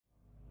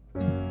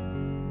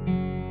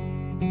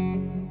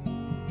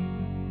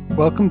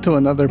Welcome to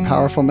another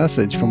powerful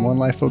message from One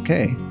Life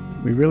OK.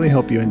 We really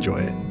hope you enjoy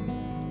it.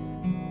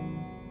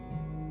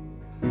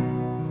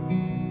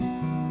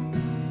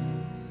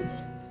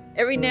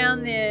 Every now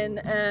and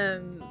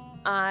then,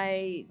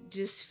 I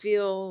just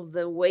feel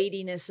the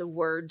weightiness of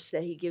words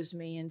that he gives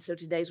me. And so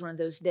today's one of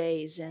those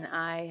days, and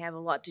I have a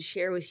lot to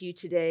share with you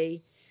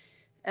today.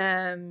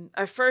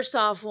 I first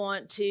off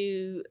want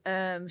to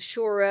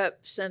shore up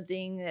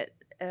something that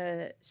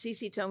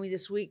Cece told me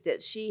this week,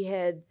 that she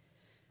had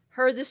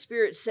heard the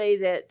Spirit say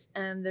that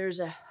there's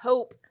a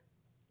hope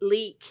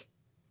leak.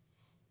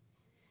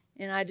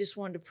 And I just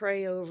wanted to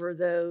pray over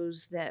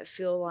those that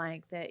feel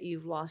like that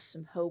you've lost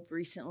some hope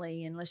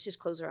recently. And let's just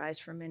close our eyes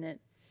for a minute.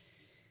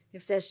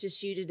 If that's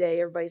just you today,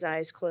 everybody's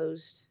eyes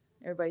closed.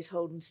 Everybody's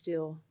holding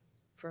still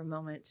for a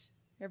moment.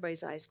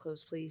 Everybody's eyes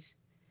closed, please.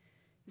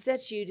 If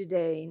that's you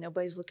today,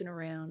 nobody's looking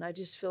around. I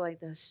just feel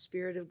like the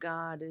Spirit of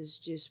God is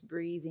just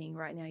breathing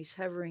right now. He's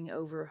hovering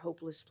over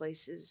hopeless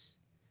places.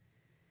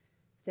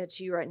 If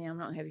that's you right now, I'm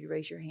not going to have you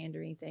raise your hand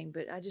or anything,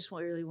 but I just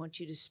really want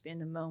you to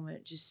spend a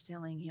moment just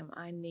telling him,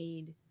 I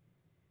need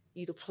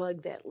you to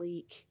plug that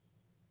leak.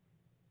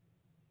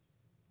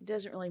 It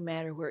doesn't really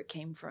matter where it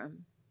came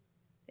from.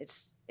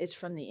 It's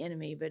from the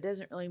enemy, but it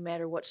doesn't really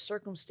matter what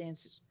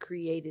circumstances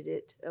created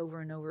it over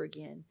and over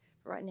again.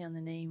 But right now, in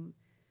the name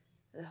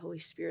of the Holy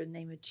Spirit, in the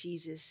name of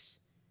Jesus,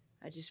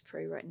 I just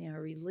pray right now, a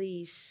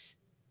release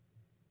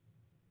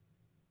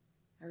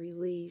of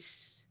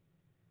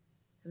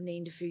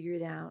needing to figure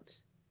it out.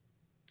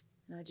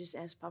 And I just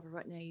ask Papa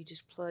right now, you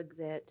just plug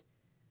that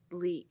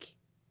leak.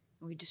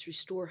 And we just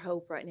restore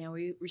hope right now.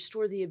 We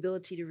restore the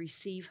ability to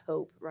receive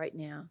hope right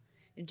now.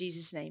 In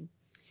Jesus' name.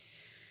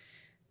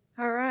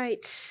 All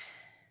right.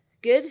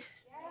 Good?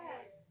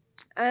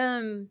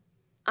 Yes.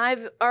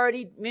 I've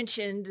already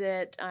mentioned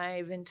that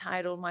I've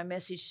entitled my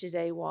message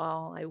today,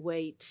 While I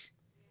Wait.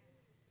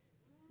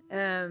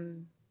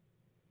 I'm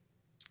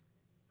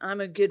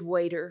a good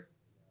waiter.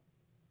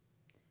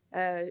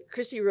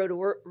 Christy wrote a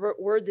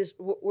word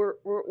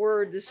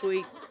this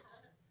week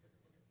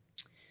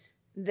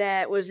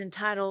that was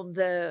entitled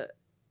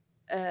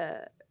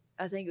I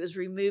think it was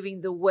removing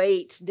the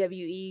weight,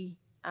 WEIGHT,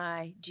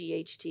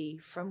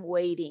 from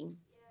waiting.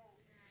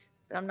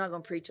 But I'm not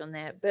going to preach on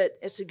that, but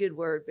it's a good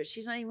word. But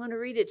she's not even going to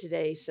read it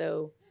today,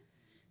 so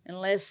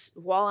unless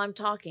while I'm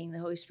talking, the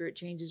Holy Spirit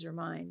changes her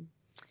mind.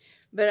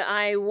 But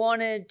I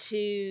wanted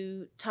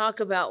to talk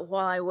about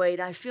While I Wait.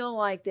 I feel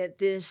like that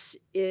this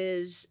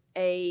is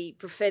a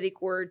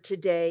prophetic word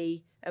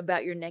today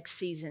about your next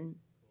season.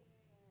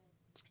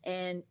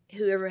 And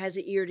whoever has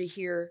an ear to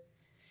hear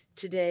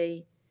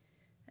today,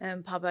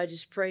 Papa, I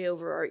just pray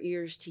over our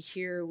ears to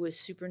hear with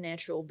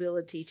supernatural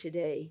ability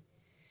today.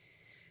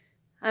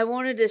 I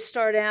wanted to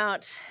start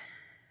out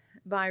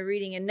by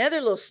reading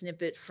another little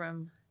snippet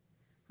from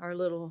our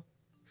little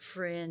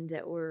friend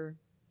that we're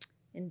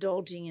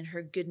indulging in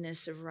her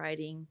goodness of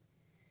writing,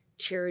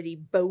 Charity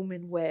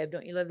Bowman Webb.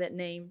 Don't you love that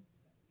name?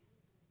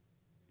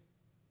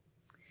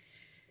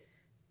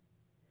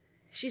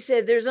 She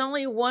said, there's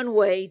only one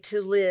way to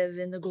live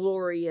in the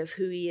glory of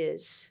who he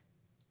is.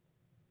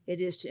 It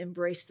is to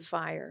embrace the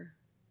fire.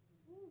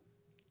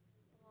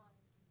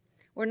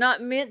 We're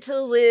not meant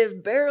to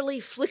live barely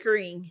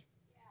flickering,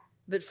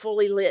 but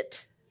fully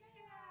lit,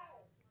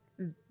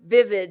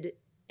 vivid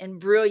and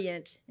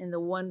brilliant in the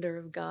wonder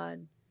of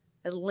God,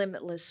 a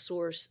limitless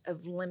source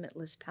of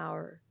limitless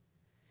power.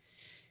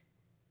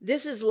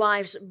 This is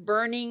life's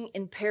burning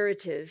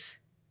imperative,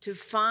 to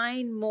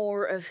find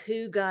more of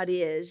who God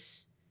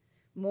is,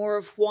 more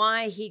of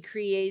why he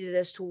created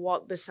us to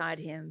walk beside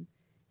him,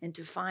 and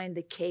to find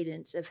the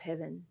cadence of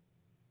heaven.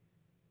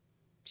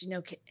 Do you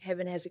know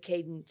heaven has a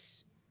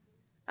cadence?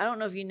 I don't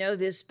know if you know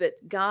this, but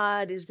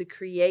God is the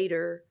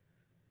creator.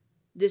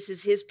 This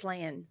is his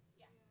plan.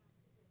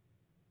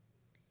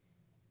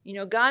 You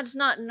know, God's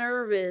not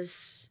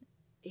nervous.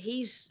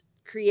 He's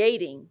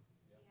creating.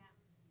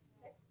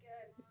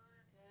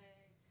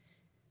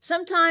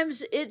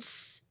 Sometimes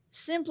it's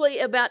simply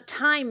about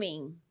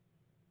timing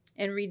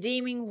and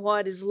redeeming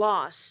what is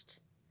lost,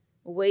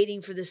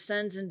 waiting for the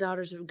sons and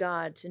daughters of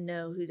God to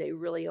know who they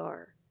really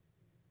are,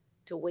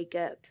 to wake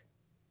up.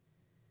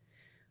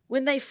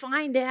 When they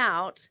find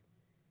out,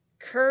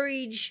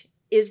 courage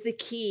is the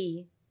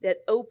key that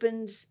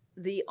opens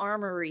the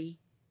armory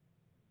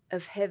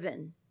of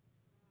heaven.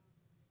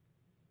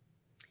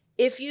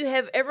 If you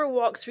have ever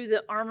walked through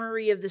the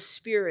armory of the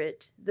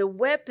Spirit, the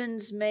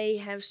weapons may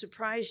have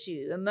surprised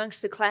you.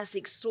 Amongst the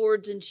classic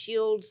swords and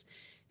shields,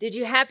 did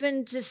you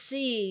happen to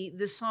see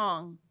the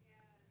song?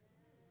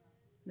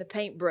 The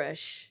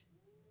paintbrush,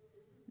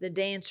 the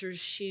dancer's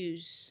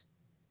shoes,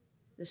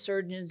 the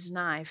surgeon's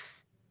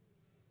knife,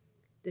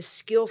 the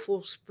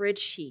skillful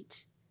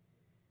spreadsheet,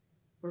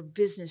 or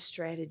business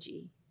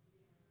strategy.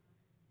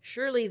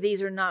 Surely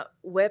these are not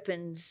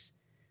weapons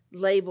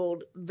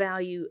labeled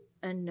value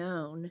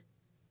unknown.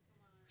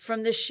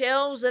 From the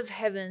shelves of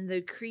heaven,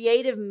 the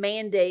creative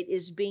mandate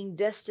is being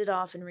dusted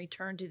off and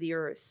returned to the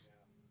earth.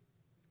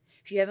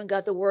 If you haven't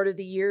got the word of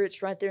the year,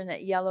 it's right there in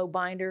that yellow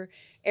binder.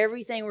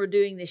 Everything we're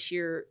doing this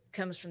year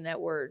comes from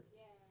that word.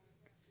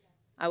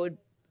 I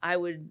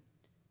would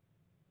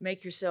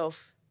make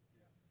yourself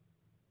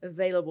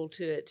available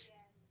to it.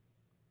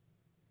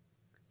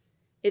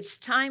 Its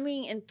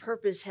timing and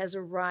purpose has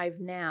arrived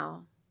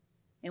now,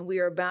 and we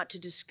are about to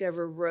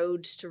discover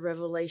roads to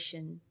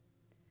revelation,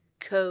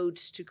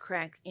 codes to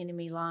crack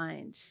enemy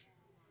lines,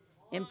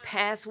 and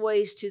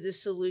pathways to the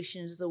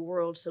solutions the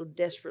world so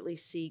desperately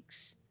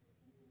seeks.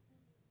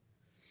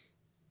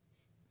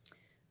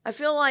 I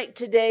feel like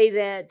today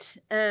that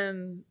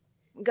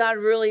God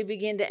really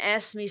began to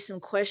ask me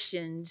some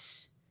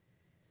questions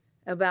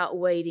about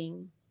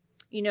waiting.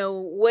 You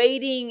know,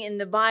 waiting in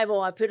the Bible,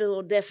 I put a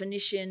little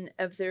definition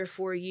up there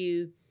for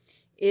you,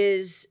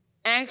 is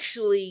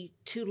actually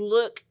to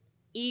look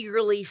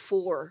eagerly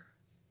for.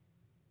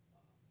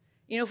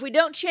 You know, if we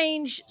don't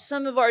change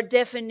some of our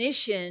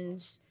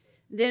definitions,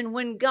 then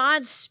when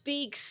God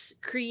speaks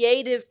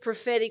creative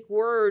prophetic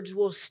words,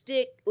 we'll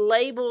stick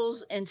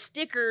labels and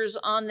stickers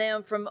on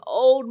them from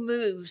old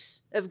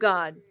moves of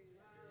God.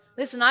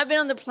 Listen, I've been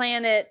on the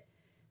planet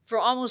for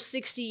almost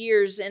 60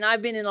 years, and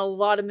I've been in a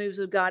lot of moves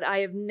of God. I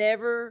have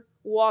never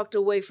walked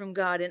away from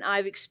God, and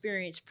I've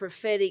experienced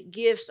prophetic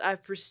gifts.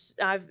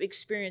 I've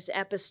experienced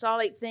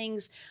apostolic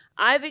things.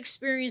 I've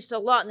experienced a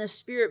lot in the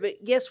Spirit,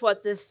 but guess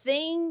what? The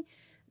thing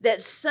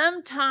that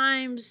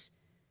sometimes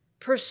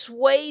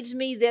persuades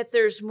me that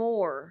there's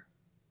more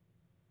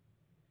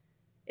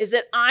is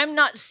that I'm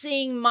not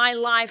seeing my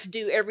life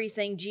do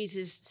everything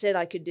Jesus said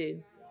I could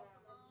do.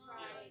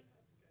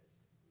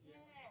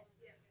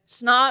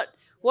 It's not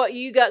what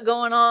you got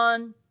going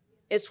on.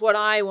 It's what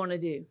I want to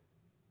do.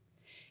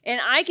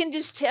 And I can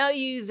just tell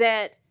you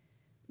that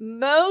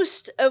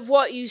most of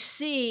what you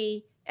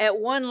see at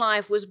One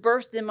Life was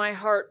birthed in my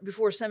heart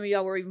before some of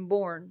y'all were even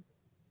born.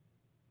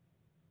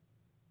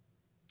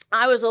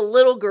 I was a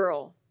little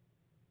girl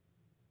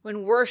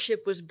when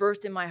worship was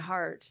birthed in my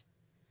heart.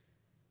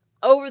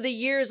 Over the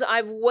years,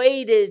 I've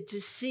waited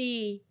to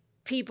see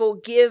people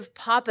give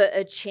Papa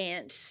a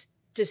chance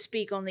to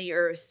speak on the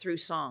earth through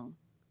song.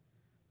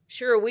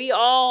 Sure, we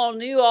all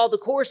knew all the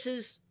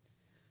courses.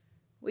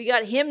 We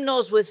got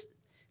hymnals with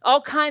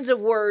all kinds of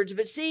words.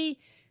 But see,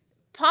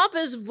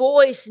 Papa's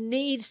voice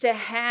needs to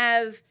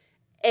have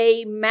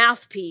a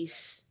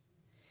mouthpiece.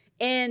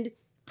 And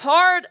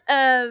part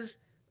of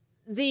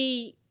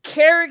the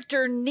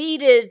character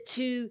needed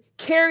to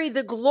carry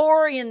the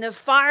glory and the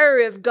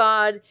fire of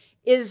God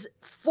is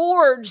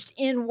forged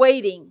in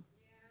waiting.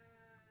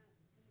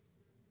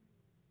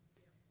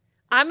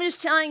 I'm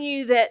just telling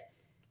you that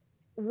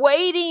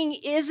waiting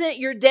isn't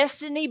your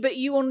destiny, but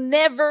you will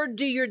never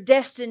do your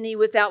destiny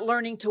without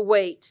learning to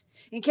wait.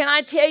 And can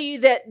I tell you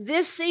that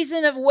this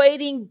season of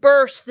waiting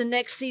bursts the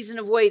next season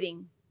of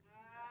waiting?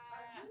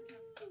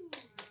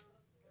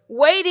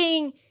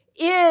 Waiting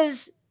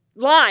is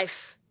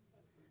life.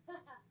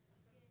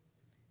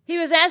 He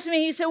was asking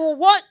me, he said, well,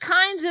 what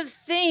kinds of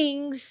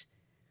things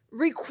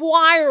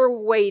require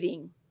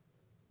waiting?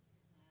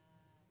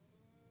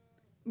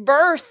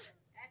 Birth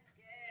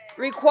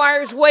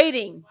requires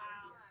waiting.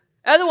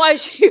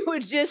 Otherwise, you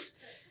would just,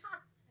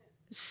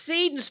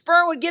 seed and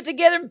sperm would get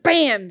together and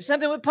bam,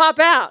 something would pop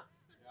out.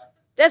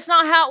 That's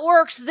not how it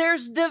works.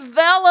 There's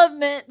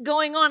development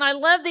going on. I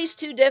love these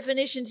two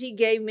definitions he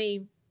gave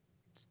me.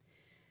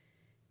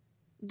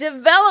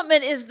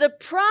 Development is the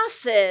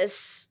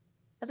process.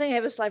 I think I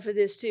have a slide for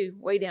this too,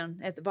 way down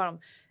at the bottom.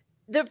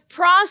 The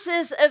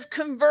process of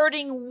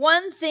converting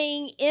one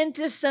thing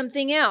into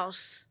something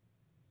else.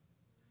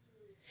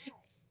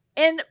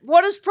 And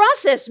what does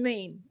process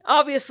mean?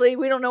 Obviously,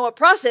 we don't know what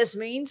process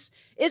means.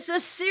 It's a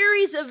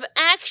series of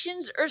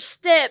actions or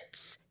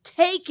steps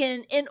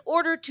taken in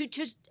order to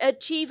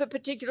achieve a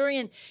particular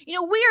end. You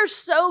know, we are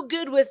so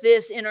good with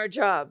this in our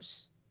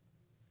jobs.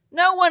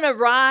 No one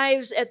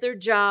arrives at their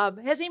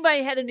job. Has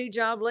anybody had a new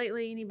job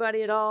lately?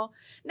 Anybody at all?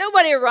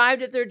 Nobody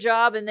arrived at their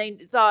job and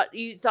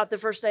you thought the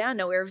first day, I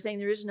know everything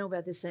there is to know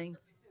about this thing.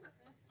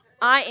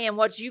 I am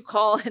what you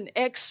call an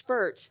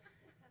expert.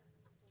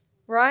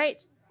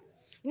 Right?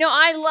 You know,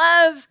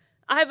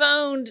 I've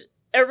owned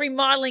a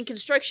remodeling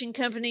construction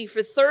company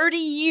for 30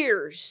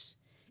 years,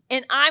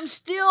 and I'm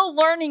still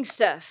learning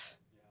stuff.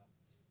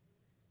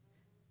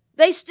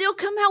 They still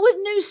come out with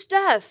new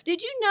stuff.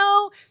 Did you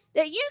know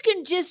that you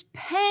can just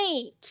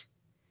paint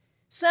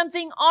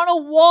something on a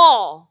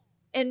wall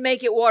and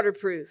make it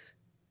waterproof?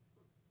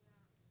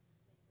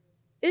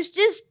 It's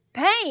just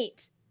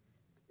paint.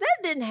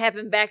 That didn't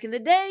happen back in the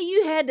day.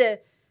 You had to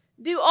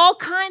do all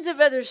kinds of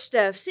other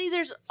stuff. See,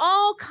 there's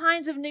all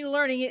kinds of new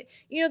learning.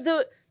 You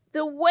know,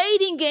 the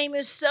waiting game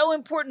is so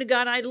important to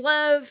God. I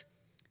love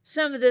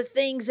some of the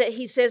things that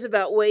he says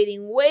about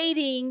waiting.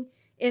 Waiting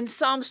in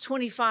Psalms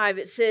 25,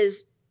 it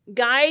says,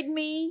 guide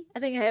me. I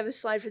think I have a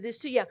slide for this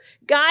too. Yeah.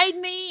 Guide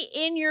me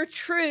in your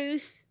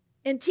truth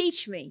and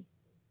teach me.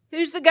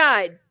 Who's the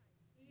guide?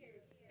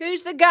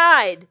 Who's the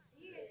guide?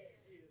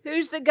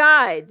 Who's the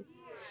guide?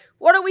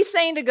 What are we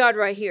saying to God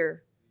right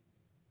here?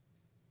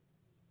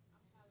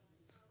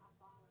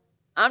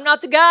 I'm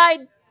not the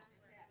guide.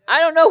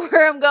 I don't know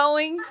where I'm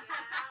going.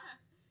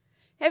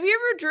 Have you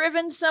ever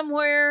driven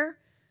somewhere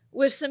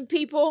with some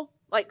people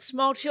like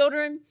small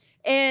children.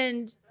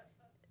 And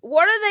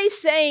what are they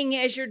saying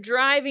as you're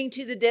driving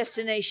to the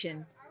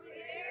destination?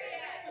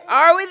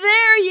 Are we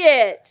there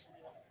yet?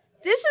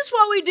 This is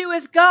what we do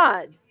with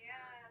God.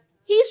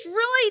 He's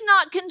really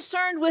not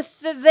concerned with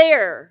the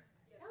there.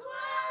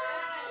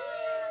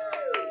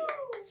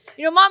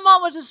 You know, my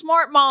mom was a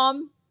smart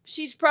mom.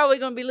 She's probably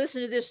going to be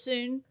listening to this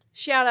soon.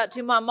 Shout out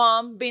to my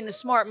mom, being a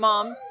smart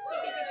mom.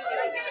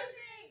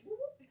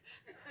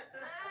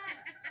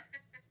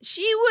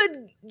 She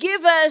would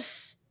give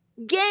us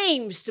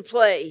games to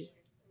play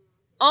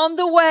on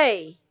the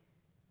way.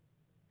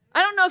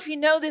 I don't know if you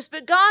know this,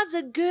 but God's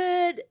a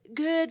good,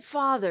 good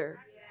Father.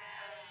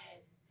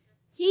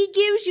 He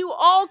gives you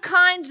all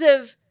kinds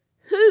of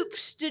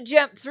hoops to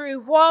jump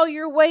through while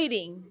you're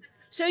waiting,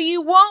 so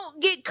you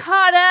won't get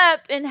caught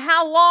up in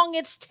how long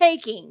it's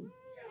taking.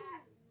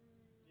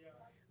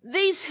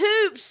 These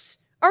hoops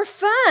are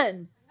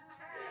fun.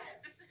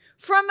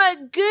 From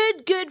a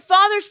good, good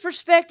Father's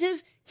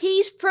perspective,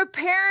 He's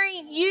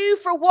preparing you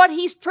for what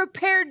He's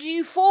prepared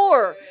you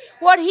for.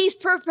 What He's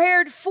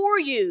prepared for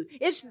you.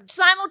 It's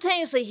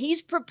simultaneously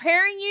He's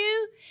preparing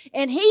you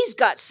and He's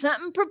got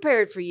something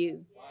prepared for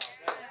you.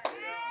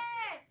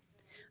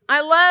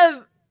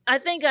 I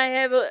think I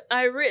have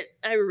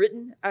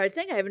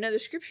another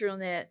scripture on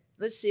that.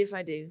 Let's see if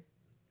I do.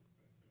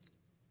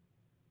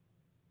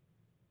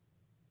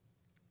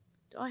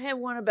 Do I have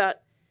one about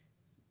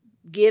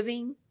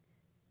giving?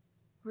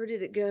 Where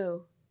did it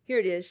go? Here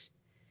it is.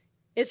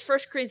 It's 1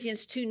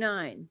 Corinthians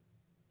 2:9.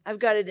 I've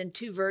got it in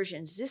two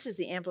versions. This is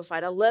the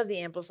Amplified. I love the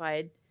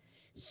Amplified.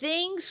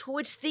 Things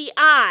which the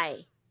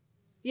eye,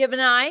 you have an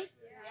eye?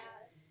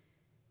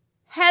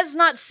 Has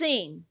not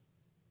seen,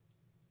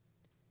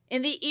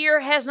 and the ear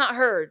has not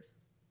heard.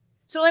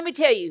 So let me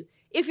tell you,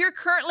 if you're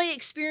currently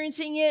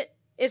experiencing it,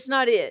 it's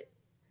not it.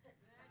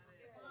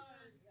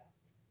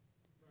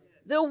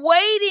 The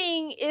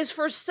waiting is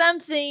for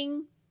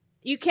something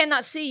you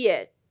cannot see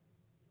yet.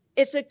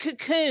 It's a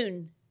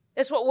cocoon.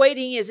 That's what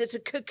waiting is. It's a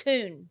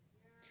cocoon.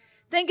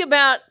 Think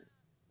about,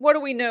 what do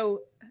we know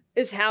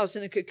is housed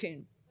in a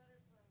cocoon?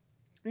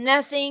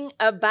 Nothing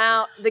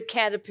about the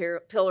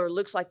caterpillar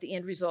looks like the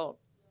end result.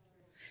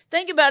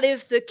 Think about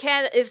if the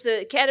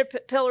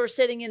caterpillar is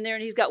sitting in there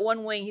and he's got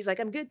one wing. He's like,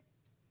 I'm good.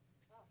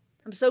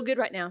 I'm so good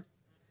right now.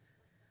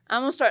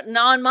 I'm going to start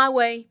gnawing my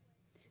way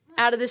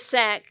out of this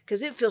sack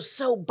because it feels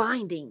so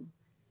binding.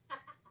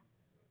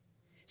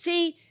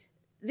 See,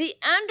 the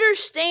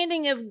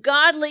understanding of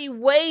godly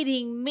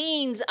waiting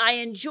means I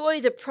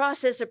enjoy the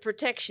process of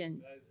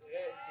protection.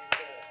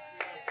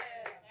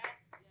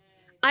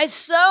 I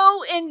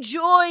so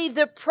enjoy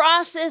the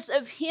process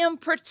of Him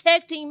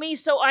protecting me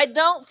so I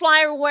don't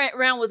fly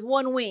around with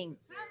one wing.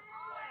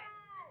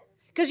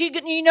 Because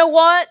you know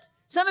what?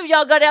 Some of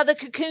y'all got out of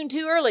the cocoon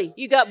too early.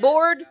 You got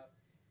bored.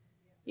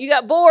 You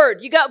got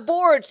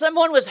bored.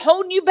 Someone was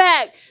holding you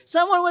back.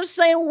 Someone was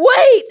saying,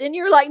 wait. And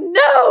you're like,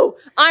 no,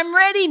 I'm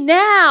ready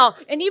now.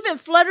 And you've been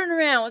fluttering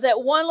around with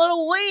that one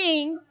little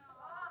wing.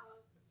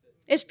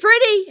 It's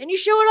pretty, and you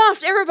show it off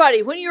to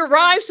everybody. When you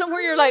arrive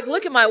somewhere, you're like,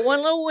 look at my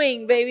one little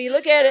wing, baby.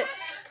 Look at it.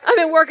 I've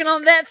been working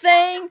on that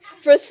thing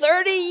for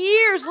 30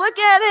 years. Look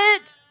at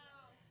it.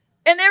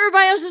 And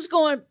everybody else is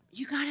going,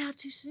 you got out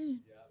too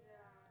soon.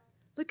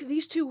 Look at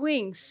these two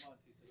wings.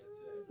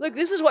 Look,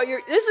 this is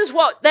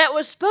what that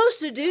was supposed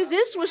to do.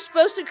 This was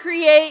supposed to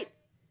create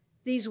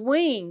these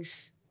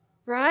wings,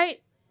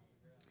 right?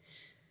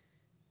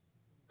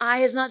 Eye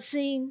has not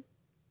seen,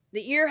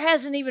 the ear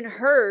hasn't even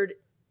heard,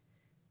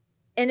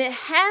 and it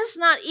has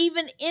not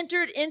even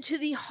entered into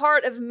the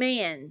heart of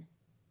man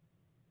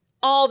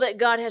all that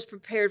God has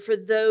prepared for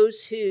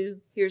those who,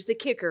 here's the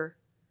kicker,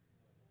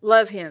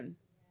 love Him.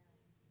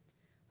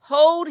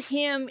 Hold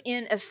Him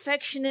in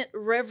affectionate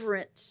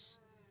reverence,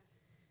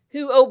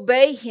 who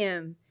obey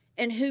Him,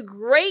 and who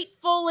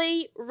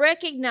gratefully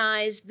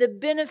recognize the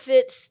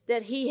benefits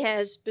that He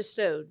has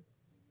bestowed.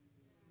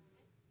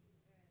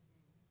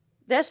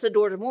 That's the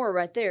door to more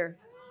right there.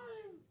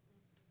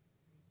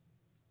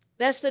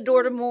 That's the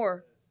door to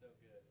more.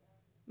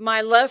 My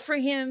love for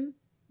Him,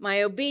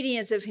 my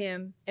obedience of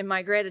Him, and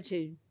my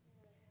gratitude.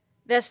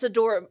 That's the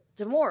door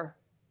to more.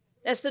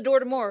 That's the door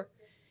to more.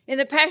 In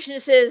the Passion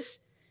it says,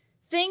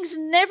 things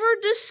never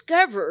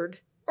discovered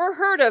or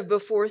heard of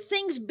before,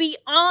 things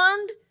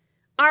beyond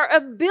our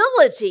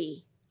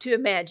ability to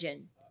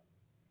imagine.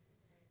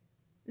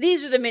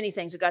 These are the many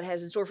things that God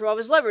has in store for all of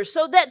His lovers.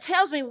 So that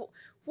tells me,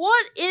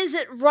 what is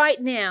it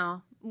right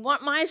now?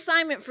 What my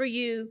assignment for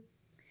you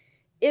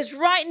is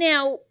right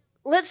now,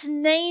 let's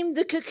name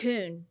the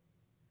cocoon.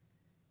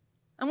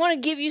 I want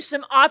to give you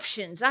some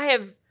options.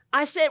 I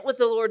sat with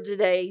the Lord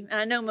today, and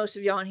I know most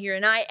of y'all in here,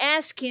 and I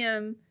asked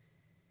Him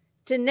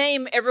to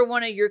name every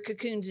one of your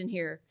cocoons in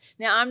here.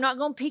 Now, I'm not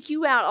going to pick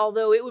you out,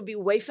 although it would be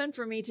way fun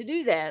for me to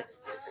do that.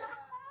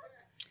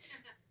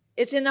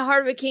 It's in the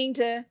heart of a king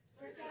to...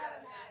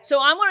 So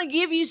I'm going to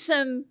give you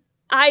some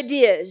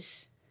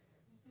ideas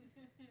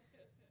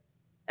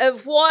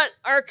of what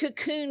our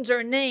cocoons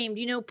are named.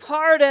 You know,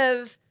 part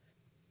of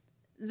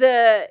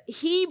the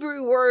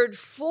Hebrew word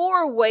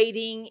for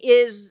waiting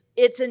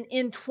it's an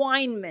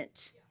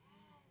entwinement.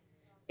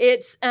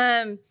 It's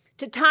to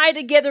tie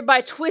together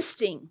by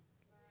twisting.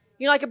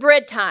 Like a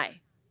bread tie,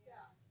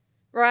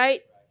 right?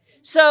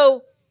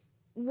 So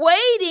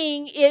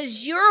waiting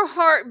is your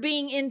heart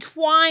being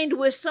entwined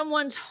with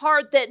someone's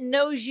heart that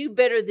knows you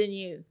better than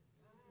you.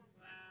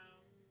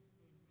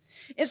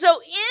 And so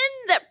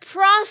in the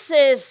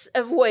process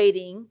of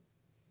waiting,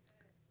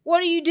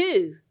 what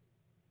do?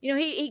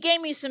 He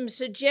gave me some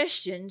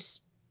suggestions.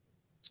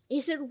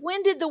 He said,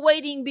 when did the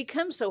waiting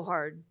become so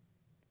hard?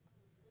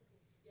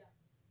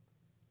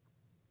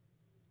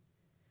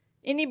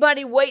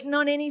 Anybody waiting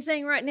on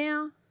anything right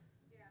now?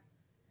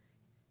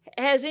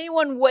 Has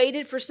anyone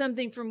waited for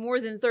something for more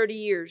than 30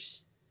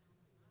 years?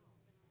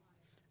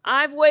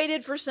 I've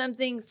waited for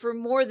something for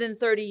more than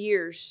 30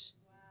 years.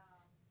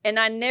 And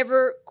I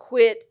never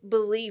quit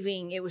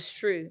believing it was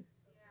true.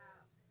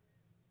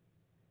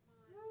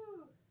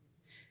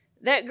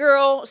 That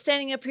girl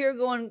standing up here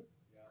going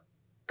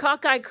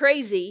cockeyed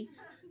crazy,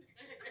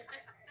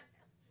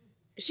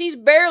 she's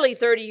barely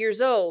 30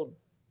 years old.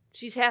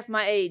 She's half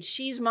my age.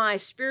 She's my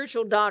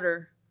spiritual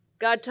daughter.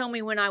 God told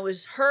me when I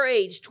was her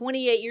age,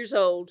 28 years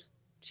old,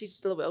 she's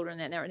a little bit older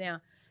than that right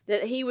now,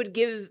 that he would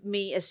give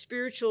me a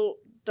spiritual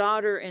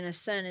daughter and a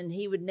son, and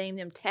he would name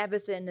them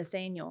Tabitha and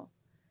Nathaniel.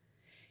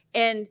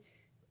 And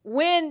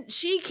when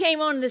she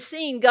came on the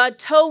scene, God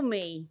told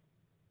me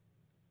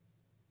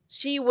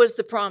she was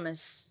the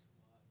promise.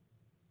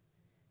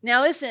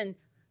 Now listen,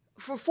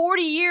 for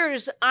 40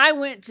 years, I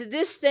went to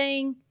this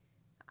thing.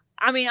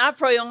 I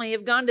probably only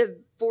have gone to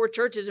 4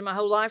 churches in my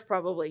whole life,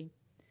 probably.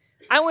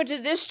 I went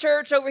to this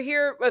church over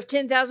here of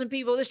 10,000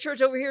 people, this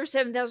church over here of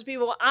 7,000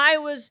 people. I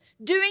was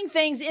doing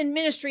things in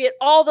ministry at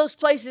all those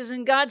places,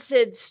 and God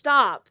said,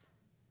 stop.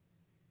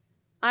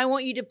 I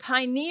want you to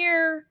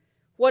pioneer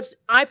what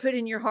I put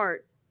in your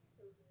heart.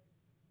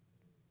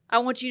 I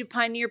want you to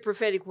pioneer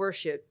prophetic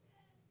worship.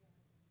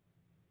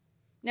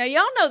 Now,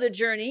 y'all know the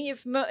journey.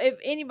 If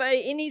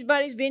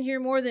anybody's been here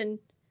more than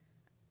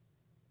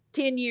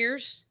 10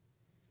 years,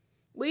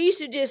 I used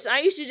to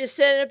just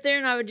set it up there,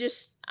 and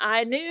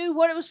I knew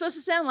what it was supposed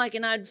to sound like,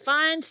 and I'd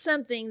find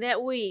something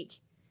that week,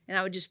 and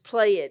I would just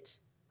play it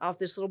off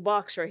this little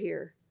box right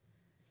here.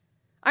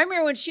 I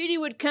remember when Shooty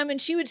would come,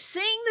 and she would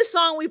sing the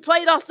song we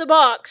played off the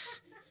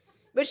box,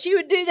 but she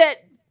would do that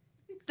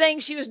thing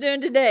she was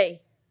doing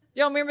today.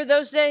 Y'all remember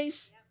those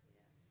days?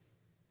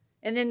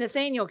 And then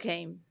Nathaniel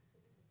came.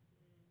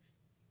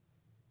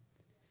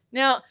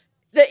 Now,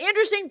 the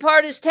interesting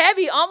part is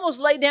Tabby almost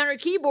laid down her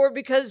keyboard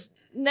because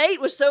Nate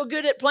was so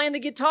good at playing the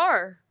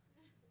guitar.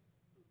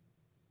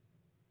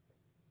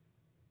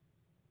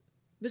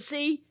 But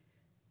see,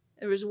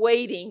 there was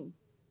waiting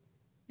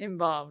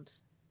involved.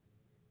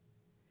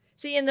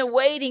 See, in the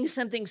waiting,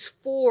 something's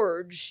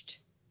forged.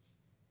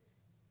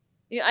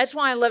 That's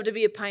why I love to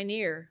be a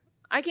pioneer.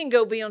 I can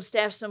go be on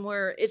staff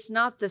somewhere. It's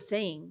not the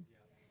thing.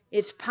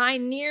 It's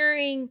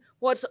pioneering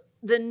what's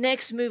the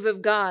next move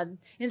of God.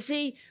 And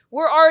see,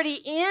 we're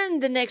already in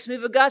the next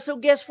move of God. So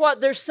guess what?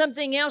 There's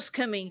something else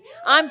coming.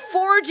 I'm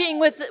forging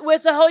with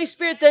the Holy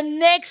Spirit the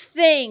next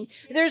thing.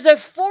 There's a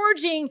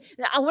forging.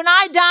 When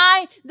I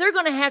die, they're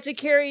going to have to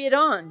carry it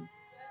on.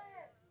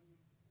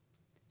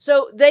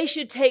 So they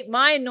should take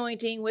my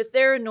anointing with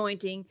their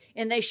anointing,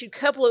 and they should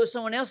couple it with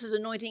someone else's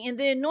anointing. And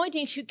the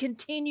anointing should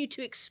continue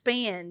to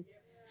expand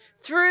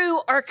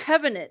through our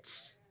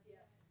covenants.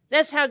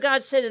 That's how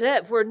God set it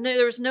up, where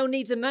there's no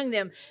needs among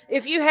them.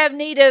 If you have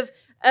need of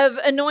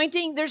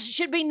anointing, there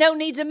should be no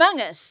needs among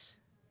us.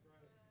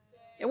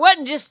 It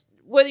wasn't just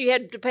whether you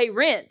had to pay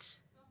rent.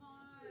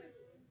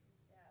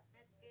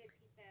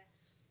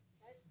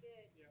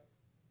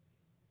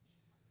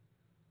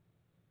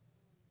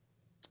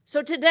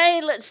 So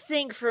today, let's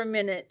think for a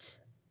minute.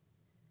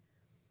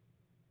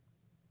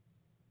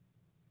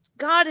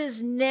 God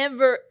is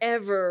never,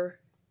 ever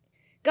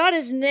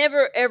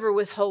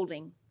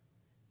withholding.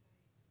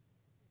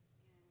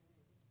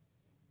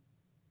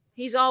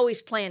 He's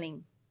always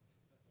planning.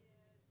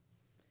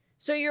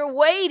 So your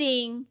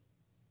waiting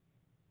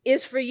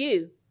is for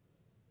you.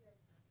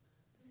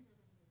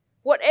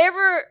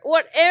 Whatever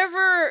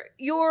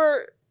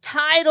your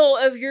title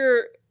of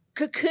your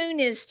cocoon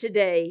is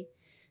today,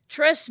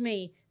 trust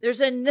me,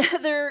 there's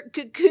another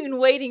cocoon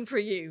waiting for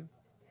you.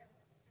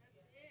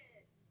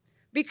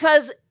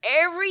 Because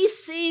every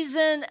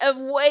season of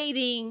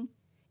waiting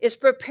is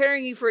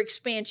preparing you for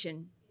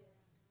expansion.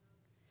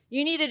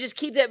 You need to just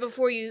keep that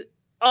before you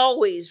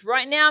always.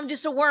 Right now, I'm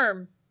just a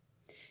worm.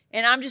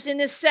 And I'm just in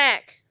this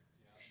sack.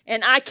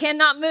 And I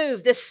cannot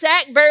move. The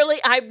sack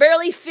I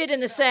barely fit in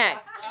the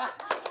sack.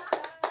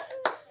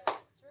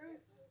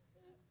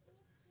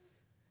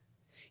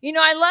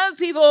 I love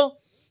people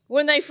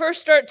when they first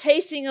start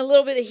tasting a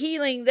little bit of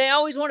healing, they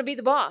always want to be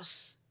the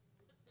boss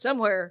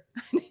somewhere.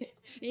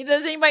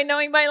 Does anybody know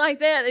anybody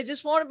like that? They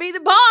just want to be the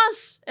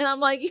boss. And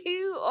I'm like,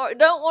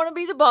 don't want to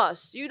be the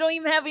boss. You don't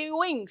even have any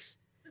wings.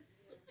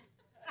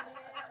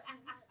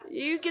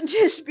 You can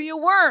just be a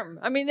worm.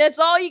 That's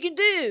all you can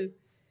do.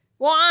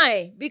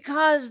 Why?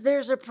 Because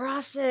there's a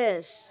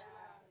process.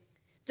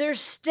 There's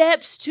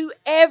steps to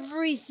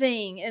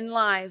everything in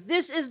life.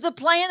 This is the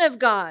plan of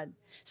God.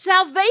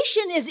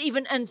 Salvation is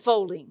even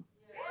unfolding.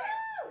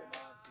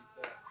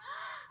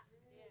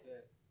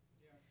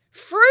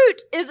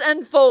 Fruit is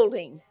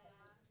unfolding.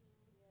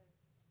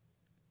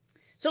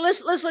 So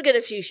let's look at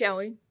a few, shall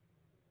we?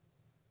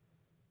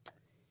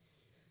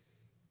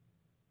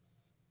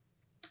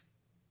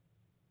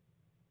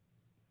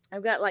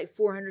 I've got like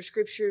 400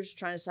 scriptures,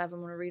 trying to decide if I'm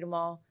going to read them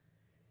all.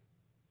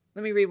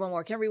 Let me read one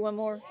more. Can I read one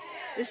more?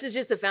 This is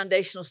just the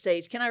foundational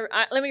stage.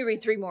 Let me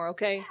read 3 more,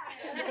 okay?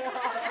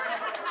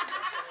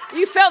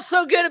 You felt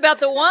so good about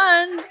the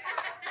one.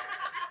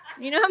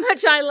 You know how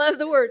much I love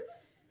the word.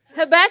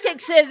 Habakkuk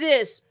said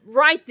this.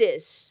 Write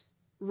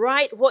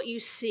what you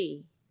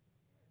see.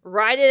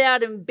 Write it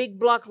out in big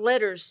block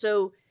letters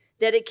so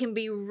that it can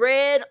be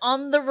read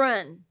on the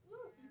run.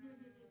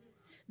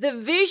 The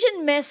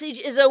vision message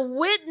is a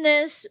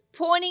witness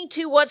pointing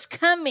to what's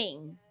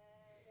coming.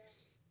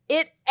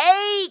 It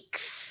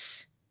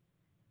aches.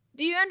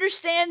 Do you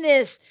understand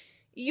this?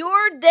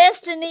 Your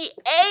destiny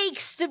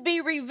aches to be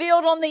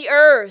revealed on the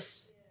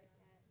earth.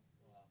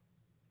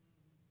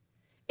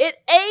 It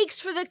aches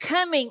for the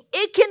coming.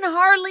 It can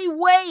hardly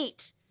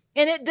wait,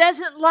 and it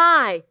doesn't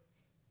lie.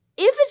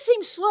 If it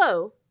seems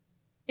slow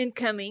in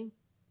coming,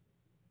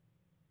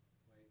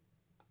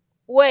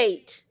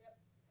 wait.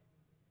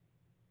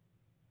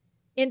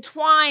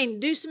 Entwine,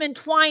 do some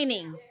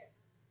entwining.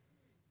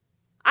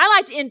 I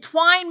like to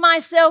entwine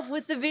myself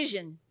with the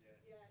vision.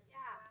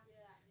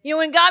 You know,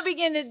 when God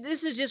began to,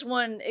 this is just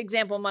one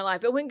example in my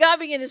life, but when God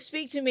began to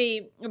speak to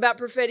me about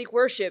prophetic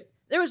worship,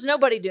 there was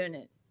nobody doing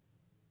it.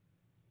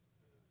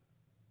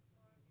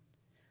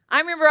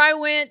 I remember I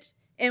went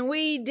and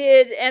we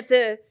did at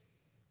the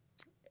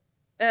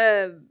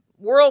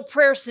World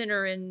Prayer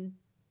Center in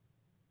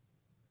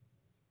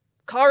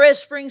Colorado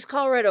Springs,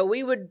 Colorado.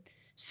 We would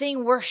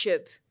sing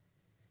worship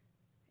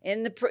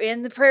in the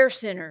prayer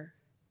center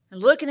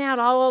and looking out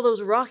all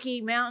those rocky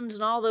mountains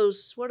and all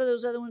those, what are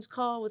those other ones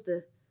called with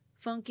the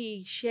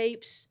funky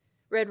shapes?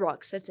 Red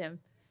rocks, that's them.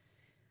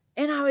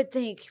 And I would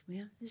think,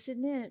 well, this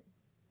isn't it.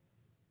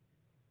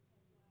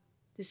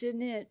 This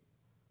isn't it.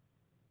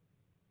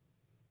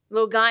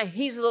 Little guy,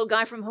 he's a little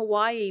guy from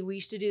Hawaii we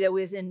used to do that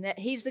with, and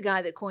he's the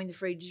guy that coined the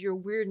phrase, your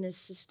weirdness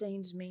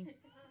sustains me.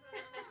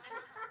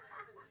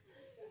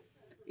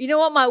 You know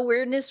what my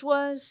weirdness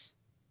was?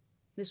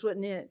 This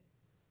wasn't it.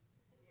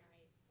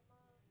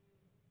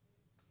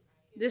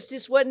 This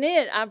just wasn't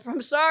it.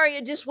 I'm sorry,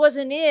 it just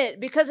wasn't it.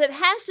 Because it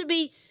has to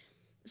be,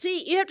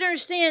 see, you have to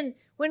understand,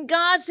 when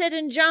God said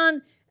in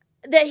John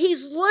that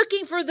he's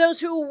looking for those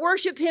who will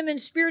worship him in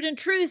spirit and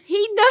truth,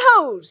 he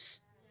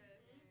knows.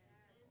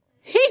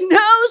 He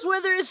knows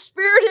whether it's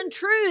spirit and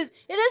truth.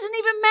 It doesn't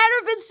even matter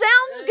if it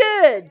sounds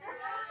good.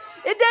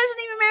 It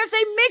doesn't even matter if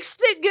they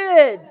mixed it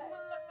good.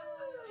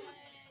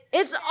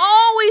 It's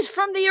always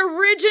from the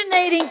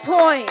originating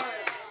point.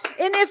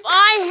 And if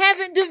I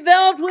haven't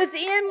developed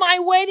within my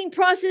waiting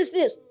process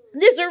this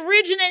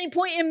originating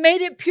point and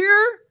made it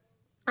pure,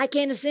 I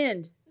can't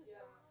ascend.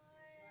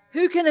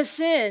 Who can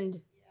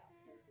ascend?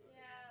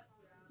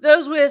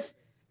 Those with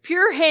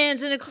pure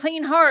hands and a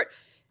clean heart.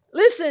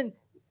 Listen,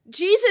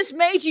 Jesus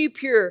made you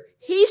pure.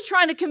 He's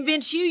trying to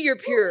convince you you're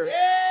pure.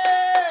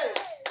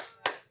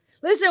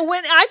 Listen,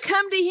 when I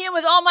come to him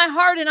with all my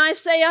heart and I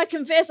say, I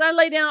confess, I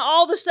lay down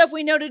all the stuff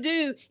we know to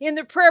do in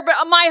the prayer, but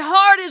my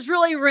heart is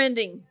really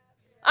rending.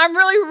 I'm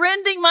really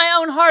rending my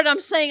own heart. I'm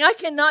saying, I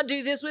cannot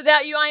do this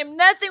without you. I am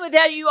nothing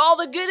without you. All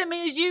the good in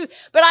me is you.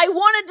 But I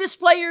want to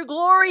display your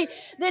glory.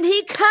 Then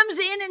he comes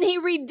in and he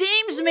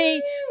redeems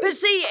me. But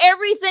see,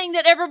 everything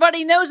that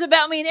everybody knows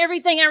about me and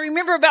everything I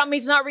remember about me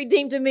is not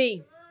redeemed to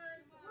me.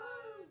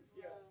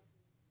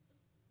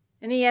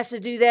 And he has to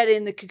do that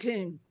in the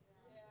cocoon.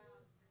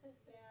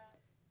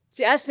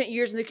 See, I spent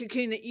years in the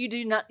cocoon that you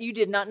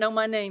did not know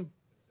my name.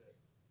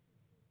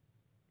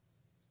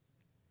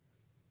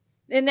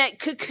 In that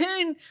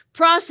cocoon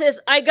process,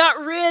 I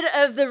got rid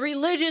of the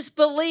religious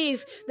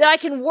belief that I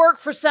can work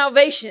for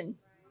salvation.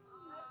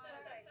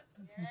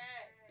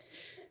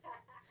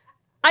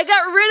 I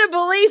got rid of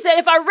belief that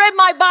if I read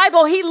my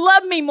Bible, he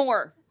loved me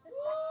more.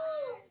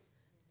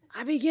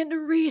 I began to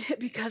read it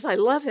because I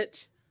love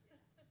it.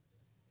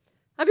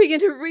 I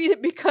begin to read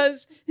it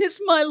because it's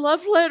my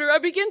love letter. I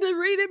begin to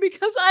read it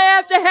because I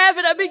have to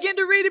have it. I begin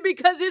to read it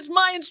because it's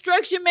my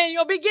instruction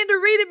manual. I begin to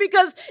read it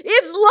because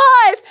it's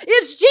life.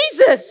 It's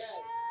Jesus.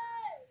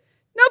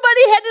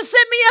 Nobody had to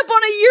set me up on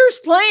a year's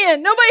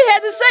plan. Nobody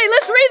had to say,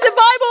 let's read the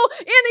Bible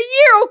in a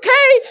year,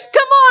 okay?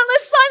 Come on,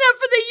 let's sign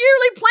up for the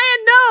yearly plan.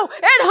 No,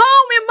 at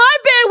home in my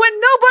bed when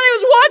nobody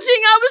was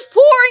watching, I was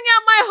pouring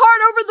out my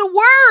heart over the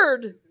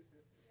Word.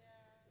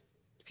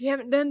 If you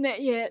haven't done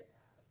that yet,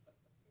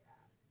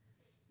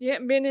 you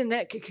haven't been in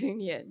that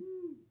cocoon yet.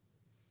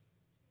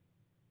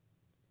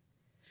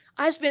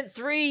 I spent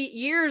 3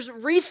 years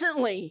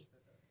recently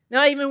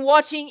not even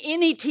watching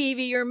any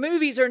TV or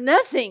movies or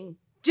nothing.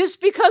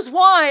 Just because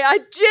why? I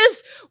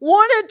just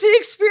wanted to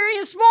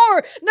experience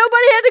more.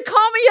 Nobody had to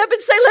call me up and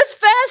say, let's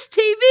fast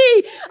TV.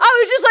 I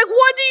was just like,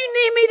 what do you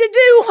need me to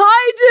do?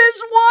 I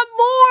just want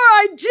more.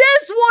 I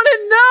just want to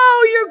know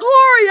your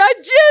glory. I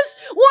just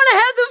want to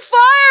have the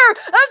fire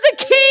of the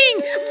King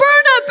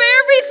burn up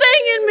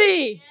everything in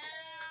me.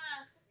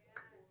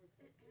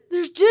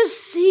 There's just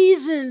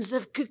seasons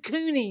of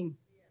cocooning.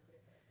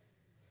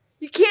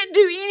 You can't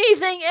do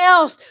anything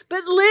else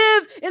but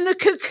live in the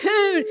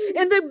cocoon.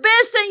 And the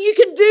best thing you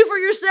can do for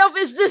yourself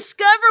is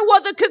discover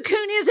what the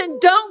cocoon is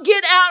and don't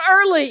get out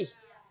early.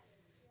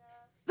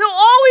 There'll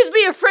always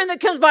be a friend that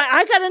comes by.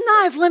 I got a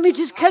knife. Let me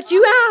just cut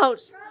you out.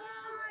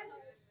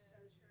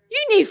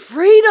 You need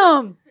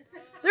freedom.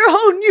 They're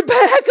holding you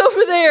back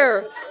over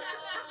there.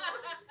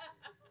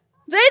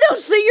 They don't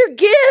see your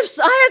gifts.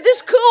 I have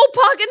this cool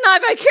pocket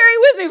knife I carry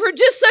with me for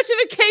just such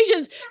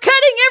occasions,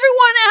 cutting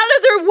everyone out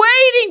of their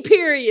waiting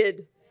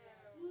period.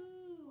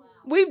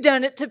 We've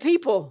done it to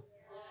people.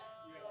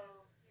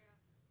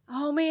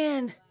 Oh,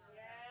 man.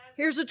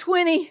 Here's a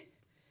 20.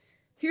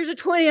 Here's a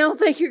 20. I don't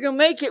think you're going to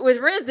make it with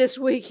rent this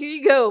week. Here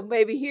you go,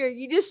 baby. Here,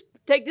 you just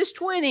take this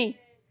 20.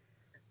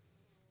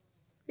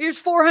 Here's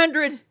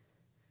 400.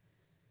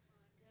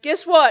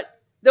 Guess what?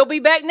 They'll be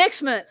back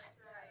next month.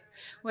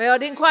 Well, I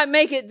didn't quite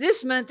make it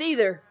this month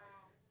either.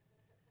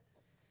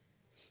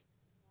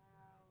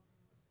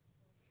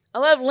 I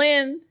love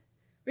Lynn.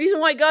 Reason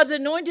why God's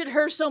anointed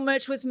her so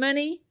much with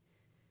money,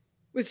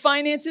 with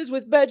finances,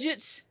 with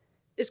budgets,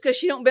 is because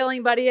she don't bail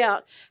anybody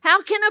out.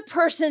 How can a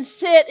person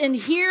sit and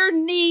hear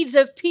needs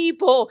of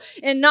people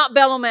and not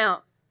bail them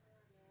out?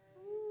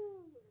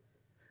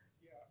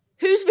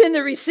 Who's been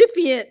the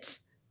recipient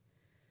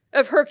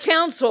of her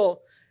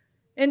counsel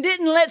and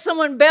didn't let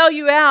someone bail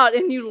you out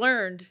and you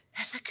learned?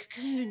 That's a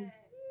cocoon.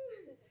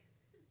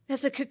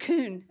 That's a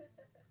cocoon.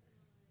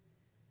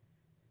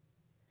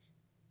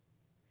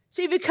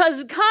 See,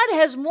 because God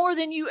has more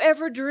than you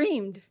ever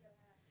dreamed.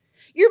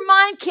 Your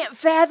mind can't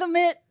fathom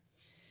it.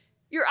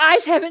 Your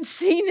eyes haven't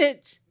seen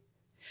it.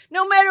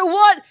 No matter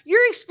what,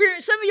 you're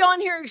experiencing, some of y'all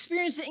in here are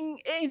experiencing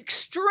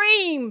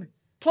extreme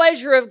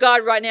pleasure of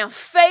God right now,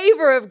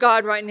 favor of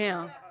God right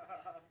now.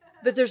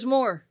 But there's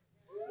more.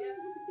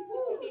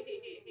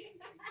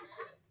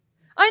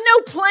 I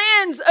know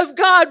plans of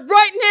God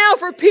right now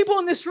for people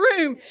in this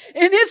room,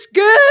 and it's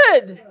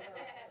good.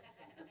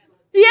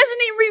 He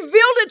hasn't even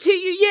revealed it to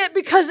you yet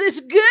because it's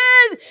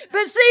good.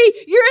 But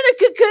see, you're in a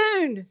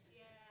cocoon.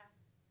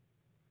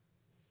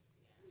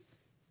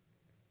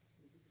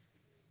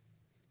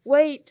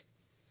 Wait.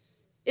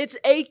 It's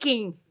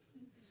aching.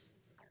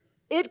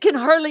 It can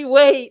hardly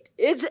wait.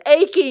 It's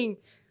aching.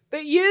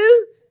 But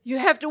you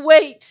have to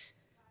wait.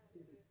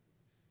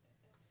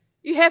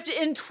 You have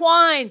to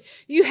entwine.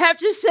 You have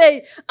to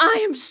say,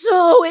 I am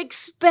so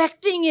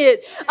expecting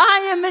it.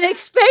 I am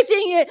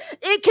expecting it.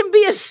 It can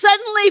be a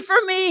suddenly for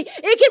me.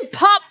 It can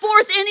pop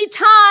forth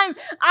anytime.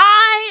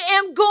 I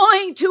am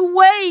going to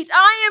wait.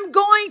 I am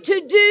going to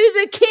do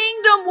the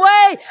kingdom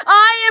way.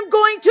 I am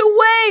going to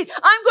wait.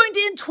 I'm going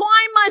to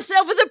entwine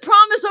myself with a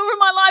promise over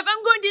my life.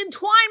 I'm going to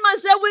entwine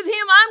myself with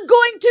Him. I'm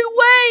going to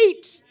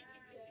wait.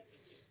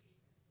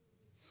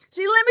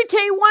 See, let me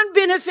tell you one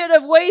benefit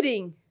of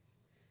waiting.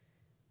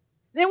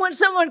 Then when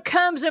someone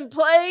comes and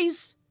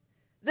plays,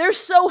 they're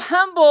so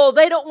humble,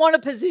 they don't want a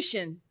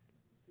position.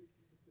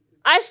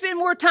 I spend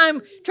more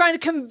time trying to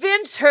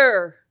convince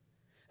her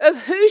of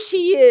who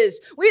she is.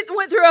 We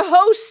went through a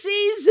whole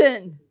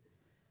season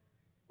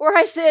where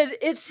I said,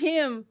 it's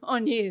Him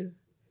on you.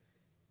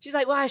 She's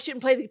like, well, I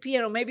shouldn't play the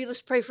piano. Maybe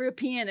let's pray for a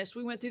pianist.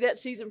 We went through that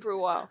season for a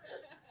while.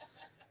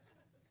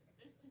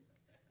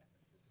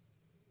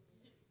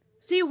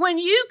 See, when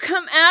you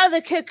come out of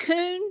the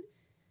cocoon,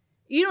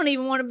 you don't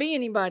even want to be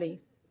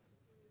anybody.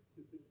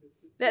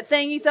 That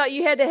thing you thought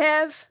you had to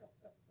have,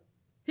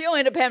 He'll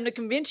end up having to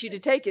convince you to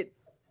take it.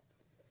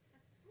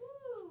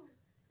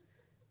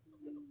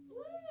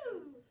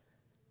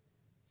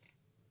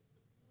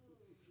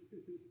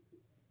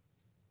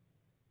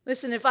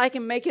 Listen, if I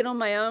can make it on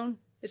my own,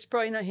 it's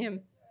probably not Him.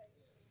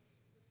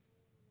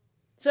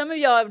 Some of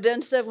y'all have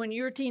done stuff when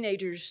you were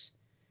teenagers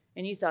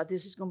and you thought,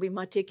 this is going to be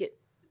my ticket.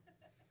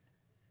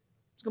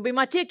 It's going to be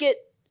my ticket.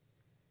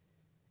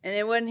 And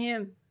it wasn't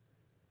Him.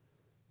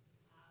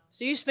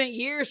 So you spent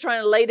years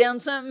trying to lay down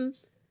something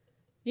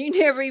you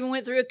never even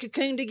went through a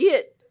cocoon to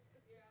get.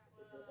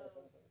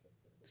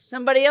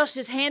 Somebody else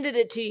just handed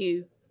it to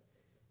you.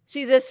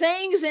 See, the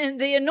things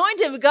and the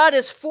anointing of God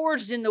is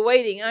forged in the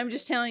waiting. I'm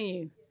just telling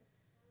you.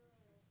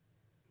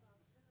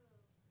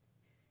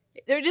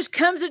 There just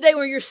comes a day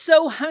where you're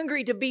so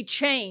hungry to be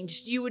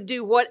changed, you would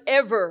do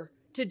whatever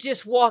to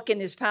just walk in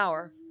His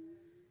power.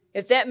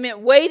 If that meant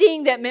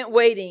waiting, that meant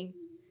waiting.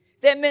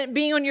 That meant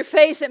being on your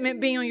face, that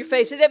meant being on your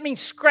face. If that means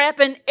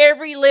scrapping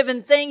every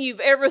living thing you've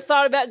ever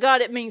thought about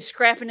God, it means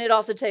scrapping it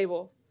off the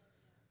table.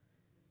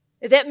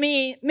 If that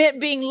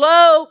meant being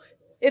low,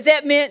 if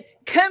that meant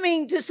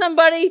coming to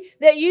somebody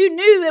that you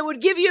knew that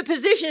would give you a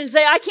position and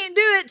say, I can't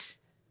do it.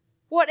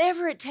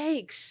 Whatever it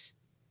takes.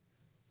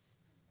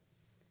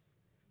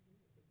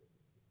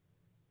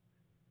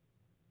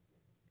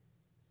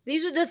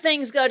 These are the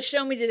things God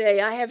showed me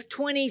today. I have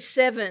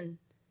 27.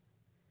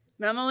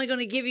 But I'm only going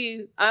to give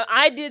you,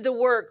 I did the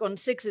work on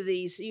 6 of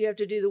these, so you have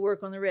to do the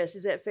work on the rest.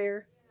 Is that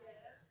fair?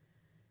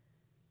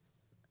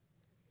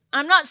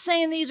 I'm not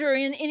saying these are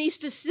in any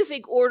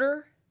specific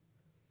order,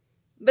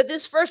 but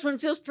this first one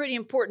feels pretty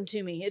important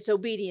to me. It's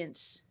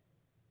obedience.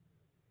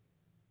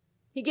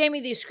 He gave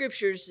me these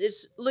scriptures.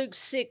 It's Luke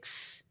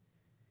 6:46.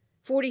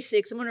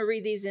 I'm going to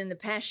read these in the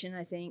Passion,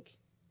 I think.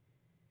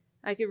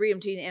 I could read them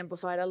to you in the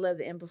Amplified. I love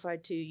the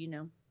Amplified too, you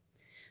know.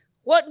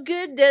 What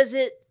good does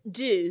it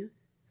do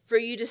for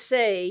you to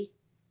say,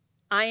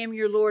 I am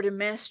your Lord and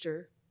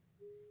Master,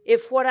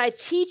 if what I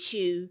teach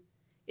you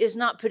is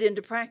not put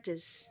into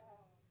practice?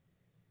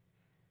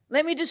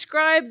 Let me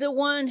describe the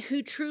one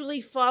who truly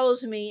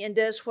follows me and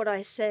does what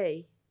I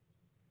say.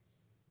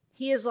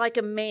 He is like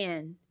a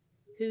man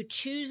who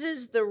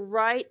chooses the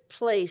right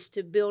place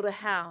to build a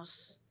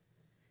house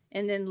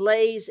and then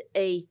lays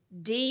a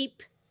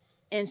deep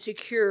and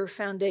secure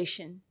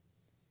foundation.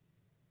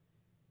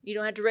 You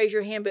don't have to raise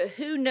your hand, but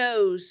who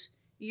knows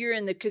you're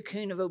in the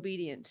cocoon of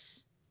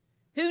obedience?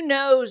 Who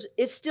knows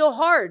it's still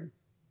hard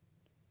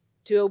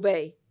to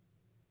obey?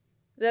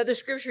 The other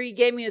scripture he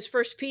gave me is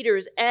 1 Peter,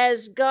 is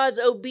as God's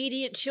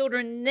obedient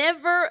children,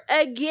 never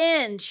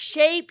again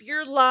shape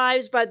your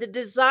lives by the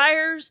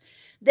desires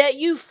that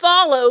you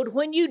followed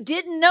when you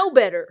didn't know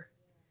better.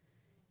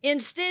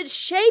 Instead,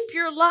 shape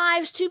your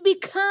lives to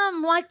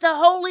become like the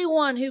Holy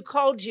One who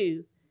called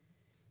you.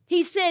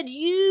 He said,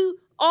 you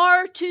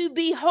are to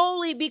be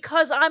holy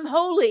because I'm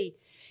holy.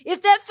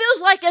 If that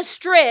feels like a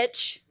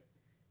stretch,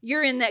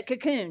 you're in that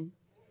cocoon.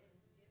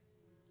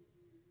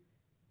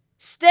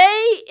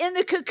 Stay in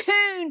the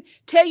cocoon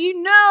till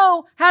you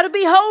know how to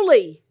be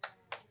holy.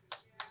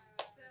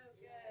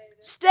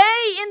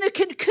 Stay in the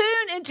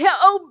cocoon until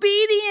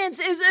obedience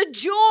is a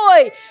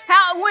joy.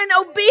 When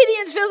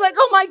obedience feels like,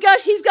 oh my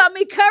gosh, he's got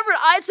me covered.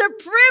 It's a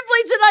privilege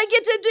that I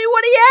get to do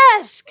what he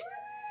asks.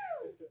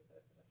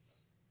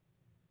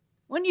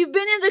 When you've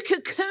been in the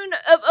cocoon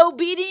of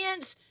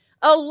obedience,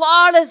 a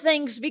lot of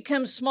things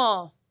become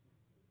small.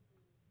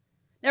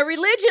 Now,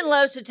 religion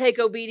loves to take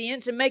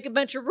obedience and make a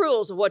bunch of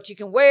rules of what you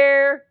can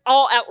wear,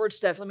 all outward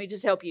stuff. Let me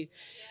just help you.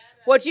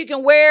 What you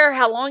can wear,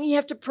 how long you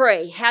have to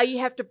pray, how you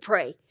have to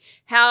pray,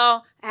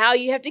 how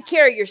you have to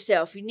carry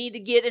yourself. You need to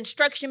get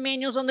instruction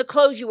manuals on the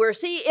clothes you wear.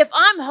 See, if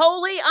I'm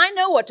holy, I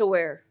know what to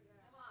wear.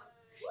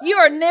 You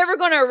are never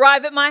going to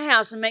arrive at my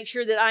house and make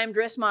sure that I am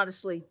dressed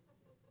modestly.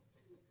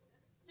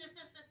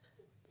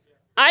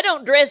 I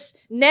don't dress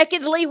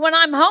nakedly when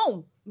I'm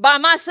home by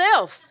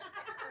myself.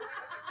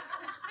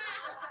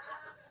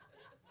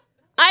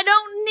 I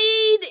don't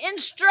need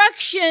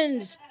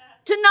instructions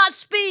to not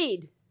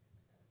speed.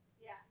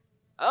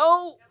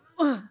 Oh,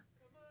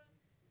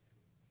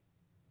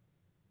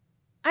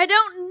 I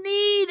don't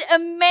need a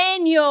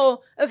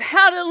manual of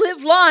how to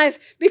live life,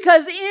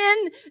 because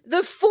in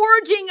the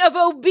forging of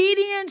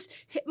obedience,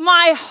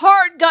 my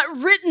heart got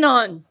written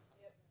on.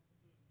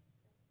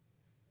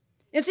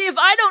 And see, if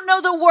I don't know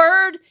the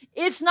word,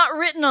 it's not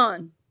written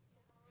on.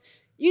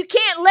 You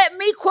can't let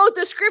me quote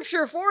the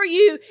scripture for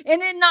you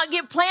and then not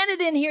get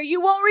planted in here.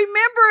 You won't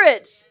remember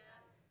it.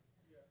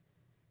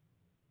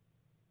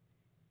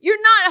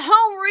 You're not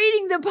home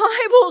reading the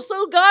Bible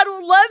so God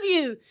will love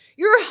you.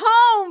 You're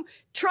home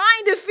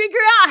trying to figure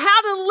out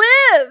how to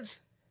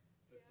live.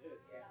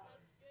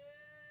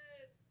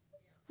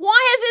 Why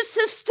has it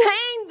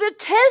sustained the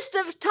test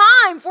of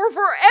time for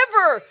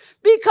forever?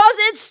 Because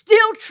it's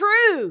still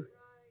true.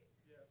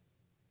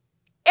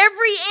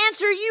 Every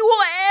answer you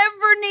will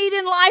ever need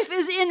in life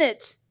is in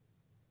it.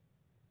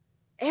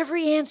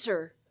 Every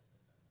answer.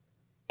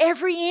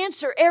 Every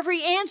answer.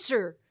 Every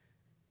answer.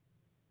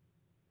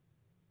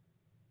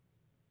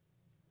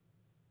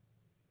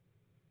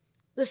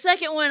 The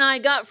second one I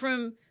got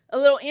from a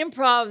little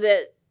improv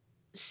that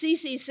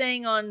Cece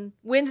sang on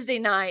Wednesday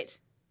night.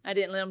 I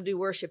didn't let them do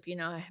worship,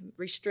 I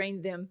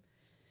restrained them.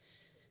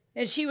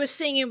 And she was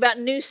singing about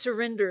new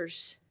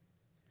surrenders.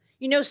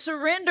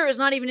 Surrender is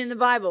not even in the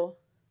Bible.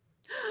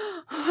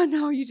 Oh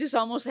no, you just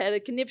almost had a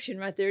conniption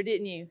right there,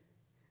 didn't you?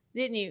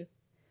 Didn't you?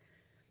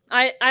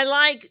 I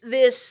like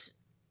this.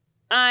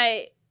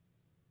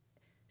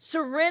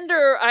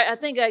 Surrender, I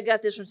think I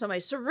got this from somebody.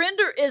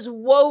 Surrender is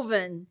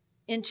woven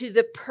into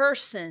the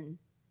person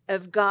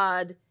of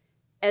God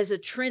as a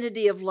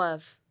trinity of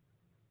love.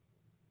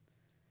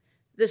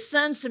 The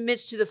Son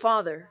submits to the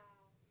Father.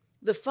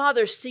 The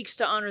Father seeks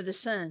to honor the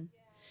Son.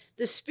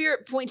 The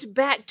Spirit points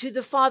back to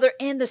the Father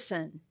and the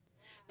Son.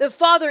 The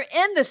Father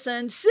and the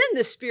Son send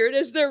the Spirit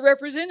as their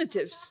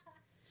representatives.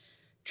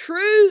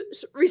 True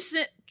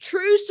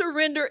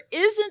surrender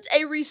isn't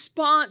a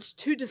response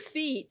to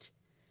defeat.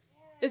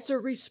 It's a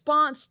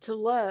response to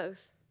love.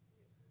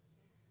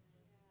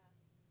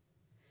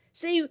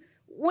 See,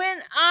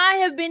 when I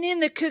have been in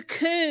the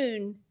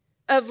cocoon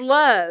of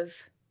love,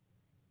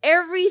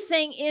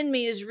 everything in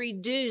me is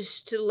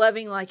reduced to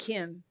loving like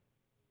Him.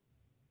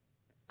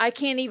 I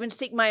can't even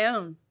seek my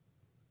own.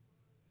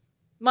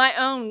 My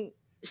own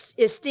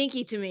is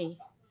stinky to me.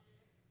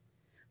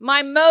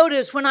 My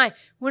motives when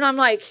I'm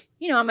like,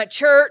 I'm at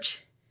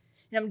church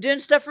and I'm doing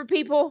stuff for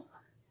people.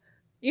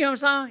 You know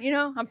what I'm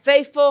saying? I'm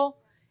faithful.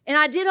 And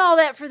I did all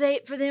that for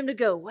them to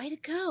go, way to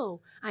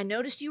go. I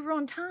noticed you were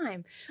on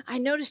time. I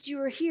noticed you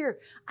were here.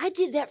 I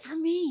did that for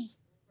me.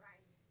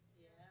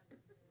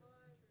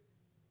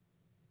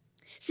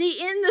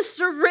 See, in the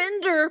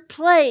surrender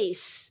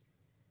place,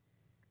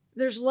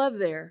 there's love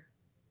there.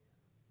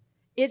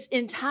 It's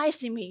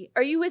enticing me.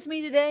 Are you with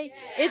me today?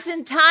 Yeah. It's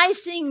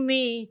enticing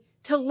me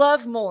to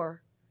love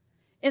more.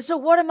 And so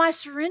what am I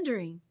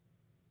surrendering?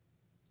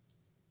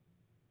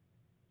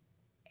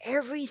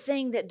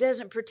 Everything that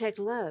doesn't protect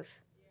love.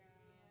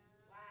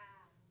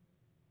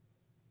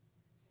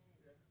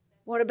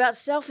 What about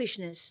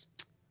selfishness?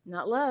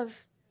 Not love.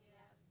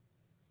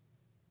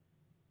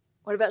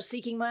 What about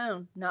seeking my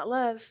own? Not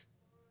love.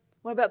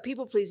 What about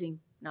people pleasing?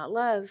 Not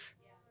love.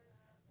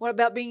 What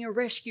about being a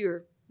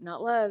rescuer?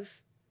 Not love.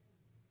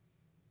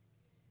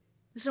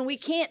 Listen, we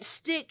can't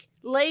stick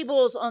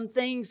labels on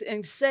things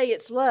and say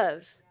it's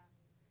love.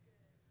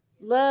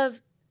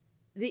 Love,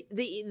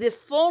 the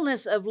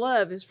fullness of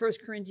love is 1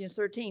 Corinthians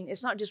 13.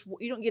 It's not just,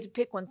 you don't get to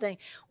pick one thing.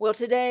 Well,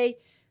 today,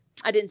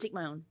 I didn't seek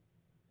my own.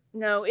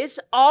 No, it's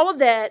all of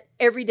that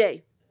every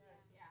day.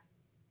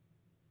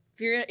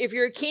 If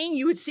you're a king,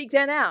 you would seek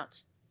that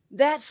out.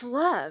 That's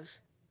love.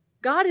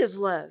 God is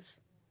love.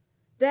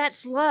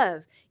 That's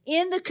love.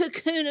 In the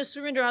cocoon of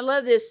surrender, I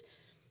love this.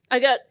 I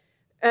got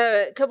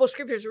a couple of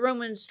scriptures,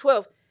 Romans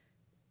 12.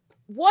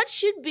 What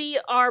should be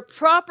our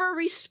proper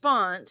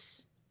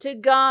response to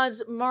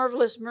God's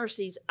marvelous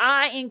mercies?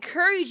 I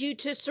encourage you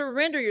to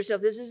surrender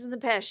yourself. This isn't the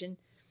Passion.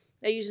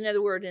 I use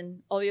another word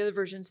in all the other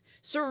versions.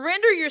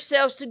 Surrender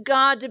yourselves to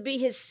God to be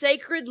His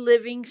sacred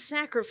living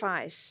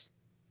sacrifice.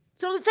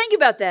 So think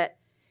about that.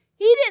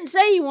 He didn't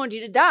say He wanted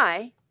you to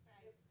die.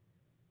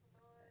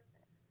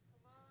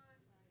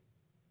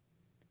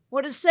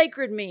 What does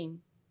sacred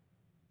mean?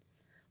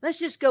 Let's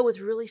just go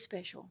with really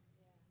special.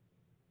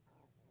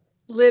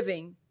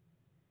 Living.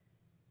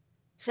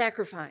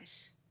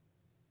 Sacrifice.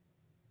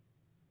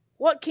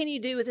 What can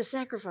you do with a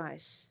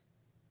sacrifice?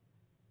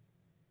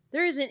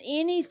 There isn't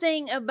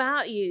anything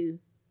about you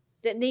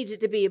that needs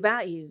it to be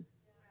about you.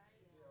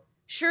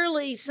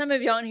 Surely some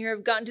of y'all in here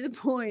have gotten to the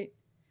point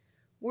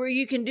where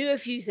you can do a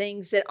few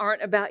things that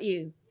aren't about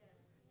you.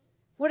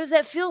 What does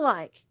that feel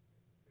like?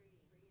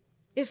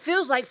 It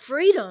feels like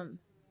freedom.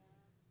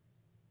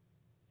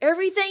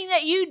 Everything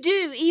that you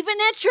do, even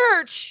at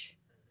church,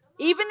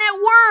 even at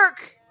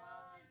work,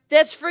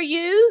 that's for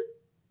you,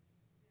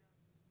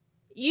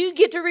 you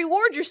get to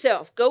reward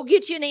yourself. Go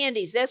get you an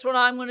Andes. That's what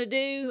I'm going to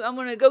do. I'm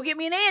going to go get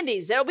me an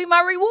Andes. That'll be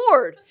my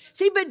reward.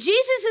 See, but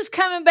Jesus is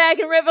coming back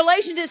in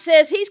Revelation. It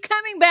says He's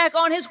coming back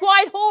on His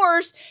white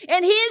horse,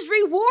 and His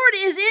reward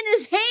is in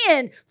His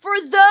hand for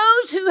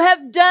those who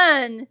have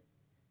done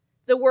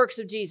the works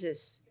of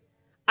Jesus.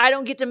 I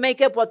don't get to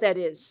make up what that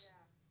is.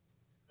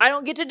 I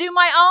don't get to do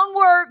my own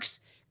works,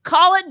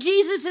 call it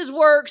Jesus'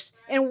 works,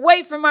 and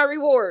wait for my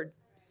reward.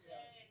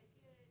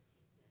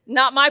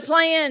 Not my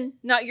plan,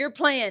 not your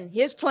plan,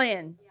 His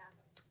plan.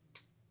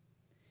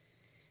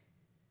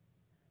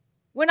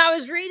 When I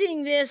was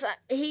reading this,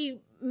 he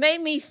made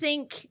me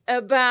think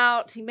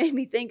about,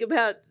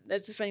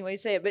 that's a funny way to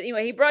say it, but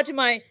anyway, he brought to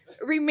my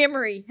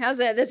memory. How's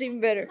that? That's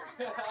even better.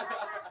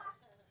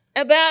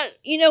 About,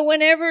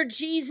 whenever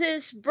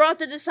Jesus brought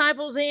the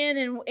disciples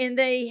in and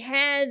they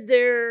had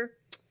their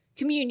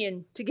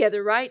communion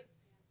together, right?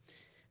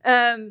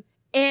 And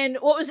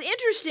what was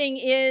interesting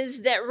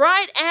is that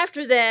right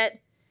after that,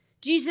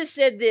 Jesus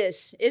said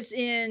this. It's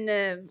in,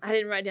 I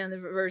didn't write down the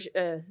verse.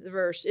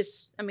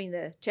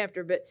 The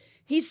chapter, but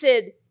He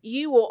said,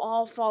 "You will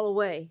all fall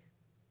away."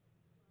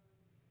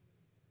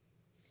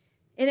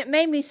 And it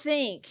made me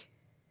think,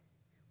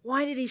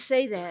 why did He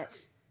say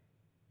that?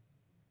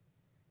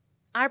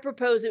 I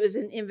propose it was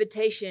an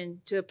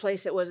invitation to a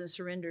place that wasn't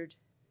surrendered.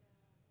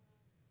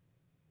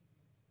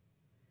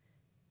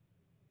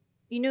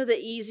 You know, the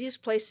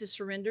easiest place to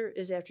surrender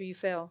is after you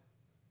fell.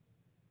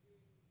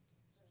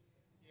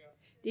 Yeah.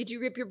 Did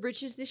you rip your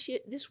britches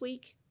this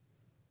week?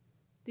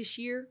 This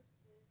year?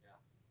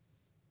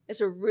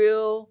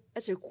 Yeah.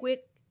 That's a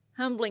quick,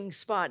 humbling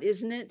spot,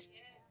 isn't it?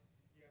 Yes.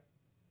 Yeah.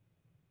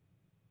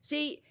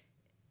 See,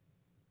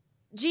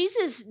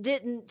 Jesus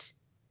didn't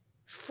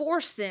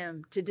force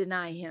them to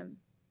deny Him.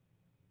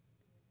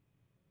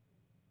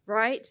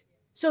 Right?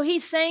 So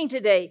He's saying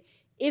today,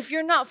 if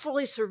you're not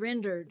fully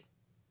surrendered,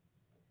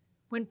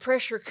 when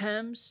pressure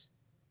comes,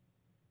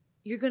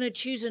 you're going to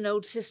choose an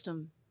old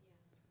system.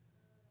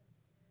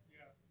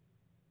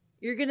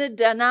 You're going to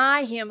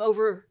deny Him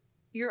over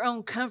your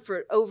own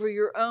comfort, over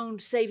your own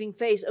saving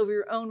face, over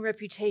your own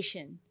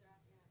reputation.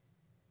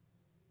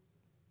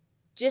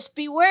 Just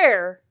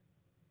beware.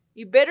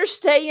 You better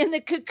stay in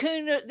the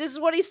cocoon. This is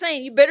what He's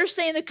saying. You better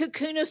stay in the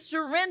cocoon of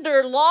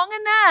surrender long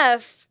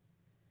enough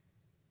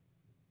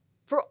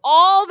for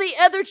all the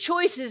other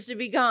choices to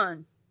be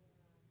gone.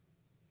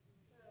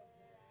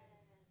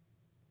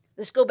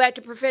 Let's go back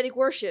to prophetic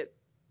worship.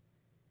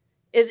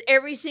 Is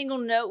every single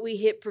note we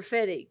hit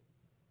prophetic?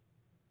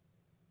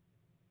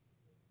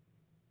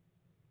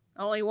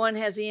 Only one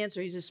has the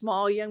answer. He's a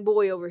small young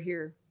boy over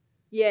here.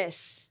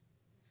 Yes.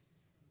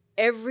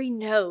 Every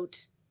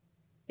note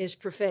is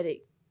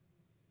prophetic.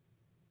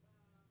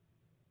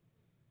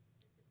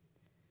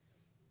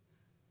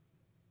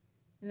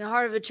 In the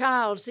heart of a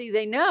child, see,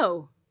 they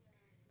know.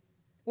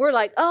 We're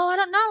like, oh, I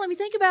don't know. Let me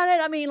think about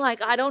it. I mean,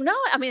 like, I don't know.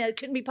 I mean, it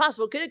couldn't be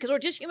possible, could it? Because we're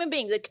just human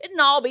beings. It couldn't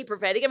all be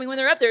prophetic. I mean, when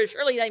they're up there,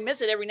 surely they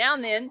miss it every now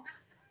and then.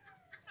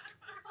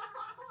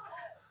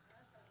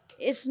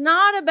 It's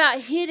not about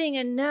hitting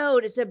a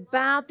note. It's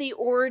about the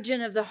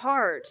origin of the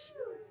heart.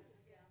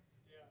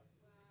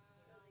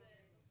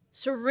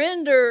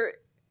 Surrender,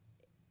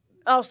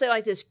 I'll say it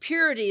like this,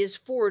 purity is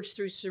forged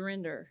through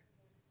surrender.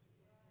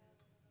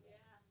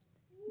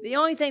 The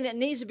only thing that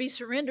needs to be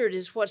surrendered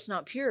is what's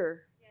not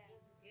pure.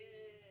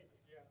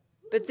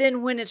 But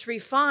then when it's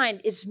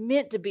refined, it's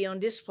meant to be on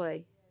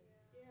display.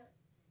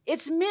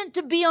 It's meant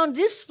to be on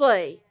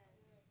display.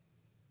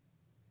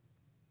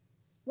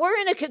 We're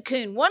in a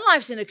cocoon. One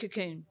life's in a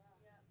cocoon.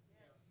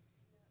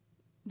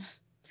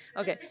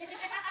 Okay.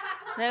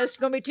 That's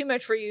going to be too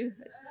much for you.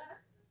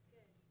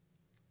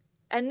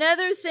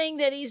 Another thing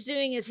that he's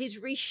doing is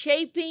he's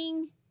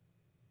reshaping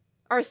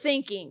our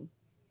thinking.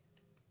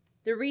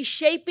 The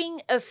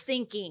reshaping of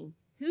thinking.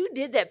 Who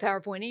did that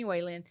PowerPoint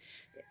anyway, Lynn?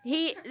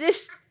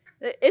 It's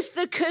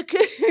the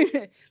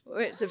cocoon.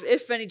 It's a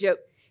funny joke.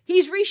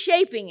 He's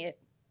reshaping it.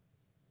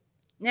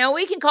 Now,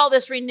 we can call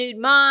this renewed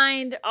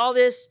mind, all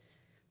this.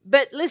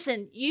 But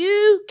listen,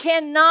 you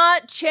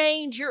cannot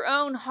change your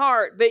own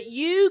heart, but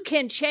you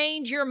can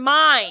change your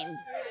mind.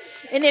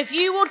 And if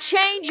you will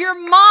change your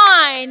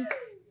mind,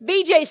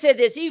 BJ said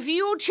this, if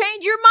you will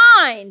change your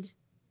mind,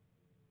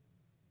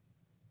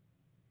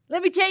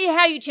 let me tell you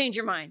how you change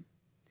your mind.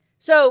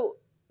 So,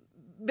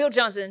 Bill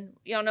Johnson,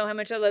 y'all know how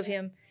much I love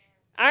him.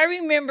 I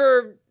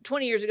remember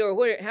 20 years ago,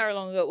 or however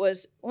long ago it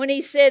was, when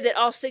he said that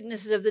all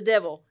sickness is of the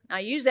devil. I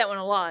use that one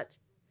a lot.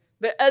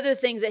 But other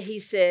things that he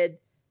said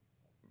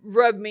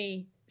rubbed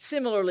me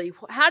similarly.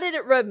 How did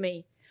it rub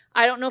me?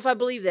 I don't know if I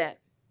believe that.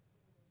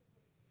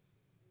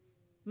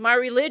 My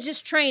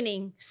religious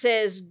training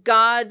says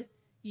God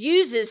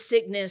uses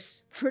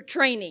sickness for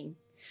training.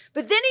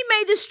 But then he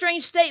made this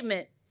strange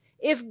statement.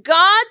 If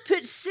God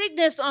put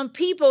sickness on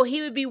people,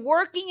 he would be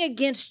working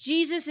against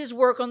Jesus'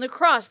 work on the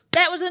cross.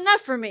 That was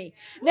enough for me.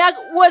 Now,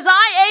 was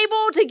I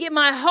able to get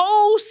my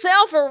whole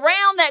self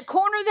around that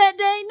corner that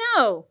day?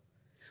 No.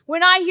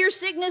 When I hear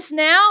sickness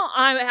now,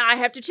 I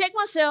have to check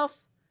myself.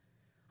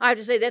 I have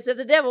to say, that's of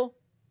the devil.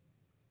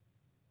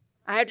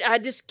 I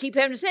just keep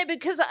having to say it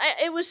because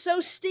it was so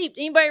steeped.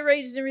 Anybody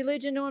raised in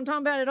religion know what I'm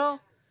talking about at all?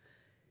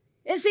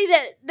 And see,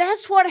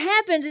 that's what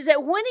happens is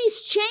that when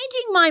he's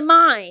changing my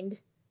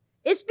mind,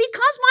 it's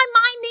because my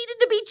mind needed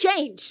to be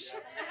changed.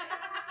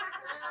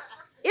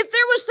 If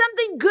there was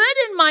something good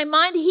in my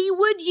mind, he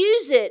would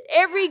use it.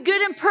 Every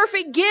good and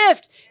perfect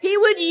gift, he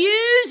would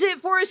use it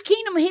for his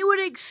kingdom. He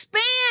would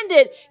expand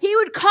it. He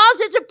would cause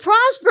it to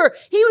prosper.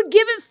 He would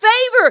give it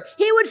favor.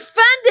 He would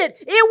fund it.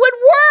 It would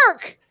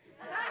work.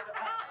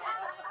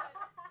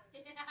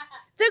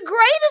 The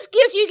greatest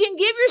gift you can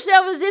give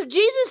yourself is if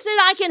Jesus said,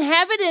 I can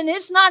have it and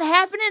it's not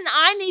happening,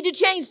 I need to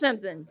change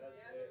something.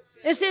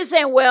 Instead of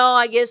saying, well,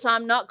 I guess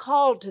I'm not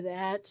called to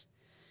that.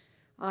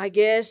 I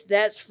guess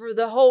that's for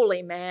the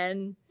holy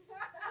man.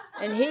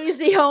 And he's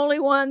the only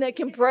one that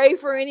can pray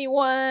for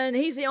anyone.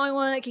 He's the only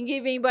one that can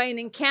give anybody an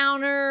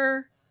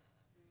encounter.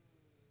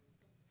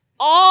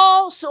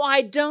 All so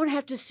I don't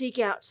have to seek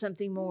out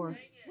something more.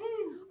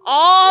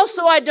 All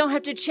so I don't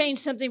have to change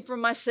something for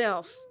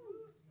myself.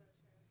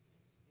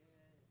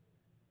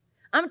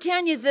 I'm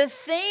telling you, the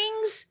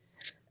things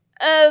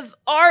of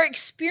our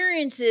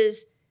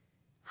experiences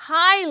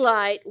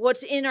highlight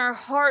what's in our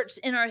hearts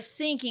and our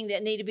thinking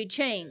that need to be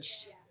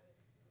changed.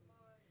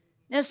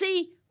 Now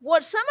see,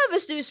 what some of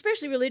us do,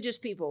 especially religious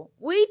people,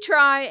 we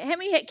try, how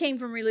many came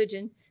from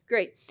religion?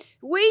 Great.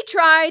 We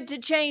tried to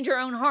change our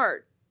own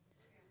heart.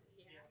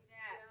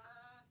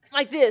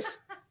 Like this.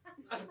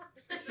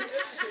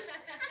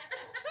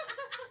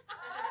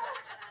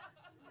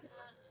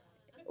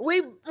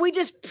 We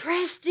just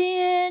pressed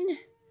in.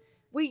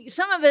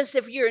 Some of us,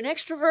 if you're an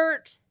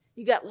extrovert,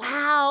 you got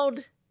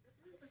loud.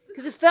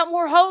 Because it felt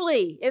more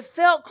holy. It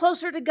felt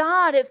closer to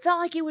God. It felt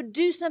like it would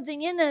do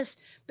something in us.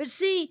 But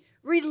see,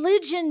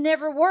 religion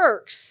never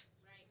works.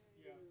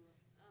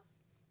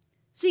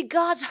 See,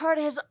 God's heart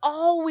has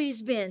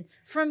always been,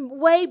 from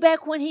way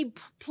back when he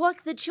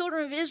plucked the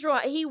children of Israel,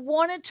 he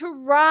wanted to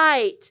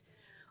write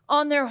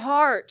on their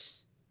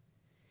hearts.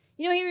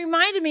 You know, he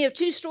reminded me of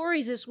two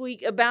stories this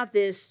week about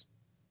this.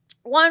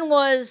 One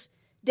was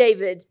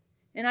David.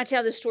 And I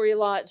tell this story a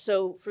lot,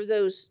 so for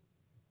those,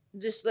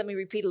 just let me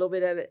repeat a little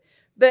bit of it.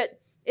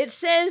 But it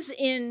says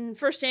in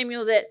 1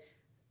 Samuel that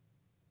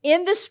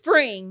in the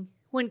spring,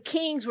 when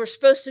kings were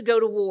supposed to go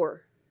to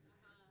war,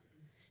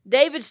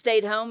 David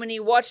stayed home and he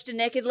watched a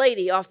naked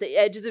lady off the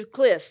edge of the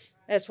cliff.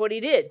 That's what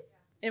he did.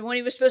 And when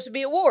he was supposed to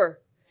be at war.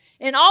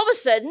 And all of a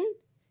sudden,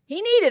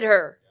 he needed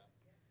her.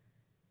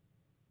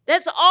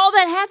 That's all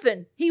that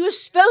happened. He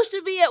was supposed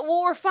to be at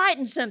war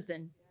fighting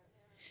something.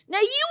 Now,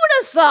 you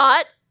would have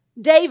thought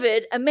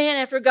David, a man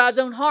after God's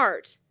own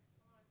heart.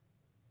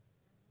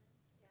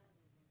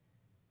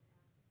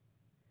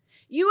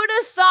 You would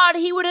have thought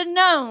he would have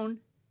known,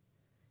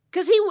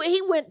 because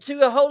he went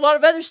through a whole lot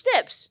of other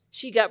steps.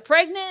 She got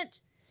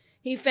pregnant.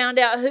 He found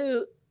out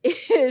who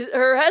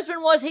her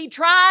husband was. He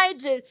tried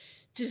to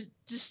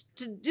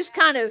just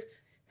kind of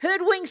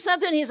hoodwink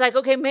something. He's like,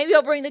 okay, maybe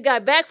I'll bring the guy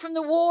back from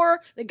the war.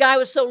 The guy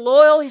was so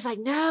loyal. He's like,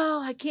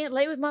 no, I can't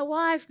lay with my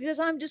wife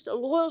because I'm just a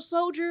loyal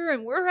soldier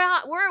and we're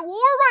at war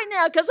right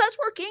now because that's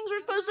where kings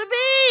are supposed to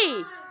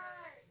be.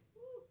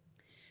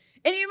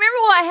 And you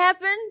remember what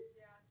happened?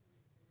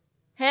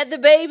 Had the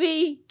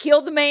baby,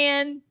 killed the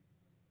man,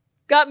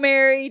 got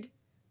married.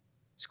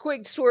 It's a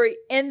quick story.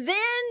 And then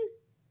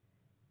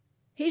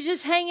he's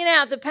just hanging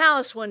out at the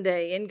palace one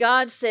day, and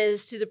God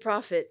says to the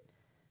prophet,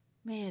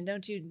 man,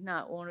 don't you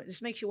not want it?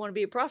 This makes you want to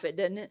be a prophet,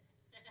 doesn't it?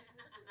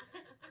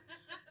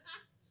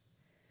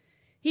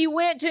 He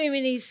went to him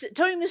and he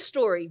told him this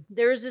story.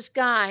 There was this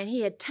guy, and he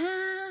had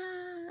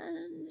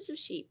tons of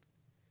sheep.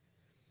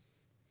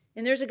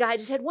 And there's a guy who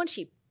just had one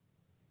sheep.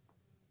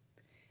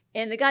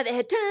 And the guy that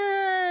had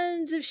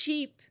tons of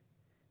sheep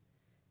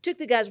took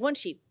the guy's one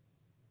sheep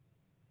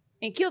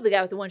and killed the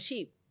guy with the one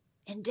sheep.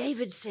 And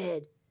David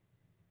said,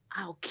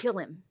 I'll kill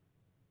him.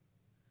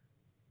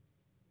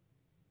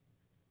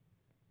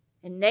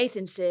 And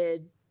Nathan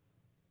said,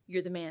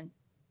 you're the man.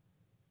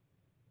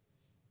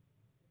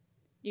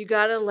 You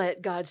got to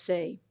let God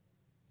say,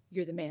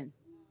 you're the man.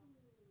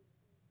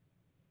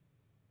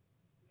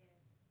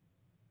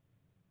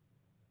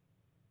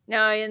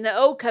 Now, in the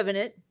old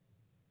covenant,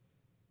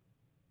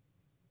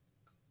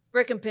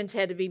 recompense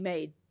had to be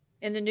made.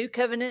 In the new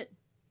covenant,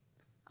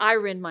 I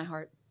rend my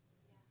heart.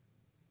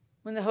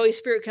 When the Holy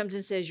Spirit comes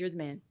and says, you're the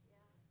man.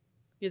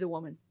 You're the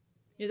woman.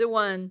 You're the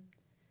one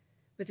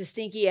with a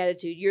stinky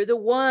attitude. You're the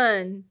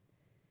one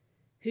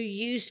who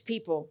used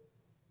people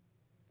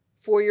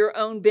for your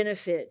own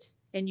benefit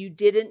and you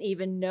didn't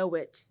even know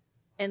it.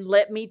 And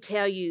let me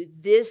tell you,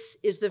 this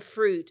is the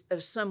fruit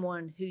of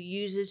someone who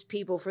uses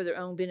people for their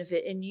own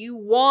benefit. And you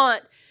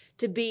want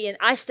to be, and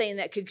I stay in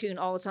that cocoon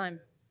all the time.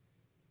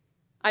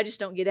 I just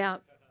don't get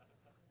out.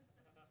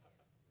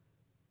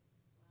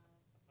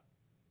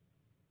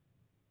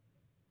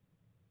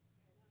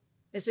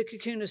 It's a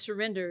cocoon of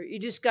surrender. You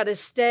just got to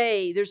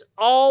stay. There's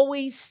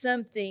always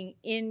something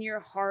in your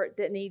heart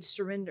that needs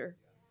surrender.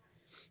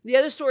 The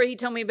other story he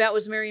told me about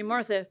was Mary and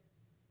Martha.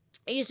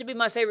 It used to be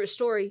my favorite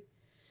story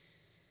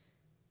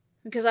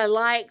because I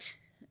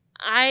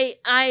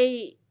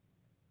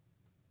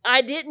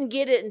didn't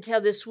get it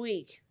until this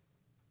week.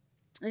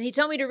 And he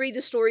told me to read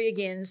the story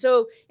again.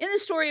 So in the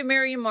story of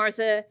Mary and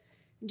Martha,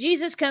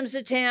 Jesus comes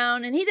to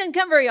town, and he doesn't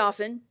come very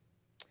often.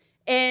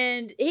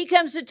 And he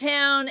comes to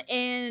town,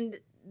 and,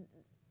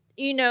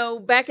 you know,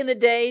 back in the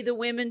day, the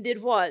women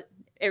did what?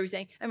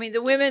 Everything. I mean,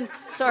 the women,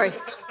 sorry.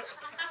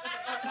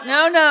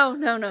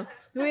 No.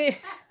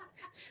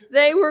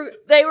 They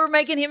were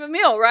making him a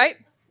meal, right?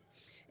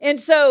 And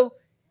so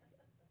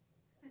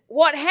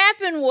what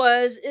happened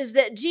is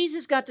that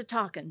Jesus got to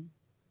talking.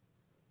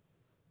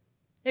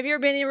 Have you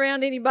ever been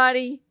around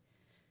anybody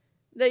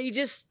that you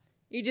just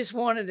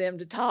wanted them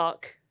to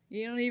talk?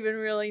 You don't even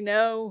really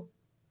know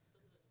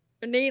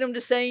or need them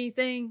to say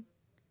anything.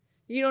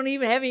 You don't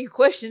even have any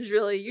questions,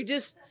 really. You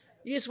just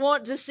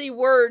want to see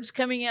words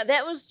coming out.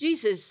 That was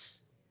Jesus.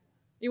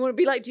 You want to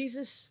be like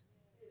Jesus?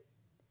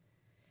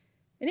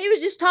 And he was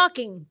just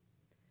talking.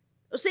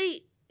 Well,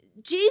 see,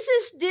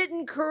 Jesus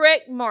didn't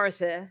correct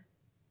Martha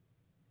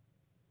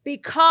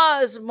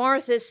because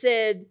Martha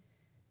said,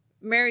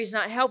 Mary's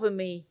not helping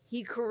me.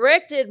 He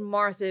corrected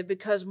Martha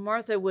because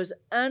Martha was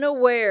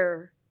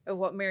unaware of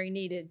what Mary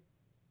needed.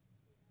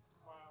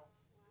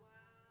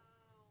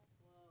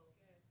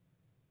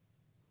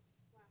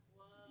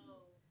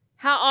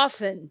 How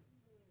often?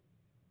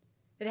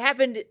 It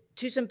happened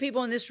to some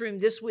people in this room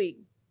this week.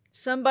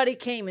 Somebody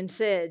came and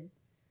said,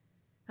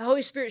 the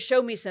Holy Spirit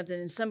showed me something,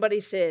 and somebody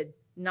said,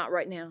 not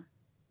right now.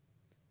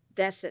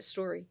 That's that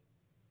story.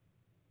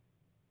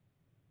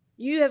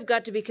 You have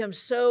got to become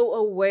so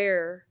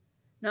aware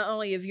not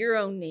only of your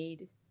own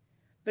need,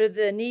 but of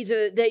the needs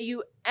of that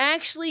you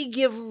actually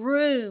give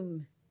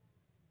room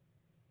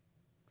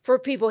for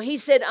people. He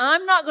said,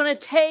 I'm not going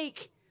to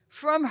take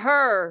from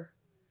her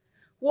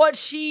what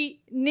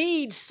she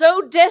needs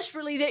so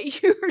desperately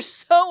that you're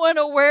so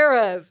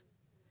unaware of.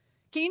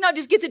 Can you not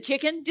just get the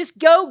chicken? Just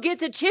go get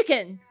the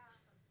chicken.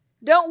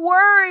 Don't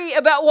worry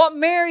about what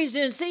Mary's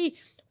doing. See,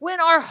 when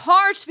our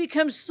hearts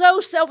become so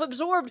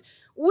self-absorbed,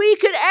 we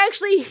could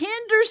actually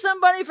hinder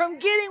somebody from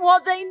getting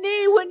what they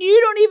need when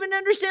you don't even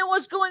understand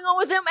what's going on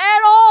with them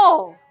at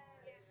all.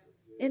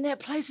 In that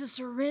place of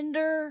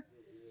surrender,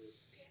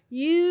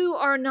 you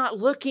are not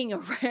looking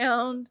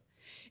around.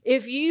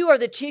 If you are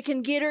the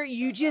chicken getter,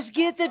 you just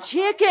get the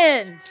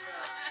chicken.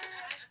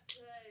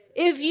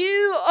 If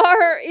you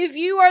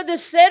are the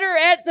setter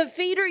at the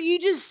feeder, you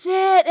just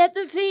sit at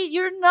the feet.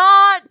 You're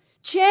not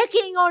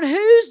checking on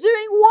who's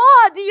doing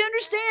what. Do you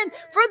understand?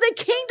 For the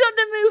kingdom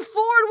to move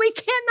forward, we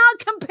cannot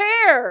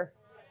compare.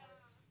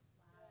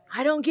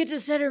 I don't get to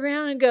sit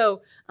around and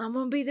go, I'm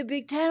going to be the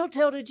big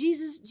tattletale to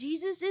Jesus.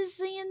 Jesus is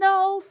seeing the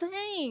whole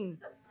thing.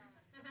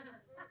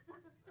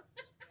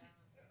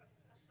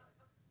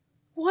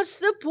 What's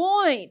the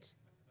point?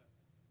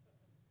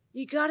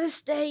 You got to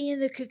stay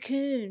in the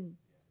cocoon.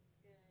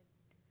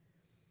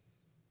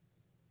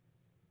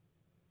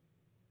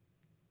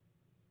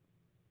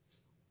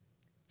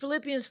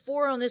 Philippians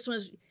 4 on this one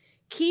is,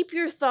 keep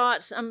your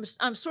thoughts.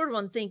 I'm sort of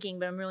on thinking,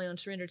 but I'm really on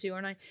surrender too,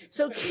 aren't I?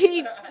 So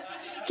keep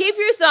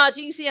your thoughts.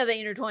 You can see how they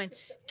intertwine.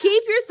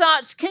 Keep your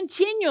thoughts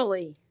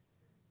continually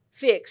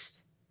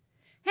fixed.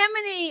 How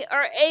many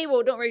are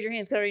able, don't raise your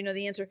hands because I already know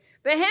the answer,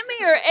 but how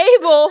many are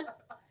able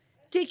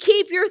to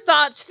keep your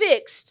thoughts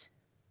fixed?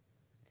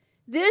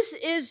 This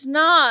is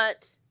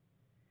not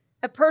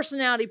a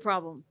personality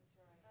problem.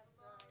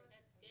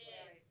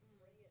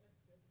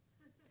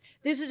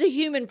 This is a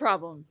human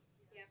problem.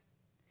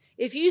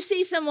 If you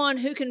see someone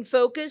who can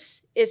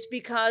focus, it's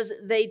because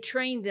they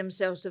trained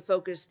themselves to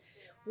focus.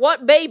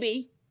 What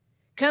baby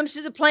comes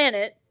to the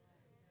planet?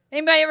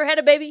 Anybody ever had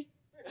a baby?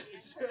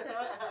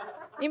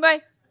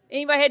 Anybody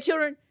had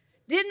children?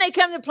 Didn't they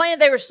come to the planet?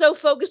 They were so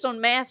focused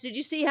on math. Did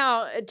you see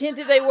how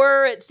attentive they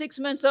were at 6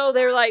 months old?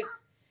 They were like,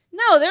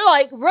 no, they're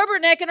like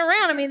rubbernecking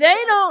around. I mean, they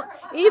don't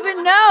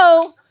even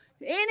know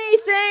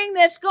anything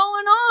that's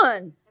going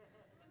on.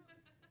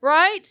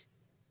 Right?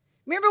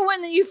 Remember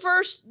when you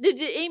first, did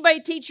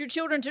anybody teach your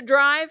children to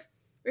drive?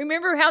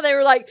 Remember how they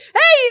were like,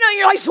 hey,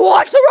 you're like, so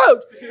watch the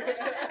road.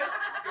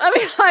 I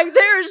mean, like,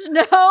 there's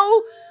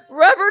no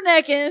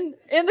rubbernecking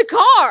in the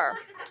car.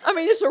 I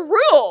mean, it's a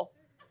rule.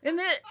 Isn't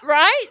it,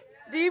 right?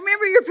 Do you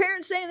remember your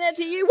parents saying that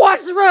to you?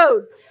 Watch the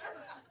road.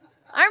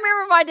 I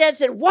remember my dad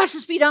said, watch the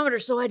speedometer,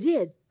 so I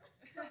did.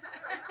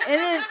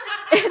 And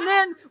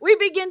then we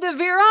began to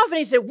veer off, and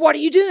he said, what are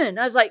you doing?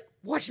 I was like,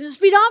 watching the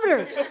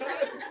speedometer.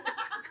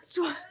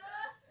 So,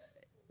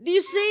 do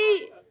you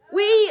see?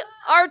 We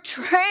are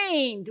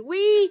trained.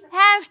 We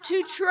have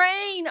to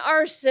train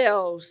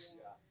ourselves.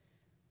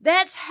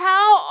 That's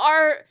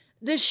how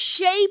the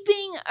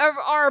shaping of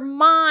our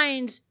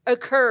minds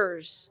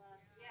occurs.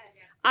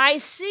 I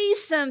see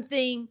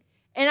something,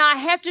 and I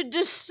have to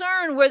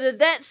discern whether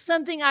that's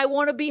something I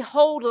want to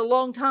behold a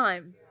long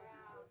time.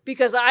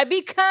 Because I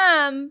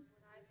become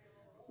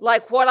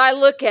like what I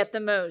look at the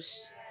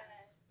most.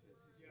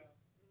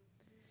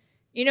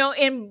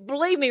 And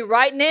believe me,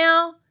 right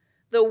now,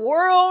 the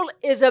world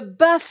is a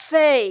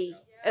buffet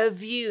of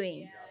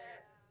viewing.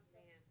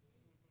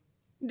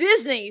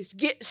 Disney's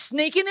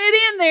sneaking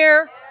it in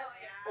there.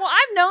 Well,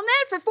 I've known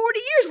that for 40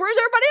 years. Where's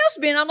everybody else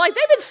been? I'm like,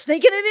 they've been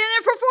sneaking it in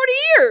there for 40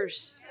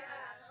 years.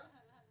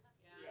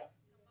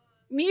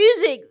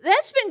 Music,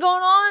 that's been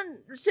going on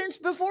since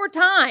before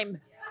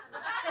time.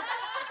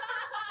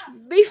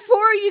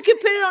 Before you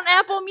could put it on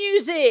Apple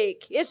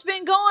Music. It's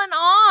been going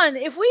on.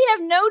 If we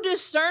have no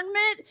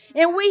discernment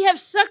and we have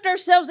sucked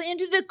ourselves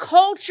into the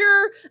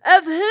culture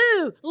of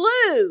who?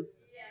 Lou.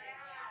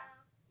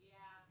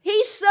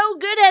 He's so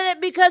good at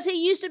it because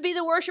he used to be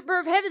the worshiper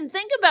of heaven.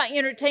 Think about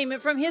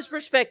entertainment from his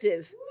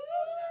perspective.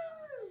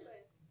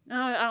 Oh,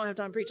 I don't have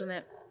time to preach on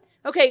that.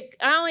 Okay,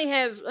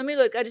 let me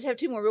look. I just have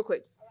 2 more real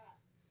quick.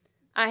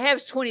 I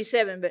have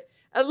 27, but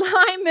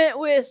alignment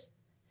with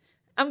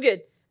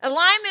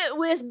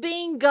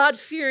being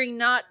God-fearing,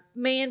 not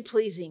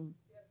man-pleasing.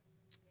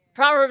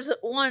 Proverbs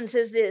 1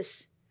 says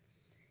this,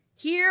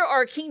 here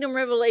are kingdom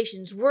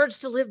revelations, words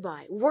to live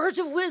by, words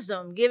of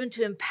wisdom given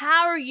to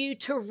empower you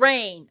to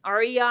reign,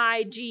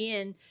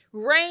 R-E-I-G-N,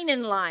 reign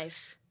in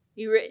life.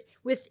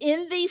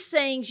 Within these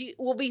sayings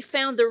will be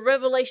found the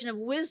revelation of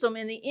wisdom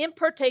and the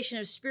impartation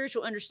of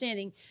spiritual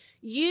understanding.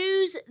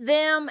 Use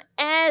them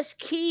as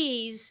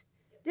keys.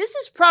 This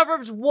is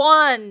Proverbs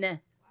 1.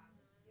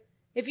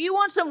 If you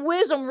want some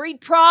wisdom,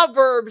 read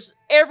Proverbs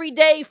every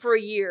day for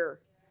a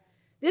year.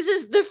 This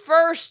is the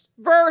first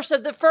verse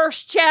of the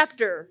first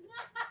chapter.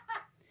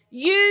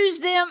 Use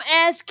them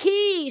as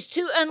keys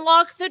to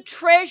unlock the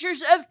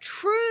treasures of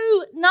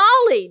true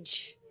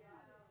knowledge.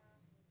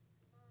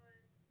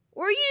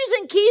 We're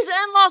using keys to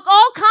unlock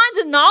all kinds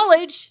of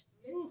knowledge.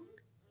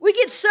 We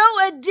get so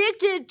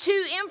addicted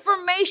to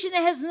information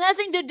that has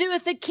nothing to do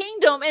with the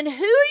kingdom. And who are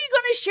you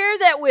going to share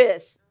that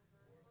with?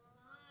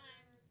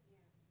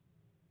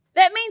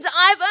 That means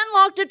I've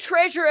unlocked a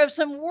treasure of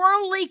some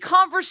worldly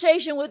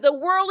conversation with a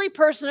worldly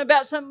person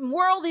about something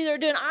worldly they're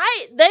doing.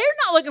 They're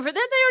not looking for that.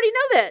 They already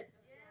know that.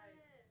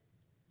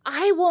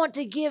 I want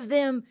to give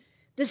them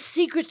the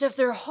secrets of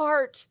their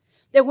heart.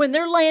 That when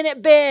they're laying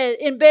in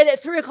bed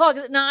at 3 o'clock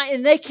at night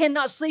and they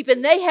cannot sleep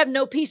and they have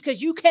no peace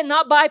because you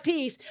cannot buy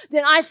peace,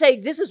 then I say,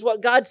 this is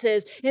what God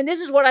says and this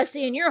is what I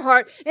see in your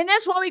heart. And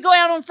that's why we go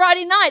out on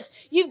Friday nights.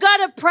 You've got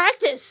to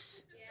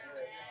practice.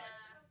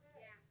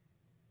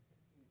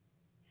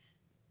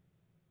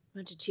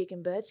 Bunch of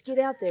chicken butts, get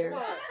out there.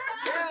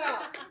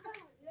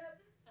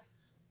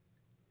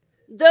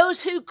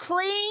 Those who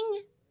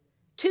cling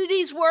to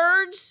these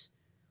words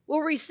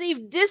will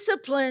receive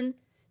discipline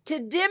to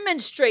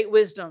demonstrate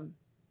wisdom.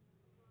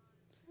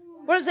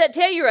 What does that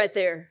tell you right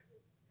there?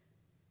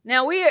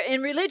 Now, we are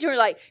in religion, we're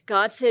like,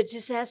 God said,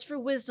 just ask for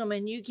wisdom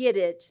and you get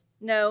it.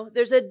 No,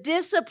 there's a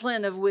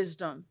discipline of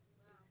wisdom.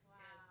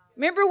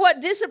 Remember what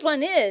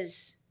discipline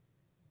is.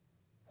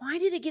 Why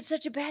did it get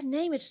such a bad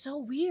name? It's so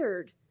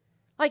weird.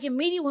 Like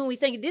immediately when we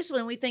think of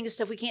discipline, we think of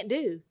stuff we can't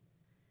do.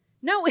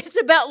 No, it's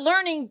about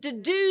learning to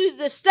do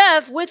the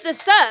stuff with the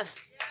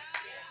stuff.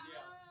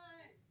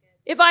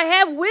 If I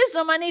have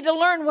wisdom, I need to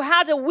learn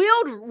how to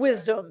wield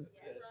wisdom.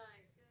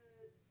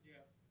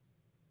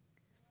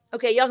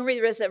 Okay, y'all can read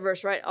the rest of that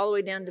verse, right? All the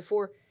way down to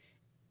 4.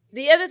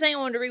 The other thing I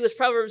wanted to read was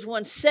Proverbs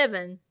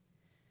 1:7.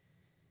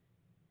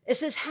 It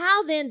says,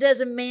 how then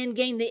does a man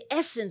gain the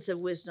essence of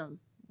wisdom?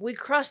 We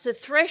cross the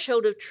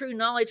threshold of true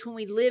knowledge when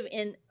we live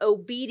in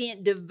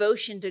obedient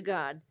devotion to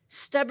God.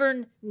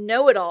 Stubborn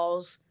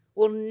know-it-alls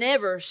will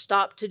never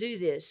stop to do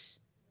this.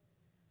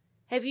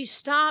 Have you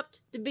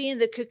stopped to be in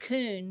the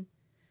cocoon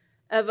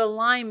of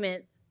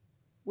alignment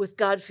with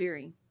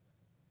God-fearing?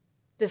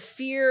 The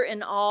fear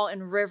and awe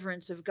and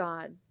reverence of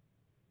God.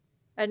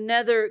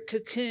 Another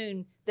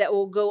cocoon that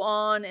will go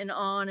on and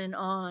on and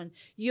on.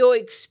 You'll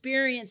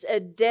experience a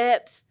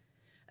depth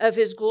of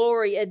His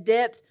glory, a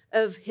depth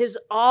of His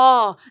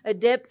awe, a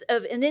depth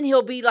of, and then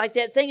He'll be like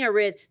that thing I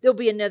read, there'll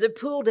be another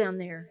pool down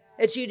there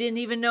that you didn't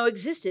even know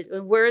existed.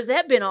 And where has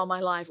that been all my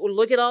life? Well,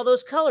 look at all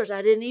those colors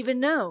I didn't even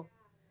know.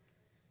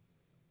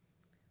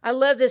 I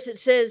love this. It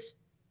says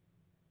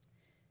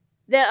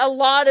that a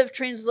lot of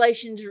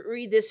translations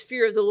read this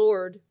fear of the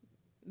Lord,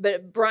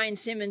 but Brian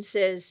Simmons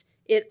says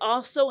it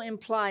also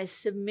implies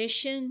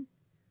submission,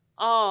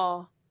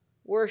 awe,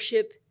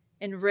 worship,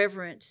 and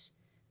reverence.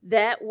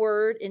 That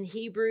word in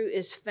Hebrew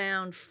is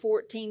found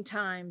 14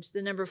 times.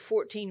 The number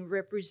 14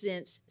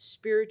 represents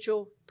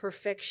spiritual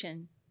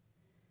perfection.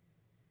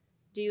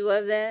 Do you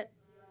love that?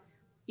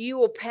 You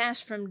will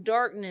pass from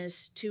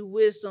darkness to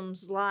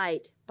wisdom's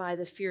light by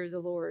the fear of the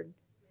Lord.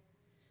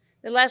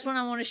 The last one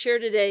I want to share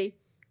today,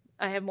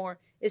 I have more,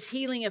 is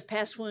healing of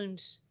past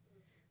wounds.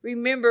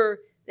 Remember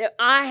that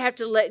I have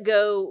to let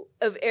go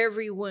of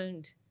every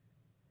wound.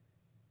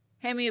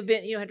 How many have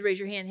been, you don't have to raise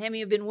your hand, how many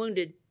have been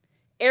wounded?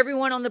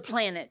 Everyone on the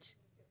planet.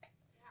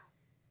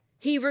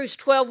 Hebrews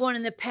 12:1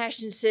 in the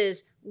Passion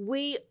says,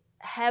 we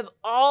have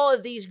all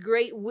of these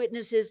great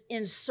witnesses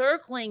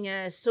encircling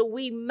us, so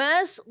we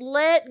must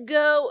let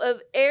go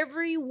of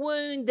every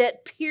wound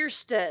that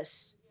pierced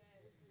us.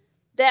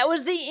 That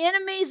was the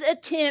enemy's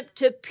attempt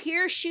to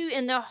pierce you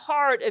in the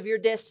heart of your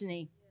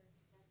destiny.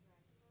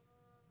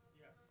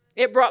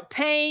 It brought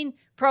pain,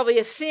 probably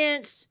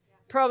offense,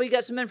 probably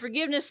got some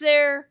unforgiveness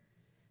there.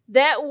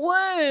 That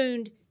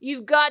wound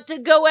you've got to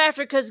go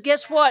after, because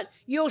guess what?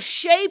 You'll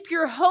shape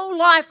your whole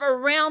life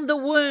around the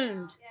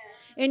wound.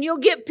 And you'll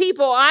get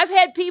people. I've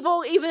had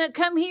people even that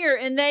come here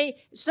and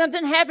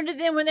something happened to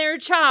them when they were a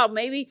child.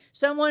 Maybe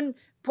someone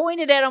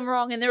pointed at them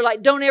wrong and they're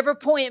like, don't ever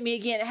point at me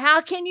again.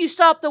 How can you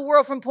stop the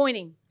world from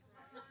pointing?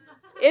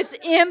 It's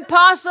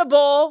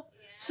impossible.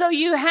 So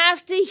you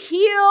have to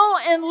heal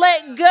and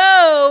let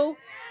go,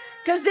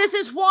 because this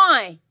is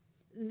why.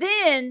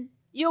 Then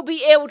you'll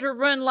be able to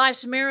run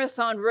life's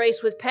marathon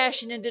race with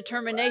passion and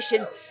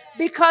determination,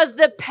 because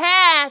the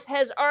path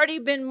has already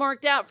been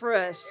marked out for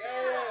us.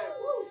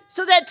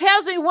 So that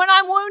tells me when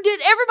I'm wounded,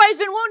 everybody's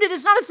been wounded.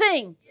 It's not a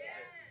thing.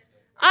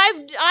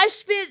 I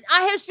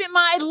have spent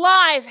my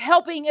life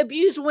helping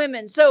abused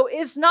women. So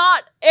it's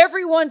not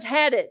everyone's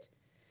had it.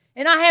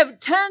 And I have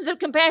tons of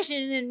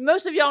compassion, and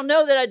most of y'all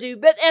know that I do.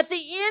 But at the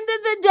end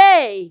of the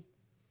day,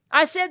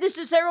 I said this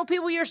to several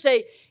people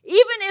yesterday,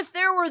 even if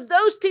there were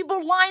those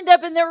people lined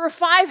up and there were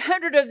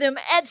 500 of them,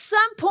 at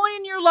some point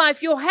in your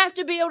life, you'll have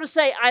to be able to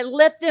say, I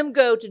let them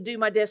go to do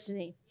my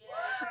destiny.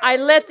 I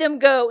let them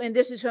go, and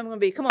this is who I'm going to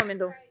be. Come on,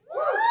 Mendel.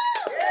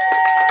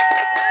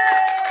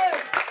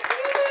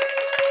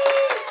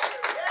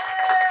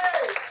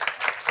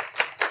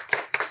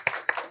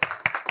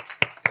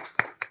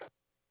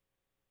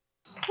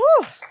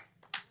 Whew.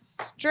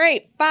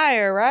 Straight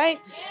fire,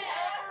 right?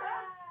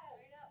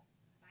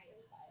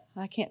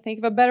 I can't think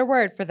of a better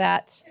word for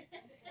that.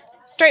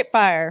 Straight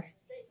fire.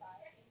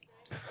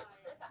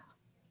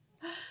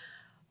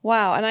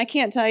 Wow, and I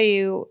can't tell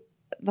you,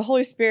 the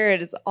Holy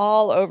Spirit is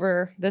all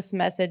over this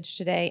message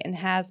today and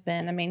has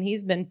been. I mean,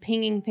 He's been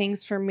pinging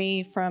things for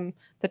me from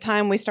the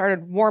time we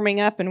started warming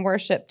up in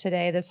worship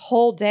today, this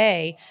whole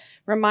day,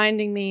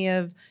 reminding me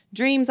of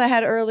dreams I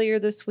had earlier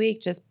this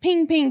week, just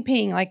ping, ping,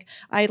 ping. Like,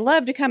 I'd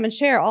love to come and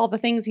share all the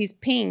things He's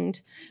pinged,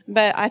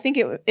 but I think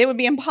it would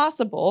be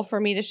impossible for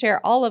me to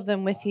share all of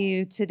them with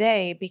you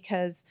today,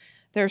 because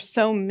there's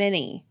so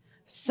many,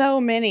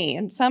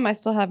 and some I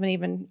still haven't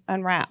even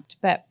unwrapped.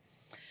 But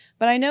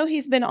I know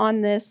He's been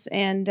on this,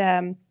 and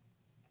the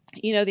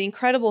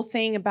incredible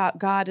thing about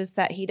God is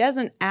that He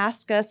doesn't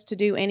ask us to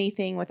do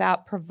anything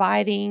without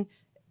providing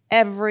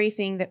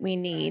everything that we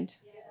need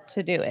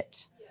to do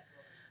it.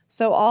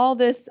 So all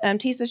this,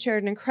 Tisa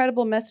shared an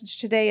incredible message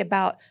today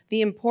about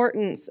the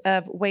importance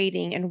of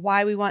waiting and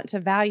why we want to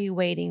value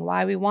waiting,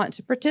 why we want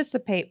to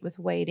participate with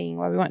waiting,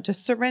 why we want to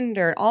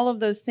surrender, all of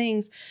those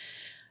things.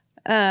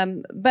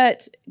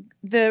 But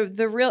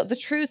the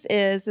truth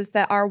is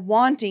that our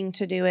wanting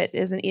to do it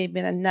isn't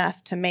even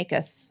enough to make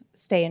us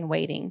stay in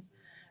waiting.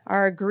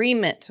 Our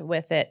agreement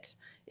with it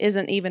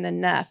isn't even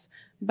enough.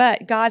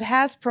 But God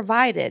has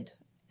provided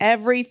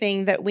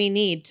everything that we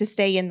need to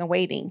stay in the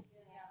waiting.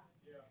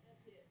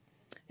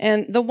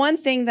 And the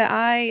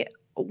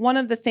one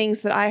of the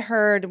things that I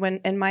heard when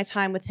in my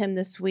time with him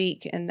this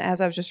week, and as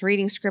I was just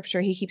reading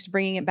scripture, he keeps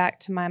bringing it back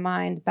to my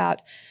mind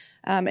about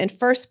in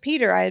 1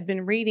 Peter, I had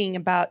been reading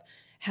about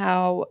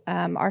how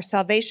our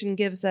salvation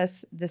gives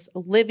us this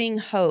living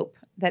hope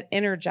that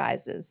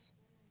energizes.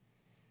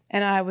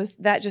 And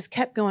that just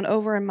kept going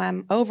over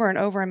and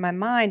over in my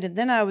mind. And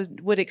then I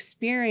would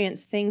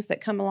experience things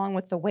that come along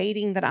with the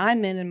waiting that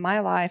I'm in my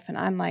life. And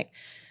I'm like,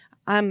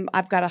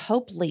 I've got a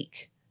hope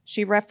leak.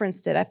 She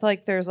referenced it. I feel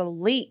like there's a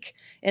leak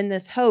in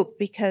this hope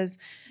because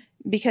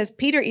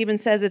Peter even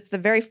says it's the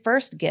very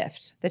first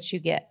gift that you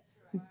get.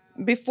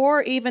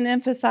 Before even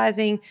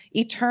emphasizing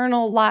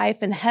eternal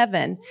life in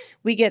heaven,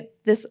 we get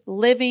this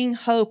living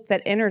hope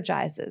that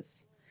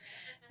energizes.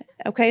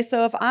 Okay,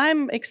 so if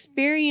I'm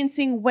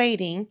experiencing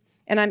waiting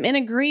and I'm in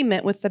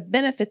agreement with the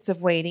benefits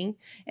of waiting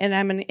and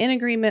I'm in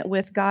agreement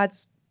with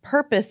God's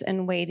purpose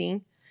in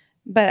waiting,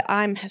 but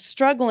I'm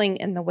struggling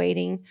in the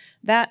waiting,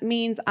 that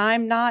means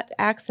I'm not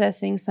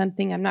accessing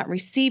something, I'm not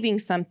receiving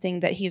something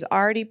that He's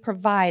already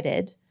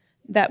provided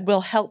that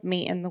will help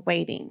me in the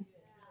waiting.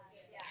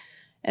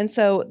 And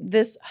so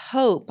this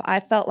hope, I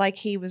felt like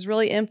he was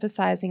really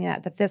emphasizing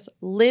that this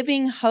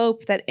living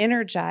hope that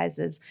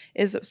energizes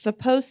is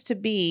supposed to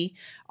be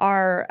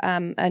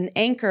an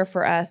anchor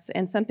for us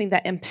and something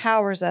that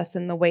empowers us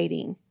in the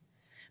waiting.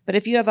 But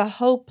if you have a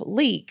hope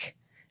leak,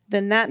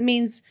 then that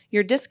means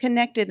you're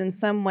disconnected in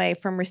some way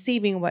from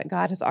receiving what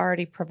God has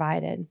already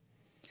provided.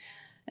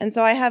 And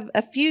so I have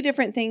a few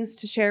different things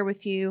to share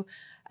with you.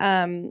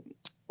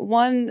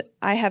 One,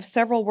 I have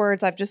several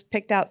words. I've just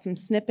picked out some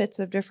snippets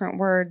of different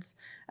words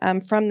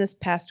from this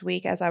past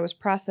week as I was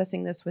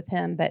processing this with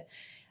him. But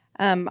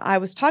I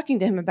was talking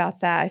to him about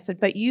that. I said,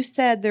 but you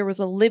said there was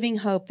a living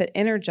hope that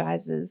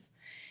energizes.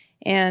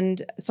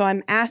 And so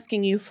I'm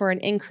asking you for an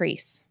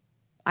increase.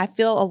 I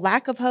feel a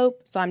lack of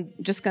hope, so I'm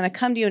just going to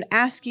come to you and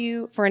ask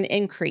you for an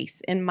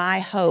increase in my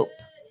hope.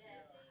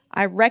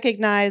 I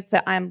recognize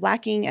that I'm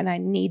lacking and I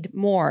need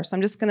more. So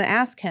I'm just going to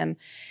ask him.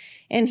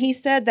 And he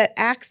said that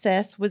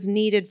access was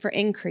needed for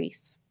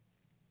increase.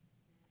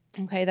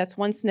 Okay, that's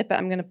one snippet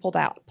I'm going to pull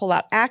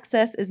out.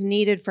 Access is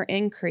needed for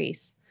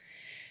increase.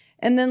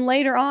 And then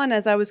later on,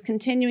 as I was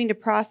continuing to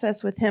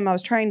process with him, I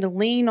was trying to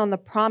lean on the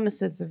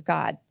promises of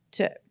God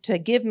to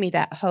give me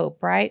that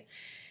hope, right?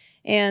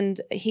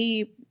 And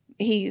he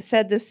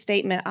said this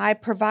statement, I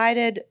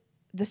provided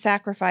the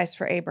sacrifice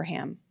for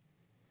Abraham.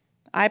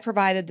 I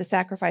provided the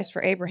sacrifice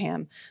for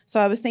Abraham. So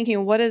I was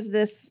thinking, what is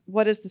the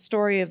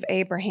story of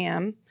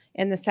Abraham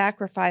and the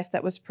sacrifice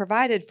that was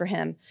provided for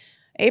him?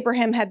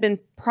 Abraham had been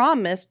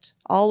promised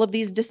all of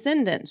these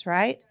descendants,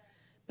 right?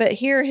 But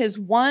here his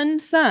one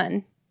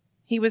son,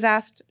 he was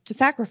asked to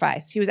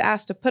sacrifice. He was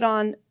asked to put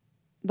on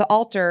the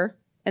altar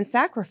and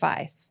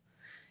sacrifice.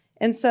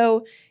 And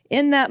so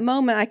in that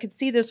moment, I could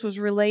see this was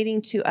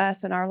relating to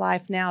us in our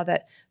life now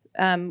that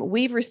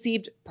we've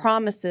received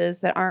promises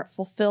that aren't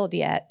fulfilled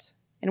yet,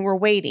 and we're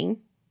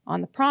waiting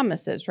on the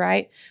promises,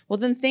 right? Well,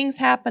 then things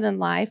happen in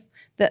life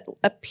that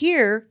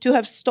appear to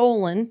have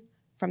stolen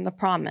from the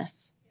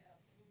promise.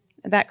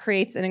 That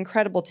creates an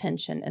incredible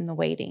tension in the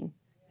waiting.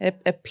 It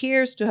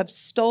appears to have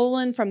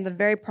stolen from the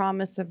very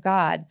promise of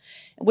God,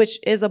 which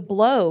is a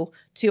blow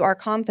to our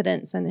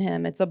confidence in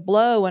Him. It's a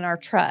blow in our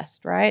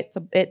trust, right?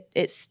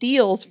 It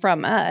steals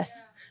from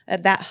us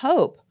that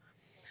hope.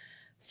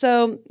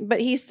 So, but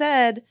he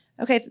said,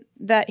 okay,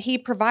 that he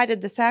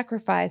provided the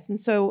sacrifice. And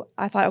so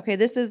I thought, okay,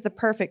 this is the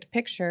perfect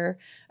picture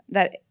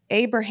that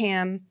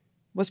Abraham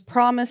was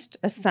promised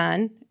a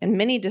son and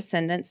many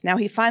descendants. Now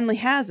he finally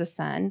has a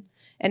son,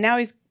 and now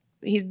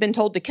he's been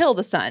told to kill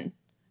the son,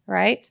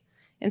 right?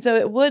 And so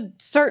it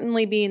would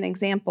certainly be an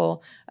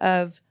example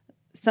of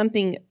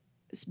something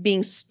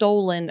being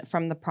stolen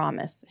from the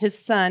promise.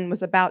 His son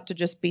was about to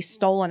just be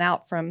stolen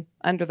out from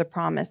under the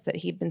promise that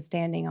he'd been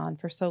standing on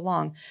for so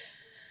long.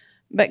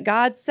 But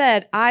God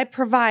said, I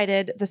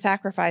provided the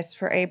sacrifice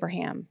for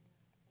Abraham.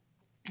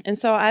 And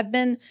so I've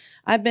been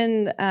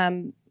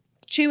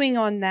chewing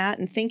on that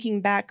and thinking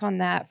back on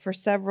that for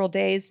several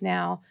days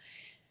now.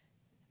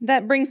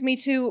 That brings me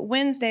to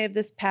Wednesday of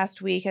this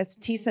past week, as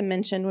Tisa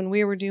mentioned, when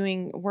we were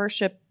doing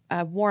worship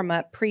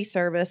warm-up,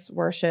 pre-service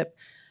worship.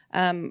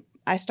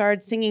 I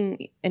started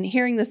singing and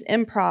hearing this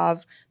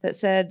improv that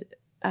said,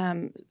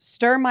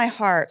 stir my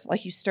heart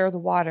like you stir the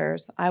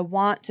waters. I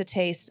want to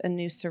taste a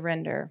new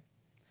surrender.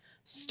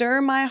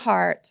 Stir my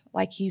heart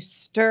like you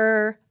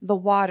stir the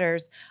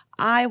waters.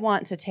 I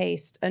want to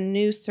taste a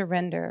new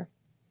surrender.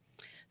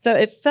 So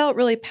it felt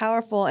really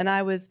powerful, and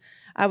I was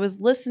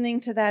listening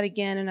to that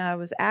again, and I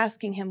was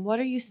asking him, what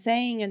are you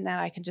saying in that?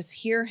 I could just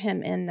hear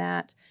him in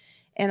that,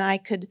 and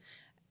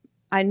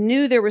I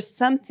knew there was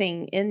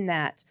something in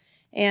that.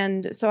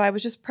 And so I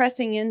was just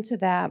pressing into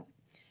that.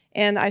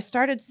 And I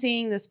started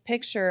seeing this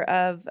picture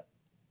of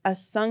a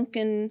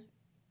sunken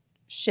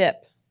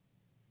ship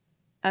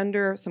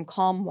under some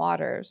calm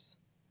waters.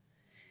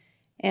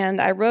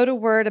 And I wrote a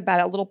word about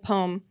it, a little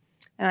poem,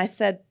 and I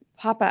said,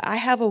 Papa, I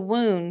have a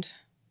wound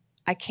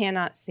I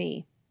cannot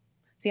see.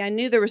 See, I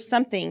knew there was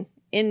something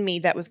in me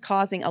that was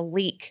causing a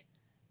leak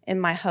in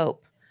my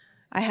hope.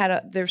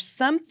 There's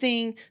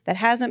something that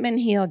hasn't been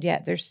healed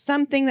yet. There's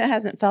something that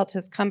hasn't felt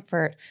his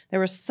comfort. There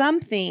was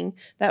something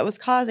that was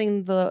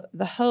causing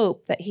the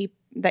hope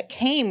that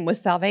came with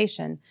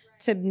salvation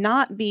to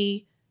not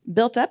be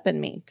built up in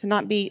me, to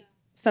not be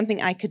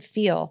something I could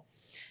feel.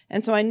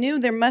 And so I knew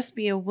there must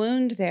be a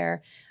wound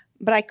there,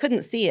 but I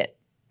couldn't see it.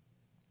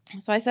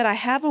 So I said, I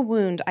have a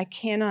wound I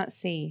cannot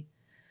see,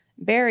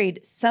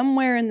 buried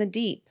somewhere in the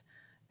deep,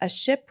 a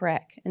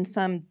shipwreck in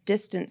some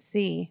distant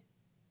sea.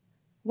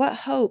 What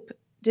hope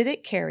did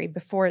it carry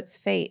before its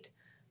fate?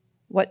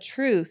 What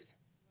truth?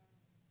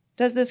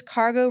 Does this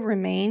cargo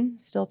remain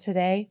still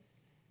today?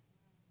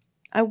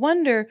 I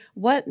wonder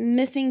what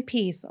missing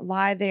piece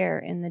lie there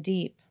in the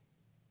deep.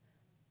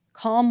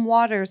 Calm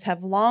waters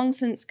have long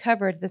since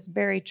covered this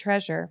buried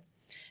treasure,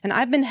 and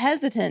I've been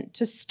hesitant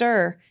to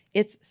stir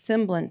its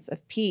semblance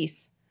of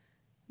peace,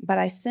 but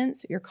I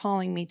sense you're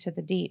calling me to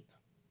the deep.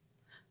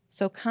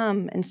 So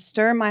come and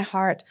stir my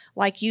heart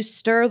like you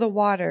stir the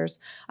waters.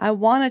 I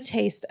want to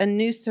taste a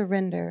new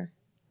surrender.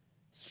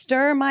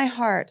 Stir my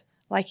heart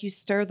like you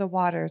stir the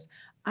waters.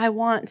 I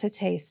want to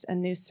taste a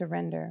new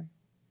surrender.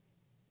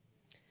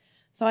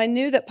 So I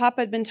knew that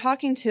Papa had been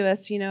talking to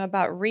us,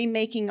 about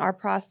remaking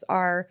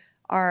our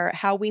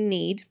how we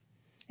need.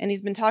 And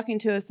he's been talking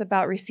to us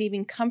about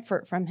receiving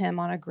comfort from him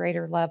on a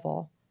greater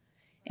level,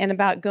 and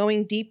about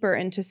going deeper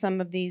into some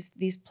of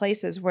these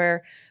places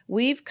where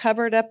we've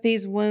covered up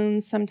these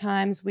wounds.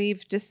 Sometimes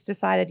we've just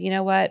decided, you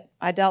know what,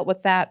 I dealt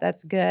with that.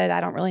 That's good. I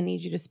don't really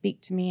need you to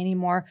speak to me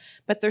anymore.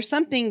 But there's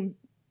something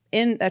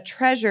in a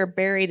treasure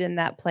buried in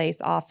that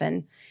place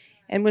often.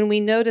 And when we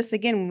notice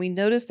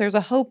there's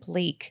a hope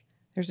leak,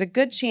 there's a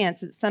good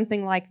chance it's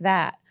something like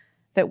that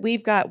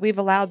we've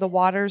allowed the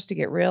waters to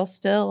get real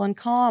still and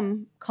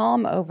calm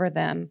over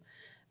them.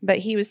 But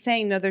he was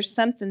saying, no, there's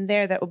something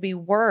there that will be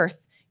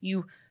worth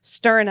you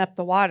stirring up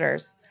the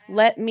waters.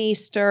 Let me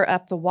stir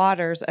up the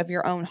waters of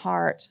your own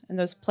heart and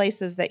those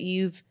places that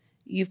you've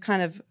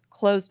kind of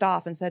closed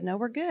off and said, no,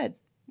 we're good.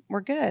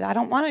 We're good. I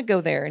don't want to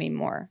go there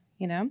anymore,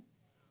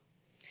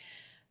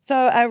 So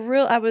I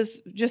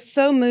was just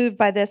so moved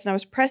by this, and I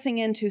was pressing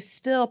into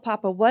still,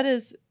 Papa, what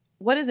does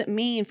it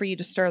mean for you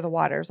to stir the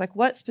waters? Like,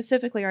 what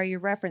specifically are you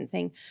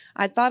referencing?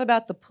 I thought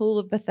about the pool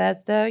of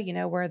Bethesda,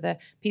 where the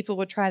people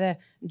would try to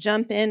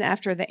jump in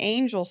after the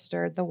angel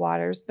stirred the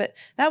waters. But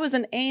that was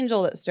an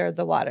angel that stirred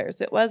the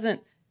waters. It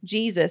wasn't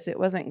Jesus. It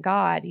wasn't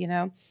God,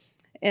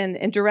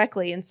 and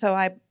directly. And so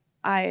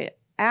I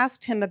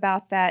asked him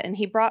about that, and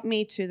he brought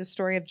me to the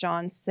story of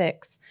John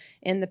 6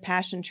 in the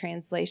Passion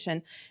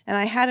Translation. And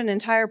I had an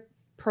entire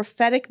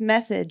prophetic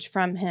message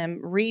from him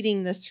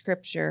reading the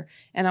scripture,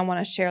 and I want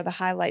to share the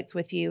highlights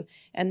with you.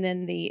 And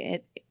then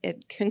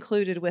it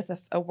concluded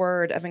with a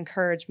word of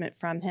encouragement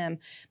from him.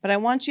 But I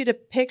want you to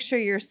picture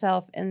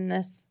yourself in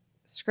this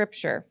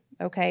scripture,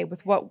 okay,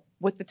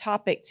 with the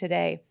topic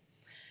today.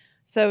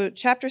 So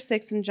chapter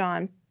 6 in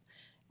John.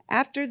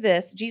 After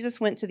this,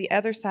 Jesus went to the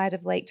other side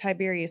of Lake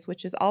Tiberias,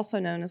 which is also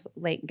known as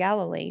Lake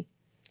Galilee,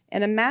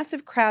 and a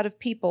massive crowd of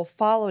people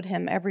followed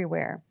him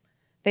everywhere.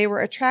 They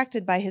were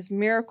attracted by his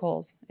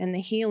miracles and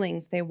the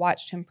healings they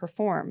watched him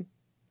perform.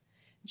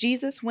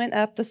 Jesus went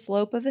up the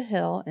slope of a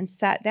hill and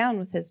sat down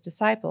with his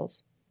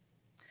disciples.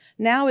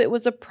 Now it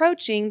was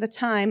approaching the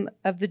time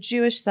of the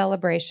Jewish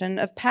celebration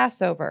of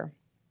Passover.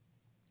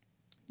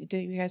 Do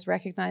you guys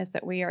recognize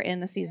that we are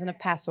in a season of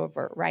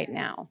Passover right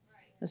now?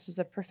 This is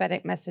a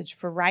prophetic message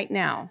for right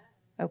now,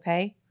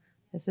 okay?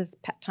 This is the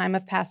time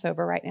of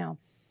Passover right now.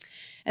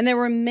 And there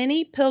were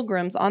many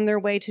pilgrims on their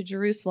way to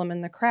Jerusalem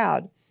in the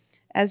crowd.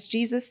 As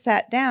Jesus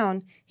sat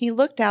down, he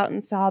looked out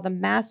and saw the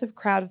massive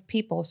crowd of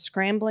people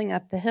scrambling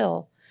up the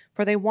hill,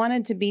 for they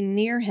wanted to be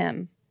near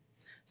him.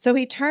 So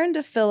he turned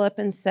to Philip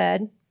and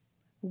said,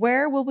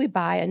 "Where will we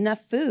buy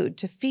enough food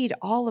to feed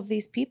all of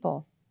these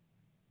people?"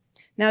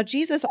 Now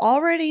Jesus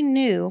already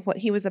knew what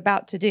he was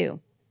about to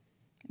do,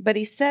 but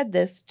he said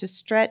this to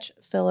stretch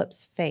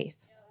Philip's faith.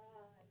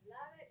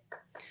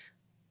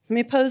 So let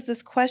me pose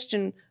this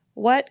question.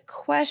 What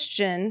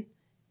question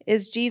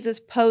is Jesus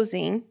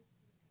posing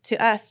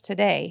to us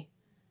today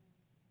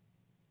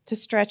to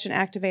stretch and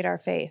activate our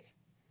faith?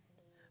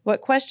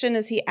 What question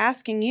is he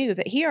asking you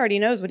that he already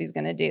knows what he's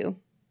going to do?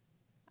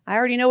 I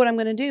already know what I'm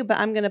going to do, but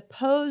I'm going to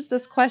pose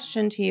this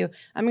question to you.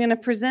 I'm going to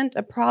present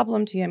a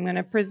problem to you. I'm going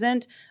to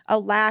present a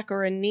lack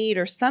or a need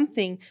or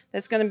something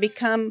that's going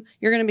to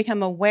you're going to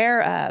become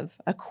aware of,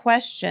 a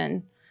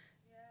question.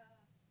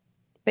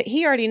 But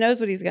he already knows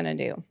what he's going to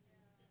do.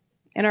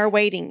 In our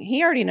waiting,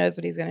 he already knows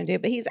what he's going to do,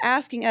 but he's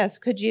asking us,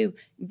 could you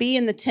be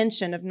in the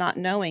tension of not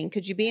knowing?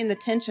 Could you be in the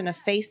tension of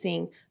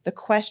facing the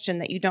question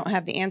that you don't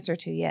have the answer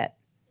to yet?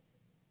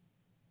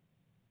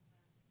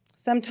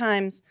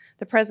 Sometimes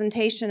the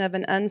presentation of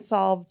an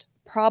unsolved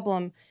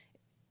problem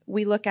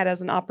we look at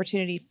as an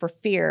opportunity for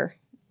fear.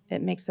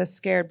 It makes us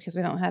scared because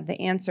we don't have the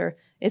answer.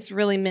 It's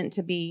really meant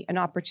to be an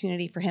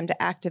opportunity for him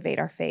to activate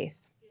our faith.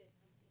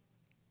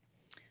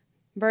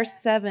 Verse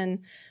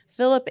 7,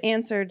 Philip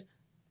answered,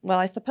 well,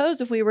 I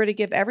suppose if we were to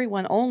give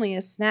everyone only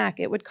a snack,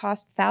 it would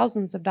cost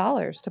thousands of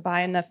dollars to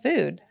buy enough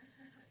food.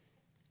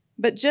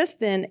 But just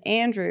then,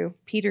 Andrew,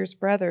 Peter's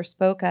brother,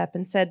 spoke up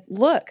and said,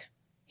 look,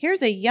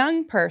 here's a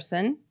young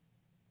person,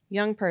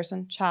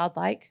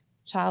 childlike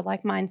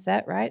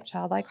mindset, right?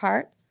 Childlike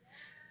heart,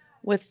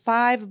 with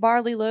 5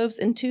 barley loaves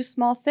and 2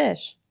 small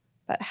fish.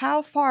 But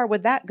how far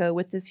would that go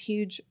with this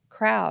huge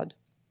crowd?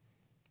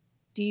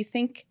 Do you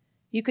think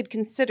you could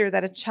consider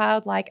that a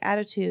childlike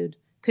attitude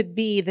could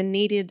be the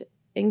needed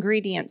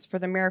ingredients for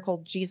the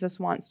miracle Jesus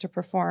wants to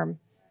perform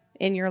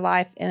in your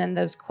life and in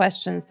those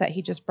questions that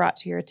he just brought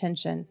to your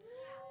attention?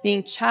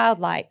 Being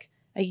childlike,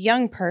 a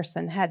young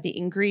person had the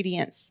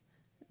ingredients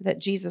that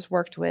Jesus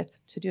worked with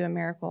to do a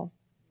miracle.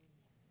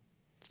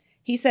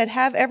 He said,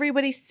 have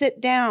everybody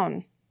sit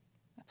down,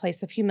 a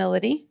place of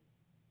humility.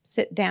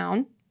 Sit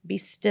down, be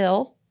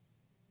still,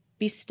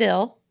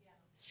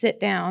 sit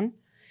down.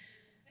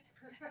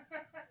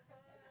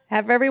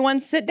 Have everyone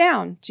sit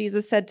down,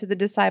 Jesus said to the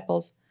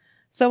disciples.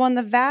 So on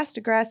the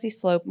vast grassy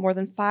slope, more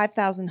than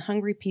 5,000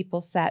 hungry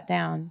people sat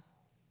down.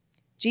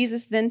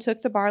 Jesus then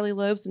took the barley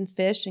loaves and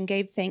fish and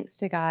gave thanks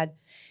to God.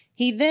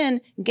 He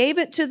then gave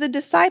it to the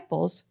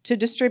disciples to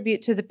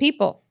distribute to the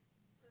people.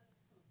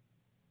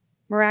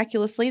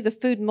 Miraculously, the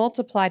food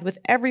multiplied with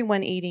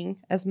everyone eating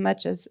as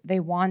much as they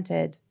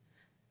wanted.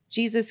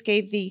 Jesus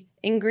gave the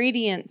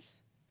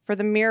ingredients for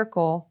the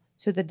miracle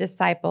to the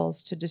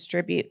disciples to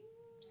distribute.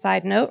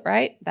 Side note,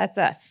 right? That's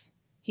us.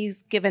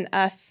 He's given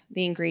us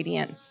the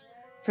ingredients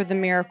for the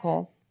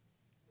miracle.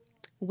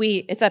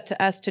 It's up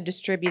to us to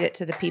distribute it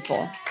to the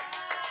people.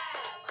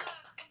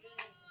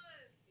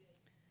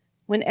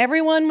 When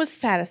everyone was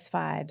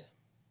satisfied,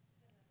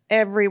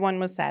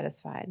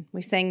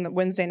 we sang the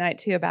Wednesday night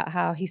too about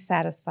how he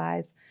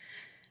satisfies.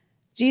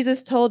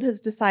 Jesus told his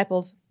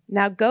disciples,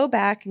 now go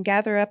back and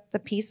gather up the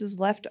pieces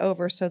left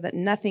over so that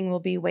nothing will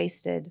be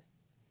wasted.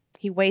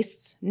 He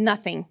wastes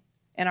nothing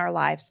in our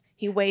lives.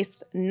 He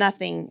wastes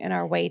nothing in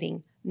our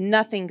waiting.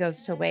 Nothing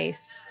goes to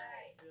waste.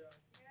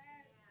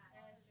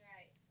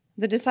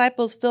 The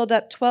disciples filled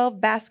up 12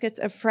 baskets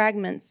of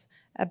fragments,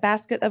 a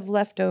basket of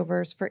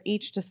leftovers for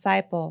each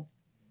disciple.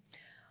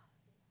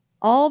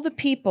 All the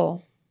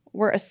people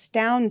were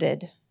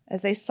astounded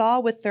as they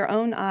saw with their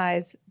own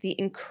eyes the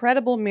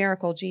incredible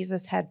miracle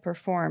Jesus had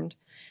performed.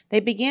 They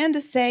began to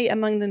say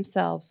among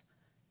themselves,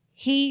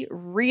 he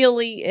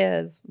really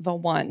is the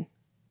one.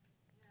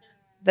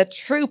 The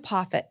true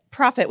prophet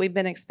we've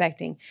been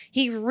expecting.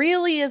 He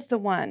really is the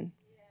one.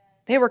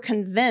 They were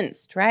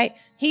convinced, right?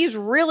 He's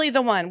really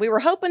the one. We were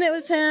hoping it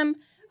was him.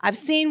 I've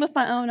seen with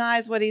my own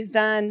eyes what he's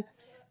done.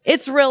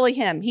 It's really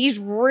him. He's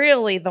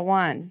really the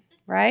one,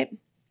 right?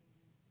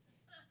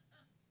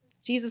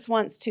 Jesus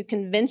wants to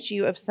convince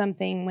you of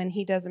something when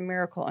he does a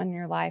miracle in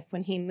your life.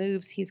 When he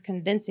moves, he's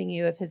convincing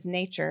you of his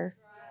nature.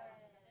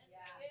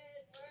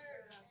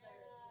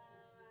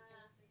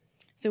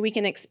 So we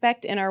can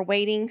expect in our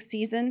waiting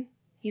season,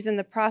 he's in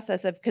the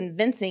process of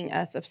convincing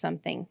us of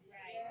something.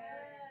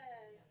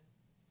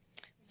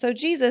 So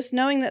Jesus,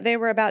 knowing that they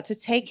were about to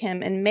take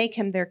him and make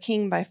him their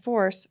king by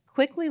force,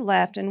 quickly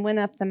left and went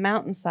up the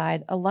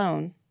mountainside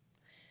alone.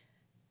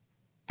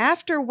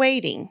 After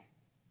waiting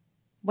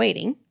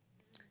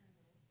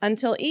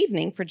until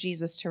evening for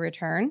Jesus to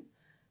return,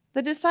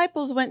 the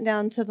disciples went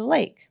down to the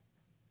lake.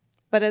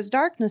 But as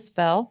darkness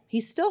fell,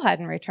 he still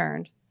hadn't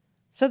returned.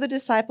 So the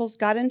disciples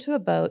got into a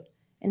boat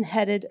and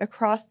headed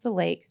across the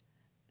lake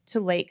to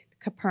Lake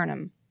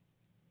Capernaum.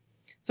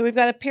 So we've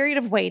got a period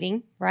of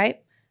waiting,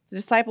 right? The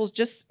disciples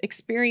just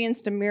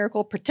experienced a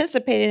miracle,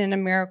 participated in a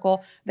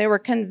miracle. They were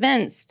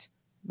convinced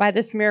by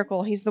this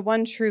miracle. He's the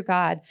one true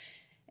God.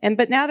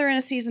 But now they're in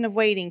a season of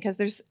waiting because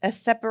there's a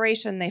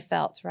separation they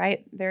felt,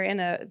 right?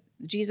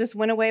 Jesus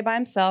went away by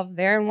himself.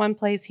 They're in one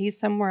place. He's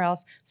somewhere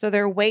else. So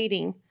they're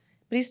waiting.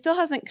 But he still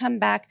hasn't come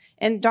back.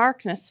 And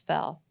darkness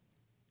fell.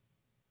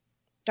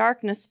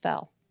 Darkness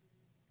fell.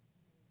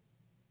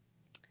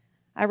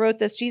 I wrote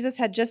this. Jesus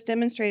had just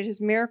demonstrated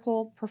his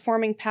miracle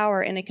performing power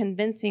in a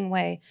convincing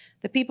way.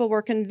 The people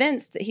were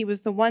convinced that he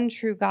was the one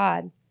true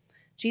God.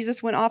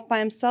 Jesus went off by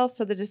himself,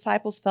 so the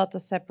disciples felt a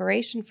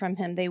separation from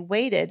him. They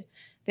waited.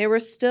 They were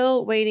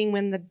still waiting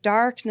when the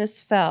darkness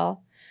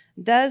fell.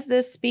 Does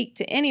this speak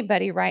to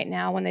anybody right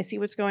now when they see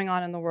what's going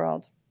on in the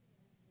world?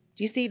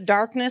 Do you see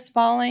darkness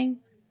falling?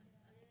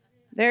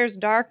 There's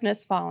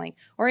darkness falling.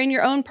 Or in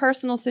your own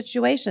personal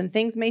situation,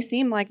 things may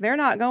seem like they're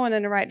not going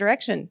in the right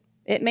direction.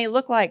 It may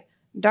look like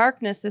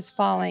darkness is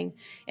falling,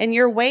 and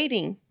you're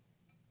waiting.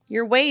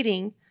 You're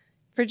waiting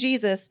for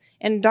Jesus,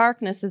 and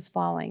darkness is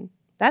falling.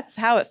 That's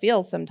how it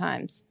feels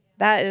sometimes.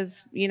 That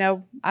is,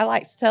 I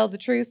like to tell the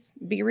truth,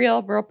 be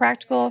real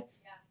practical.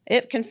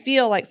 It can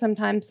feel like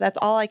sometimes that's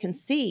all I can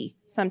see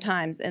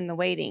sometimes in the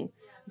waiting.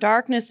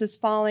 Darkness is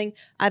falling.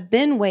 I've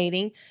been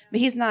waiting, but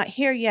he's not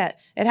here yet.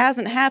 It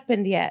hasn't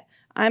happened yet.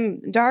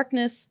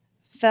 Darkness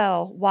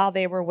fell while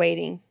they were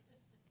waiting.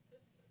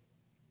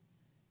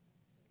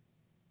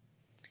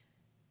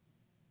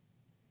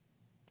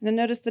 And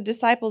notice the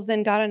disciples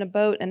then got on a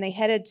boat and they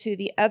headed to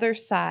the other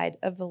side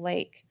of the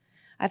lake.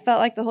 I felt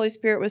like the Holy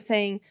Spirit was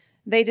saying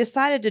they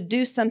decided to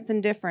do something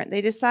different.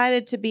 They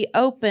decided to be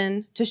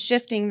open to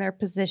shifting their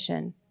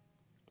position.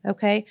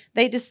 Okay?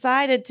 They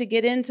decided to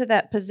get into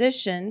that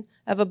position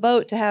of a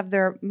boat to have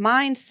their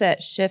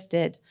mindset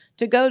shifted,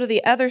 to go to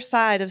the other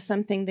side of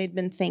something they'd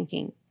been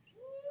thinking.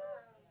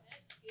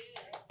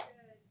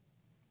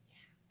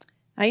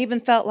 I even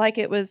felt like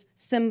it was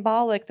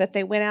symbolic that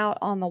they went out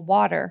on the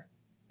water.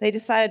 They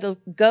decided to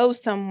go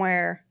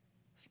somewhere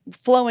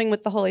flowing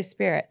with the Holy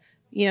Spirit,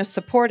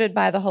 supported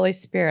by the Holy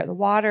Spirit. The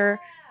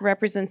water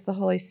represents the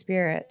Holy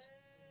Spirit.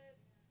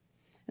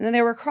 And then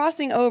they were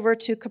crossing over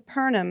to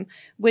Capernaum,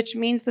 which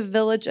means the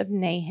village of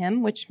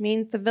Nahum, which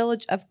means the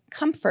village of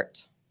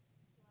comfort.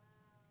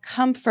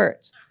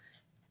 Comfort.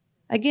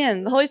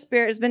 Again, the Holy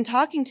Spirit has been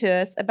talking to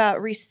us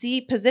about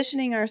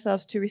positioning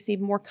ourselves to receive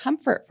more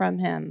comfort from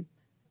Him,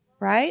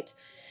 right?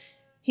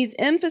 He's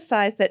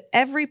emphasized that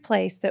every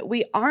place that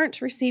we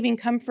aren't receiving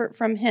comfort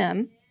from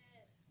Him,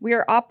 we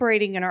are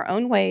operating in our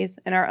own ways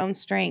and our own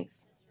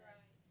strength.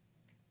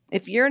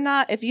 If you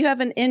have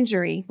an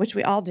injury, which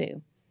we all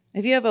do,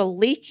 if you have a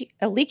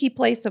leaky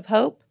place of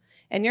hope,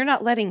 and you're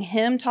not letting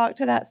Him talk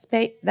to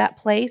that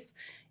place,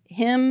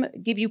 Him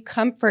give you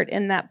comfort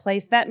in that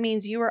place, that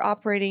means you are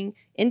operating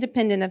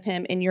independent of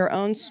Him in your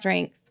own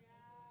strength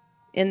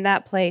in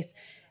that place.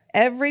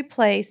 Every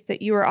place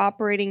that you are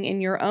operating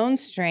in your own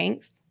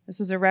strength, this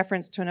is a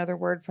reference to another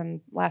word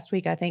from last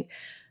week, I think,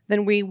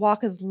 then we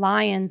walk as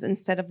lions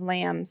instead of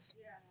lambs.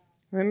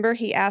 Remember,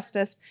 He asked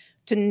us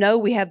to know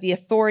we have the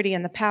authority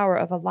and the power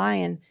of a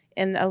lion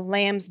in a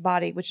lamb's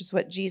body, which is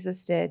what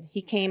Jesus did.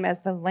 He came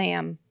as the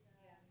lamb.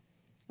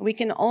 We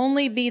can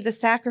only be the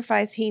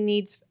sacrifice He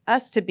needs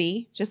us to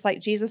be, just like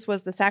Jesus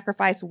was the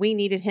sacrifice we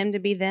needed Him to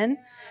be then.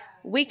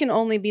 We can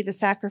only be the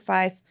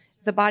sacrifice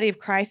the body of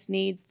Christ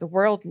needs, the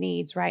world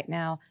needs right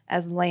now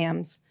as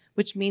lambs,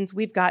 which means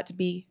we've got to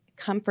be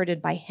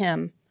comforted by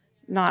Him,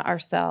 not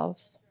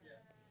ourselves.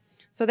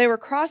 So they were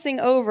crossing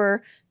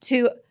over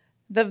to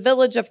the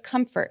village of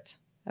comfort,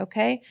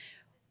 okay?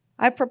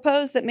 I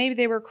propose that maybe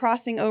they were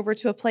crossing over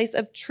to a place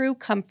of true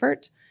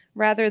comfort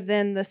rather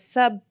than the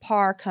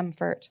subpar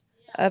comfort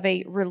of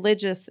a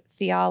religious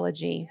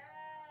theology.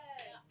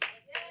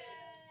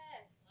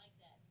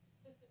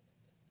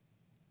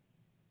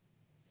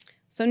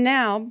 So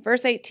now,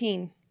 verse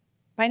 18,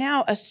 by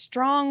now a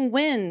strong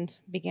wind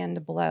began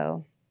to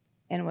blow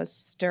and was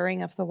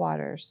stirring up the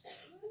waters.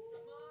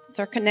 It's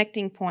our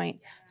connecting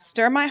point.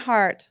 Stir my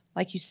heart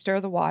like you stir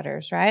the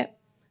waters, right?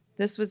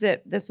 This was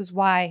it. This is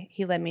why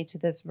He led me to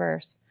this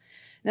verse.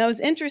 Now, it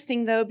was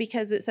interesting, though,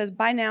 because it says,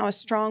 by now a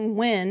strong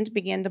wind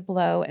began to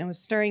blow and was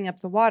stirring up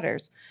the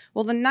waters.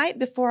 Well, the night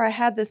before I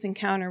had this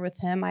encounter with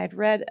Him, I had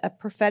read a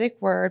prophetic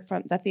word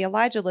that the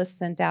Elijah List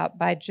sent out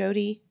by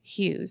Jody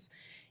Hughes.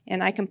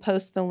 And I can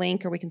post the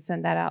link, or we can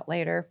send that out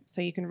later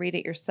so you can read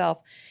it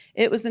yourself.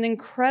 It was an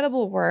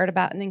incredible word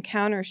about an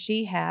encounter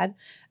she had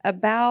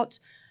about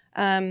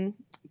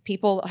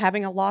people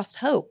having a lost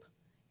hope.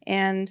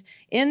 And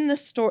in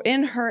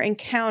her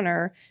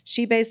encounter,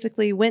 she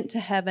basically went to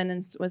heaven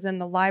and was in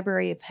the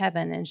library of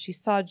heaven. And she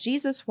saw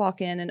Jesus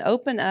walk in and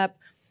open up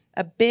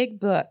a big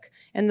book.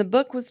 And the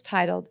book was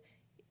titled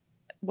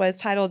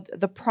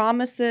The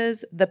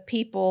Promises the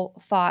People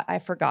Thought I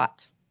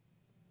Forgot.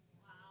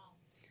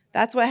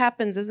 That's what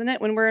happens, isn't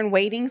it? When we're in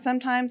waiting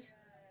sometimes,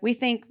 we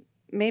think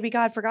maybe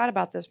God forgot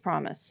about this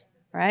promise,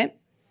 right?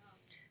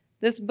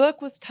 This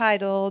book was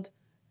titled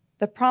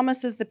The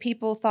Promises the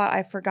People Thought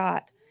I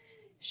Forgot.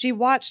 She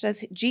watched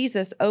as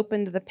Jesus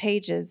opened the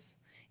pages,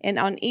 and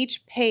on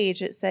each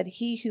page it said,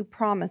 He who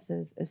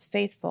promises is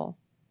faithful.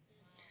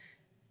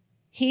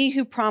 He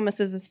who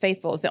promises is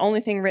faithful is the only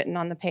thing written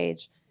on the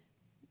page.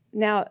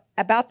 Now,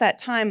 about that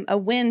time, a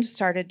wind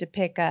started to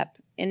pick up.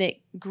 And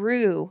it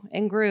grew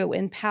and grew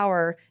in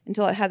power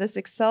until it had this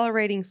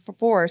accelerating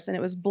force, and it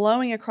was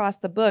blowing across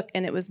the book,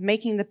 and it was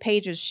making the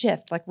pages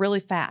shift like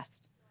really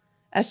fast.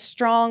 A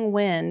strong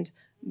wind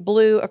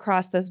blew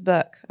across this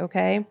book,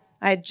 okay?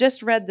 I had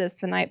just read this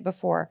the night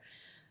before.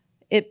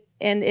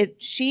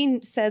 She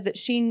said that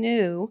she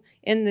knew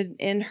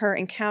in her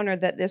encounter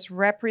that this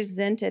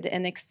represented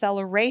an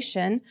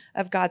acceleration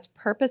of God's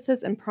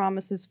purposes and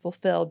promises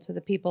fulfilled to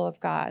the people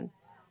of God.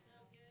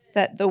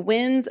 That the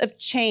winds of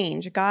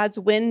change, God's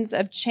winds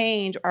of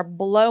change, are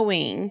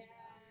blowing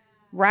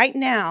right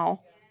now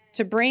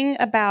to bring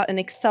about an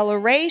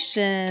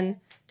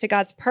acceleration to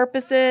God's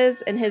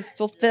purposes and His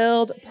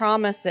fulfilled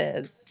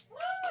promises.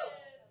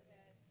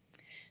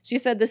 She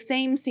said the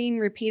same scene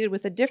repeated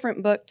with a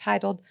different book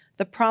titled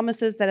The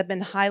Promises That Have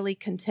Been Highly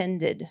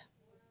Contended.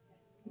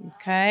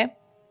 Okay?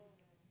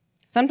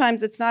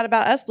 Sometimes it's not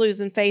about us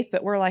losing faith,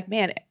 but we're like,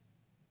 man,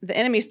 the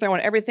enemy's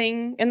throwing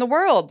everything in the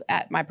world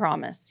at my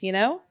promise, you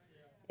know?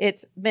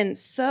 It's been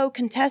so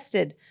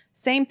contested.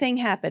 Same thing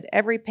happened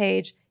every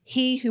page.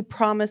 He who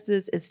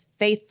promises is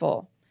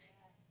faithful.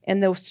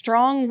 And the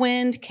strong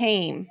wind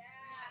came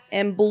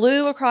and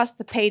blew across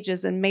the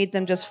pages and made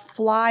them just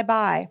fly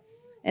by,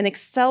 an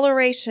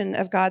acceleration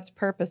of God's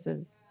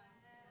purposes.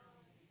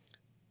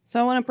 So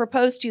I want to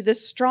propose to you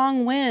this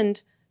strong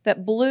wind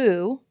that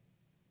blew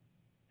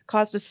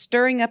caused a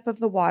stirring up of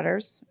the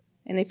waters.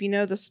 And if you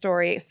know the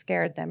story, it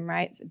scared them,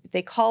 right?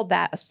 They called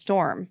that a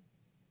storm.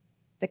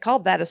 They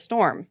called that a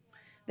storm.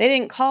 They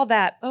didn't call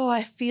that, oh,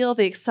 I feel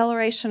the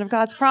acceleration of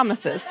God's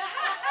promises,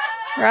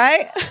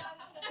 right?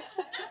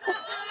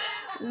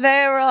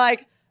 They were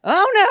like,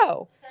 oh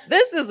no,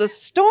 this is a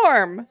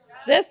storm.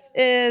 This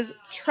is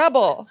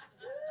trouble,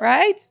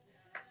 right?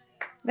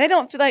 They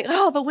don't feel like,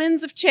 oh, the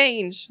winds of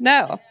change.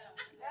 No,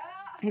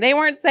 they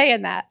weren't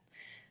saying that.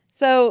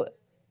 So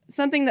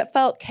something that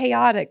felt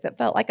chaotic, that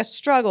felt like a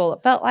struggle,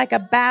 it felt like a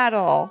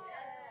battle.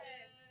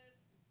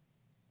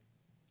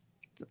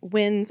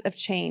 Winds of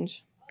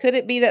change. Could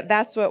it be that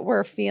that's what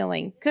we're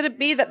feeling? Could it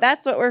be that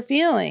that's what we're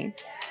feeling?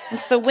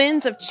 It's the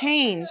winds of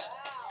change.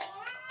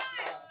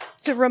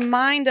 To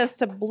remind us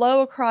to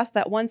blow across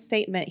that one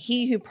statement,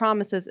 he who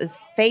promises is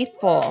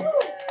faithful.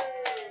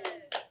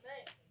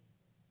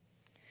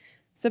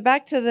 So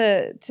back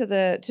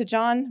to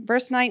John,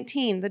 verse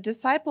 19. The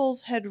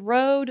disciples had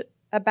rowed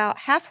about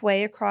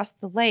halfway across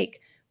the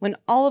lake when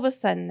all of a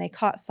sudden they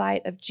caught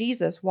sight of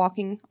Jesus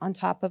walking on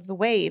top of the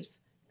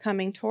waves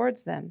coming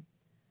towards them.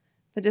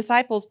 The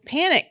disciples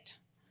panicked,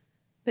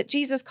 but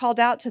Jesus called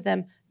out to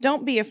them,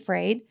 "Don't be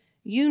afraid.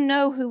 You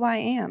know who I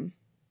am."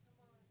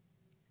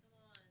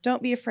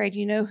 Don't be afraid.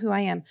 You know who I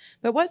am.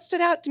 But what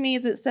stood out to me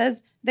is it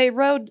says they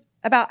rowed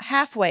about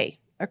halfway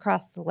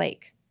across the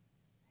lake.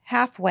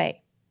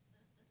 Halfway.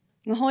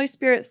 And the Holy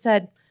Spirit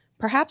said,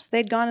 perhaps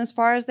they'd gone as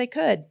far as they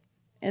could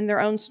in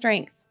their own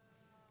strength,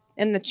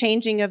 in the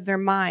changing of their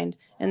mind,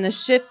 in the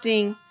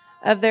shifting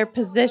of their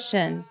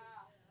position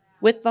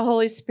with the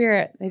Holy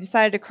Spirit. They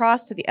decided to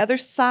cross to the other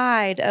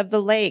side of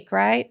the lake,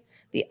 right?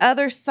 The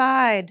other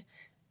side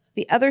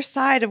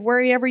of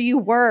wherever you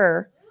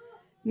were.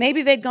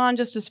 Maybe they'd gone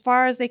just as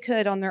far as they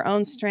could on their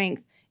own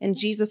strength, and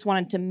Jesus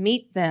wanted to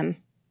meet them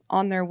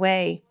on their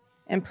way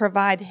and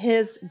provide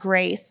his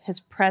grace,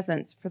 his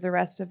presence for the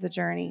rest of the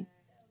journey.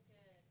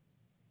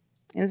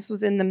 And this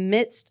was in the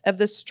midst of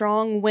the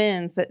strong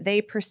winds that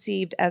they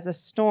perceived as a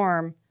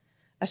storm,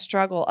 a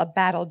struggle, a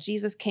battle.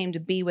 Jesus came to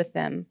be with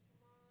them.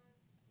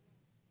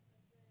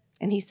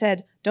 And he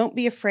said, don't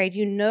be afraid.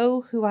 You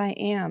know who I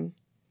am.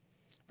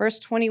 Verse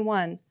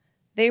 21,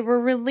 they were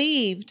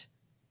relieved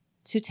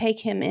to take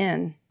him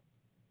in.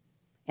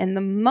 And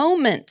the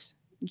moment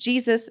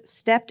Jesus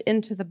stepped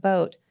into the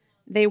boat,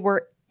 they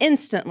were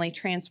instantly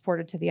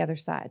transported to the other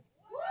side.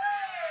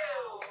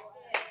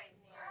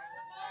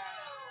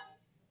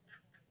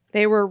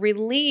 They were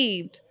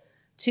relieved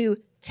to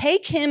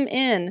take him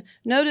in.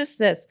 Notice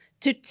this,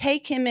 to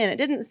take him in. It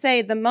didn't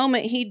say the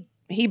moment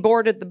he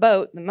boarded the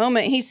boat, the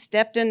moment he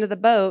stepped into the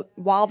boat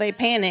while they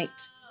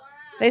panicked.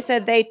 They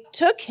said they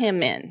took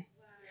him in.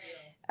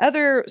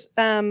 Other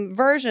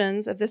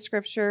versions of this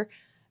scripture,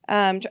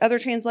 other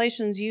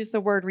translations use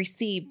the word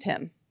received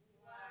him.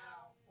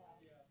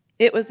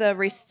 It was a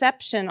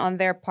reception on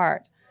their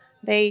part.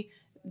 They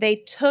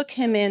took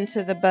him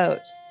into the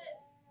boat.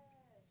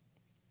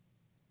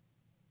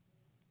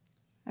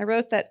 I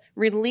wrote that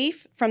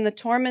relief from the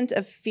torment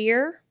of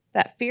fear,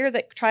 that fear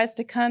that tries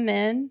to come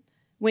in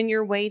when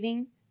you're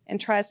waiting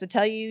and tries to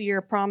tell you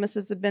your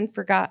promises have been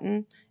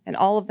forgotten and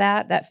all of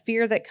that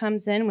fear that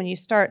comes in when you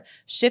start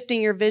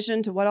shifting your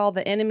vision to what all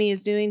the enemy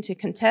is doing to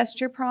contest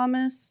your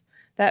promise,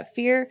 that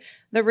fear,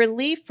 the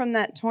relief from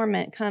that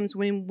torment comes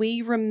when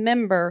we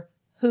remember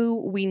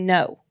who we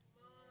know.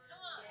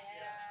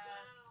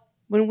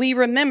 When we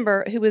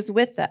remember who is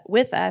with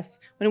us,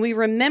 when we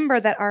remember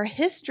that our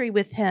history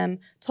with him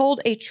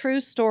told a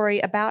true story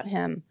about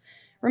him.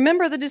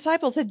 Remember, the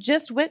disciples had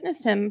just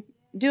witnessed him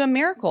do a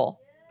miracle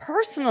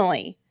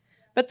personally,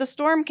 but the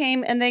storm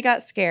came and they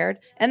got scared.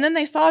 And then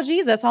they saw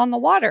Jesus on the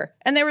water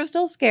and they were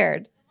still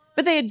scared,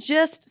 but they had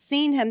just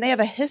seen him. They have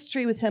a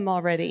history with him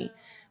already.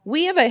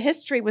 We have a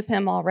history with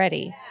him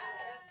already.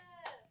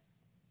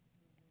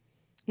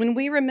 When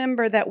we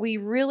remember that we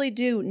really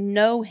do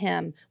know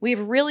him, we've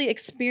really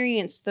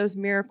experienced those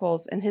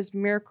miracles and his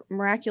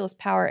miraculous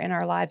power in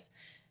our lives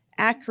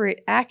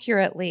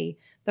accurately,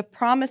 the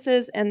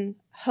promises and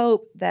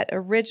hope that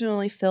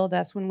originally filled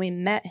us when we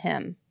met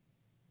him.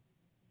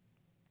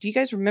 Do you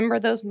guys remember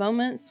those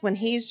moments when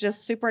he's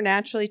just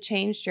supernaturally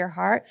changed your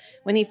heart?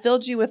 When he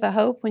filled you with a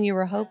hope when you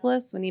were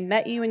hopeless? When he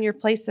met you in your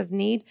place of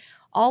need?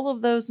 All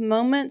of those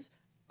moments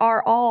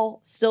are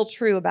all still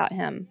true about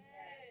him.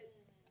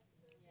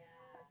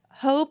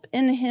 Hope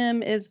in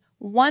him is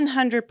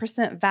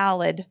 100%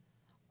 valid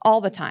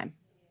all the time,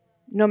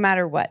 no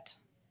matter what.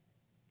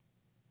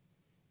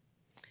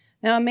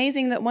 Now,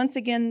 amazing that once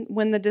again,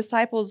 when the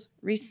disciples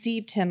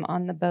received him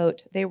on the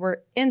boat, they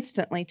were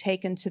instantly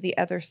taken to the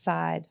other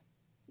side,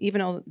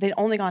 even though they'd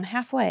only gone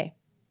halfway.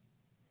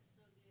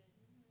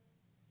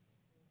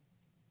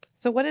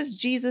 So what is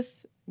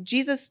Jesus?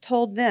 Jesus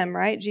told them,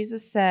 right?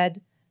 Jesus said,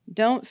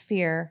 don't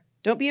fear,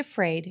 don't be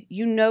afraid.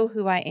 You know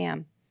who I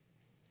am.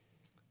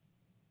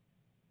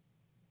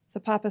 So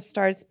Papa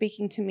started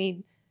speaking to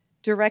me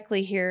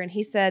directly here, and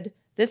he said,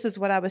 this is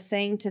what I was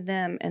saying to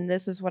them, and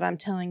this is what I'm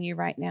telling you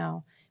right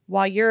now.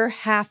 While you're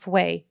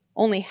halfway,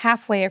 only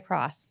halfway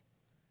across,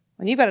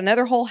 when you've got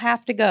another whole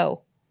half to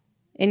go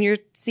in your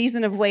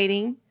season of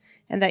waiting,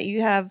 and that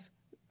you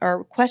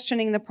are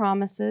questioning the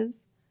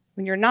promises,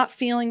 when you're not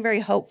feeling very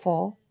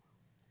hopeful,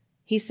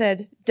 he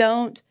said,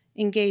 don't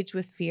engage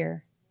with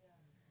fear.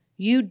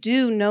 You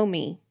do know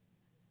me.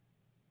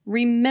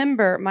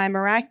 Remember my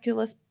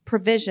miraculous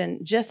provision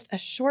just a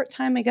short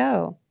time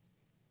ago.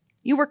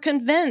 You were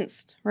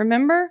convinced,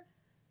 remember?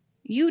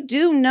 You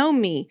do know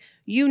me.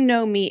 You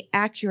know me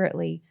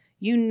accurately.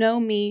 You know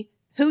me.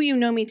 Who you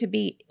know me to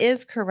be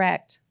is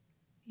correct.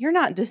 You're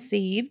not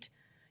deceived.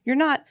 You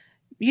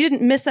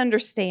didn't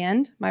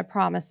misunderstand my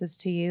promises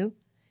to you.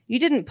 You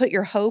didn't put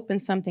your hope in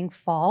something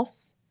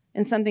false,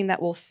 in something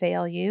that will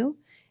fail you,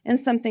 in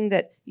something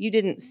that you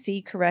didn't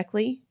see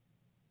correctly.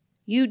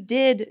 You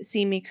did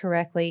see me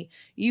correctly.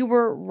 You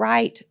were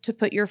right to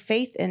put your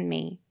faith in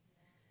me.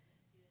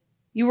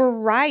 You were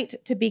right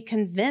to be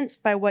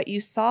convinced by what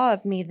you saw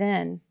of me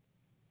then.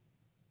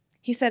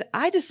 He said,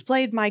 I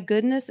displayed my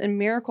goodness and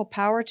miracle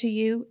power to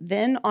you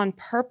then on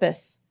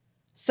purpose,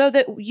 so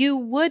that you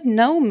would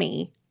know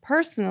me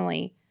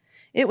personally.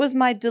 It was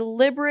my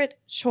deliberate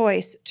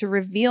choice to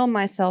reveal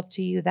myself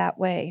to you that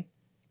way,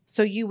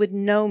 so you would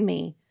know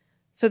me,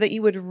 so that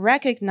you would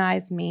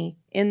recognize me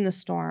in the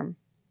storm,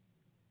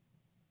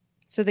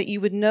 so that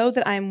you would know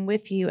that I'm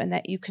with you and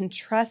that you can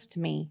trust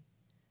me.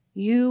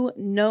 You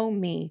know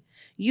me.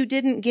 You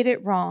didn't get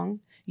it wrong.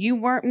 You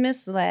weren't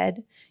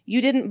misled.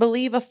 You didn't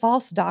believe a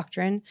false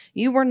doctrine.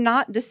 You were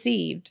not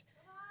deceived.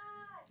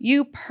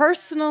 You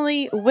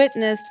personally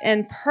witnessed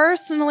and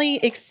personally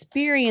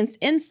experienced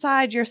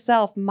inside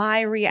yourself my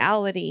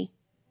reality.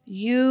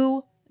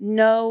 You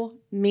know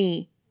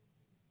me.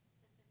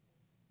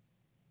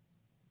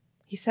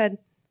 He said,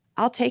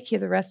 I'll take you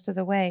the rest of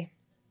the way.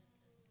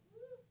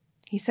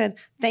 He said,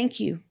 thank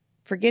you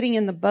for getting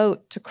in the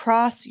boat to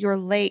cross your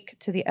lake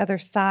to the other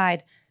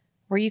side,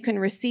 where you can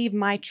receive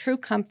my true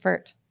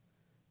comfort,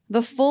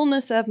 the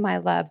fullness of my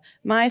love,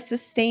 my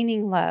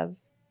sustaining love.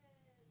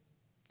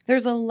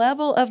 There's a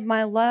level of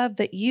my love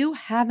that you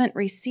haven't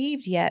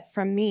received yet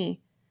from me.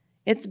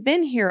 It's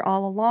been here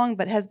all along,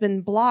 but has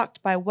been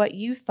blocked by what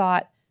you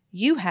thought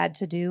you had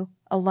to do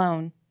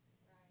alone.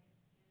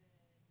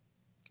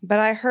 But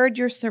I heard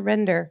your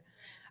surrender.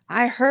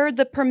 I heard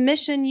the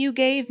permission you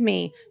gave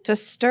me to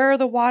stir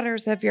the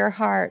waters of your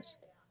heart,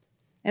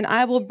 and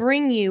I will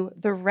bring you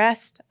the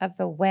rest of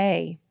the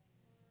way.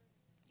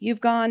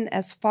 You've gone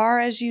as far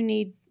as you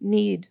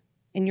need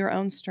in your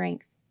own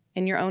strength,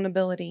 in your own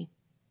ability.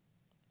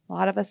 A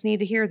lot of us need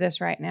to hear this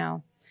right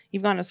now.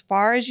 You've gone as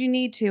far as you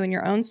need to in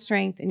your own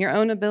strength, in your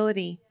own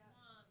ability.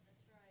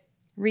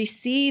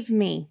 Receive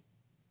me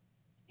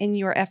in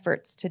your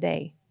efforts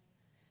today.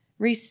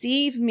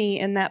 Receive me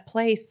in that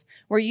place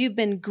where you've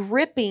been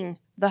gripping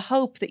the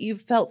hope that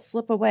you've felt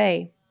slip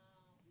away.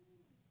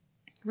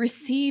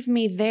 Receive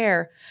me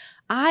there.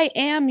 I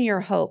am your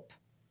hope.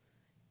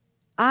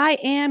 I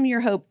am your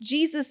hope.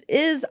 Jesus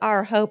is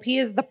our hope. He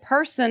is the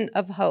person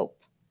of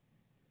hope.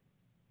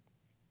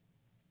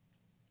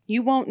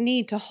 You won't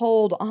need to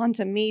hold on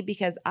to me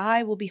because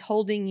I will be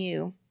holding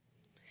you.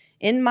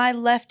 In my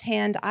left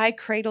hand, I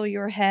cradle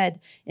your head.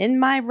 In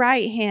my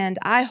right hand,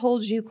 I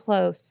hold you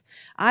close.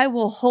 I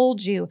will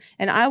hold you,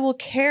 and I will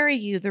carry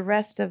you the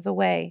rest of the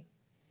way.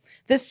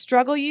 This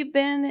struggle you've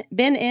been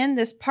in,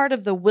 this part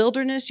of the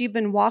wilderness you've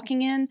been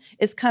walking in,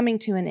 is coming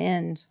to an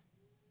end.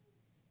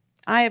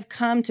 I have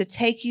come to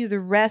take you the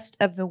rest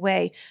of the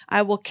way.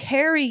 I will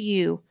carry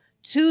you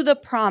to the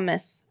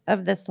promise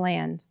of this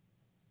land.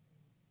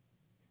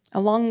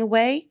 Along the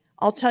way,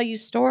 I'll tell you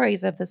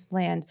stories of this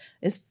land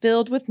is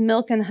filled with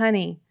milk and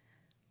honey.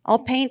 I'll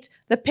paint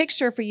the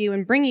picture for you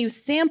and bring you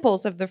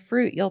samples of the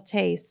fruit you'll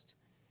taste.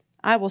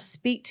 I will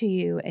speak to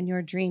you in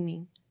your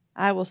dreaming.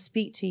 I will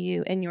speak to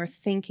you in your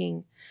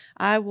thinking.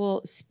 I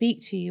will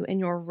speak to you in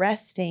your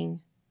resting.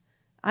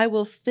 I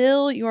will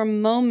fill your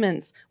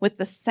moments with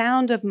the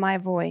sound of my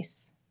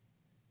voice.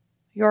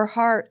 Your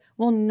heart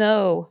will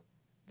know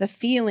the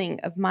feeling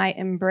of my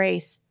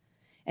embrace,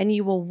 and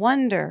you will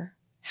wonder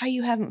how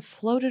you haven't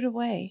floated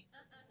away.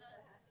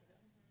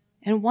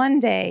 And one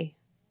day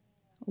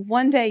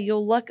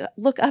you'll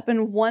look up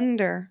and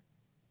wondering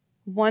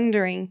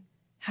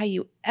how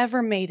you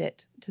ever made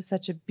it to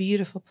such a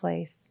beautiful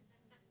place.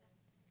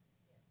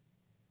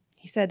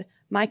 He said,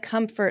 my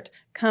comfort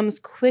comes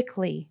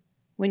quickly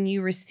when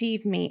you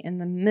receive me in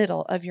the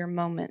middle of your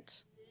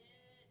moment.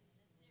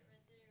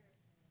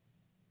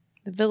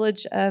 The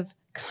village of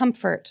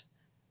Comfort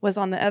was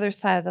on the other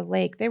side of the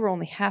lake. They were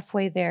only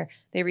halfway there.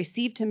 They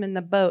received him in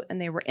the boat, and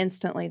they were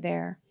instantly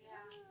there.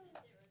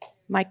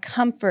 My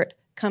comfort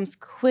comes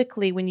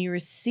quickly when you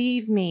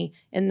receive me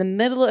in the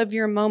middle of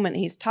your moment.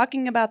 He's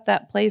talking about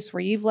that place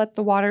where you've let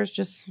the waters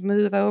just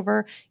smooth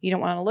over. You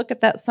don't want to look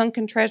at that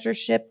sunken treasure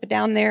ship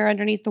down there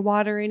underneath the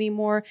water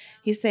anymore.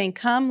 He's saying,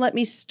 come, let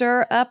me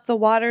stir up the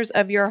waters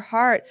of your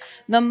heart.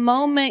 The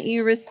moment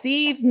you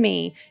receive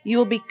me, you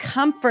will be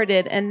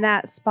comforted in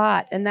that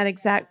spot, in that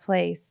exact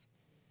place.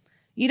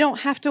 You don't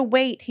have to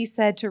wait, he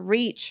said, to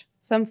reach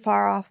some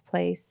far off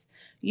place.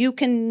 You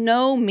can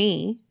know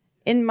me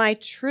in my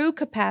true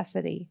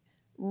capacity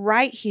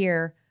right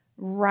here,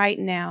 right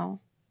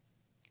now.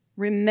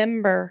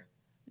 Remember,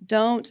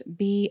 don't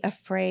be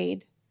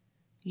afraid.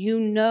 You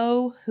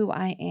know who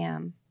I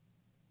am.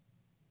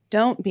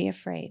 Don't be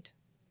afraid.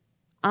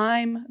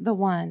 I'm the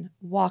one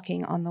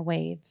walking on the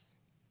waves.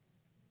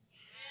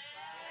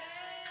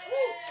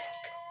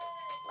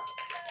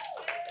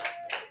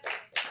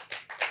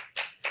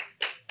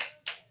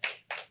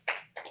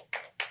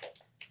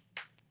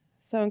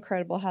 So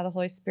incredible how the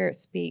Holy Spirit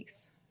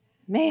speaks.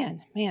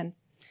 Man. I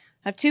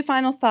have two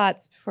final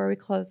thoughts before we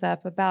close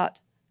up about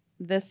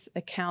this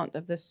account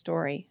of this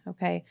story,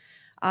 okay?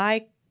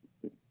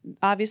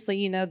 Obviously,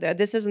 you know,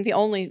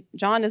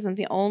 John isn't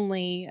the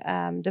only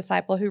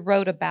disciple who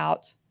wrote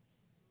about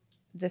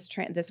this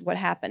what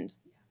happened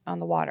on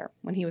the water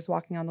when he was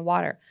walking on the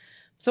water.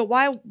 So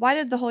why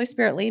did the Holy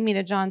Spirit lead me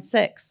to John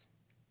 6?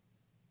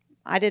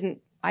 I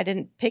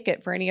didn't pick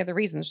it for any other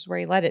reason. It's just where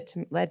he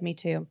led me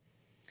to.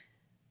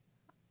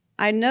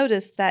 I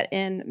noticed that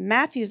in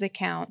Matthew's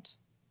account,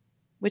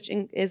 which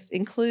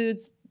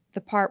includes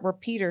the part where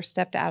Peter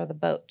stepped out of the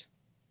boat.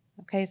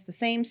 Okay, it's the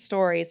same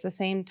story. It's the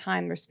same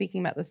time. They're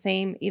speaking about the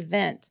same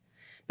event.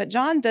 But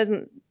John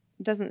doesn't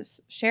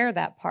share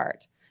that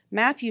part.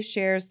 Matthew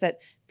shares that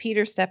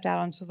Peter stepped out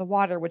onto the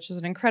water, which is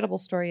an incredible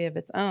story of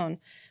its own.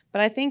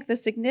 But I think the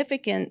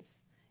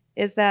significance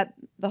is that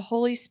the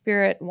Holy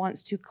Spirit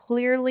wants to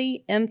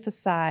clearly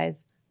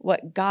emphasize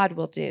what God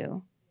will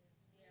do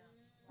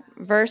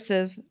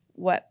versus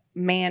what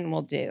man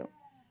will do.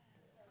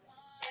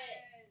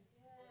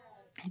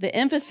 The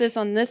emphasis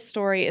on this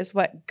story is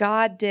what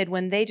God did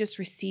when they just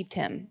received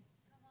him.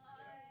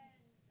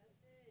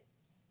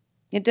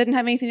 It didn't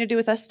have anything to do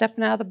with us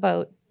stepping out of the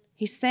boat.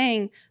 He's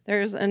saying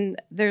there's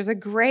a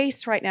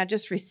grace right now.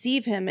 Just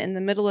receive him in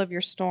the middle of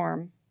your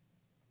storm.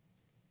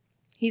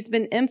 He's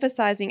been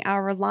emphasizing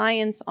our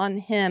reliance on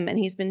him, and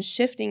he's been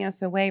shifting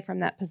us away from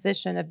that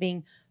position of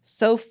being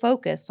so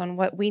focused on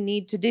what we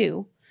need to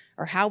do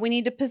or how we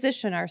need to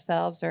position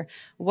ourselves or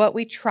what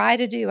we try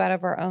to do out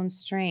of our own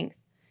strength.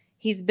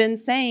 He's been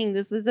saying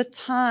this is a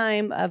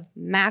time of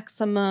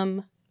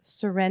maximum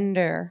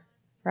surrender,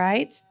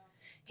 right?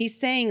 He's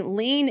saying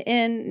lean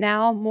in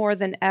now more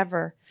than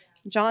ever.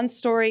 John's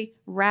story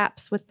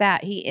wraps with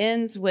that. He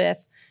ends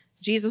with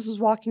Jesus was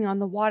walking on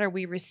the water.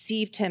 We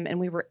received him and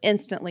we were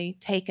instantly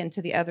taken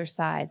to the other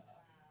side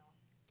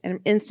and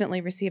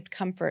instantly received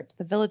comfort,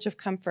 the village of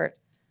comfort.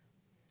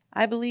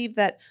 I believe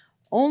that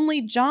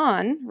only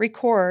John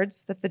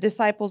records that the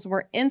disciples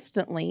were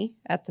instantly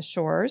at the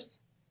shores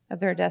of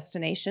their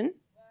destination.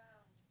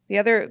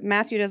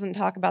 Matthew doesn't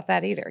talk about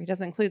that either. He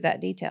doesn't include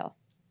that detail.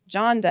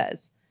 John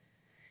does.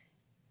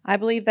 I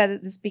believe that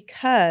it is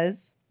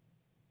because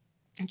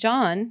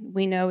John,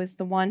 we know, is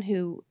the one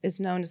who is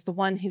known as the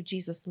one who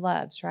Jesus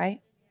loves,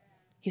 right?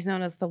 He's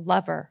known as the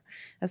lover,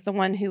 as the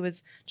one who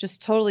was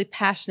just totally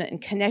passionate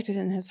and connected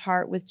in his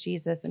heart with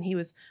Jesus. And he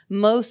was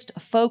most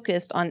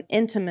focused on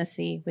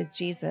intimacy with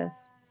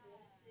Jesus.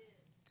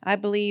 I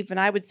believe, and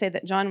I would say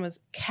that John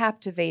was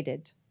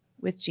captivated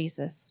with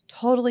Jesus,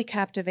 totally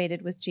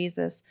captivated with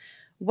Jesus.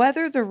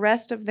 Whether the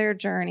rest of their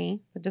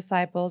journey, the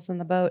disciples in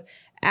the boat,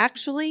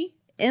 actually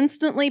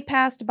instantly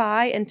passed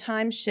by and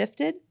time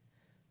shifted,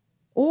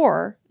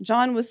 or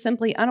John was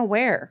simply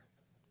unaware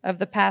of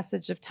the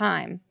passage of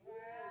time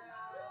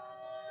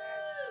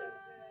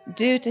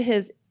due to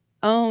his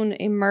own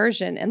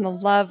immersion in the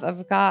love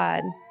of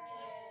God.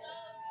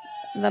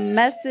 The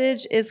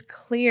message is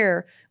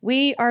clear.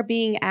 We are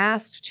being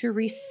asked to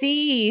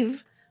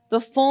receive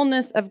the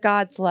fullness of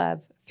God's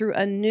love through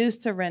a new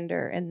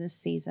surrender in this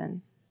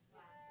season.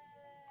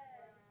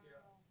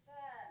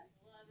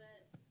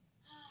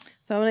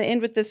 So I'm going to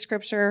end with this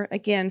scripture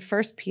again,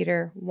 1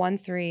 Peter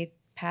 1:3,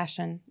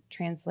 Passion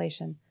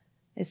Translation.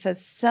 It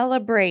says,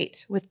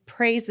 celebrate with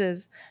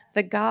praises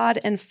the God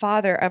and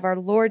Father of our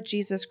Lord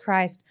Jesus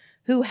Christ,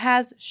 who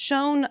has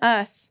shown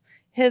us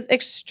his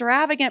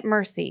extravagant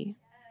mercy.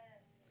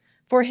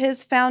 For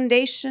his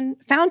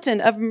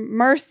fountain of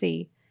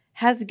mercy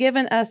has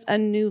given us a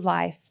new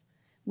life.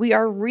 We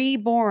are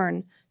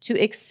reborn to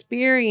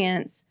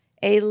experience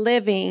a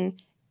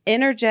living,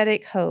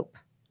 energetic hope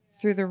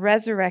through the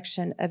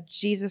resurrection of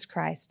Jesus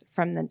Christ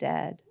from the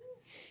dead.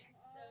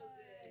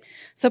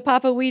 So,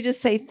 Papa, we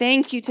just say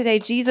thank you today.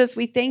 Jesus,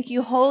 we thank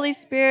you. Holy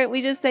Spirit,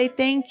 we just say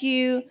thank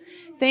you.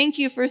 Thank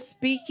you for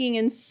speaking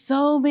in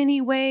so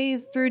many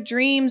ways, through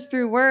dreams,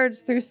 through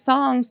words, through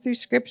songs, through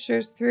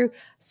scriptures, through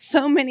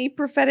so many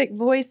prophetic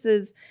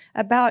voices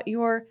about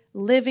your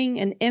living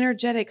and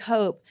energetic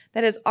hope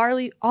that has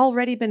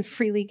already been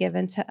freely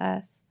given to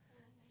us.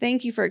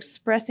 Thank you for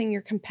expressing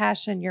your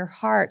compassion, your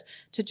heart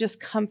to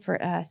just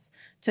comfort us,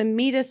 to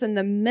meet us in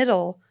the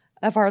middle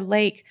of our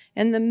lake,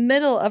 in the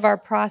middle of our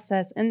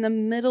process, in the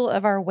middle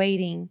of our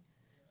waiting.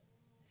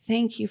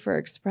 Thank you for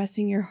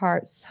expressing your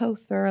heart so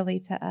thoroughly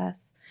to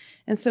us.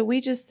 And so we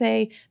just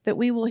say that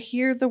we will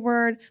hear the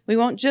word. We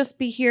won't just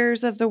be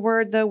hearers of the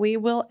word, though. We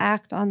will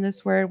act on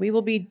this word. We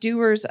will be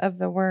doers of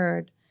the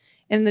word.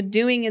 And the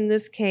doing in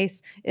this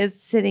case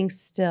is sitting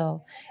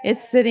still.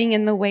 It's sitting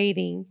in the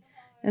waiting.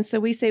 And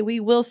so we say we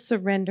will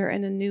surrender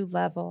in a new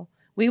level.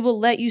 We will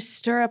let you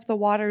stir up the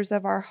waters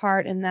of our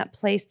heart in that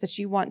place that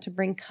you want to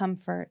bring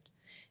comfort.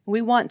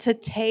 We want to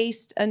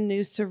taste a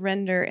new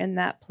surrender in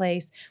that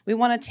place. We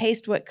want to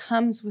taste what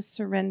comes with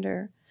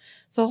surrender.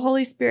 So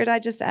Holy Spirit, I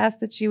just ask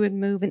that you would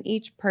move in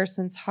each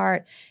person's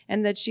heart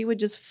and that you would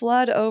just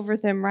flood over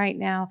them right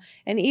now.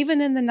 And even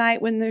in the night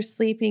when they're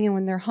sleeping and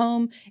when they're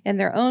home in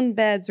their own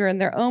beds or in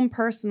their own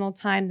personal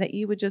time, that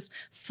you would just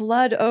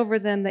flood over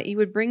them, that you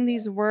would bring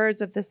these words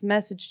of this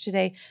message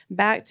today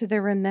back to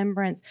their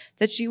remembrance,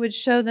 that you would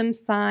show them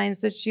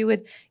signs, that you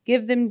would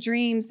give them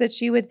dreams,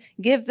 that you would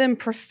give them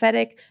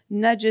prophetic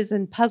nudges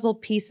and puzzle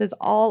pieces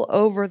all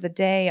over the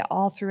day,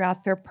 all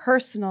throughout their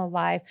personal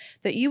life,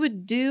 that you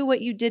would do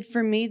what you did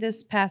for me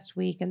this past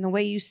week and the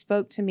way you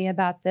spoke to me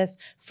about this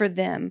for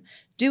them.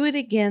 Do it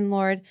again,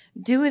 Lord.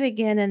 Do it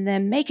again and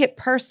then make it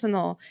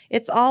personal.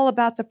 It's all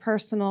about the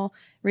personal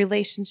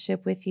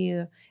relationship with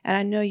you. And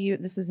I know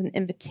this is an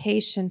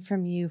invitation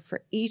from you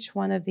for each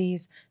one of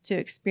these to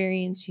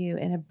experience you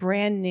in a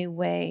brand new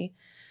way.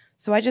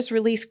 So I just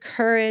release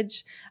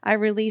courage, I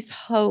release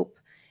hope,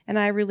 and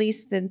I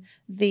release the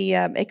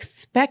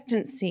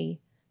expectancy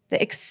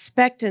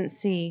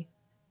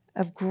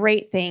of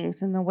great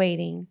things in the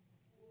waiting.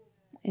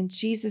 In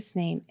Jesus'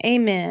 name,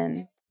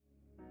 amen.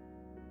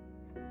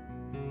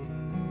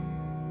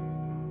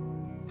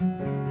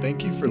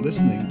 Thank you for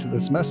listening to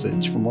this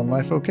message from One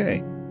Life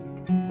OK.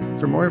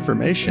 For more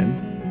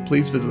information,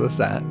 please visit us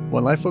at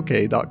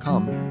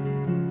onelifeok.com.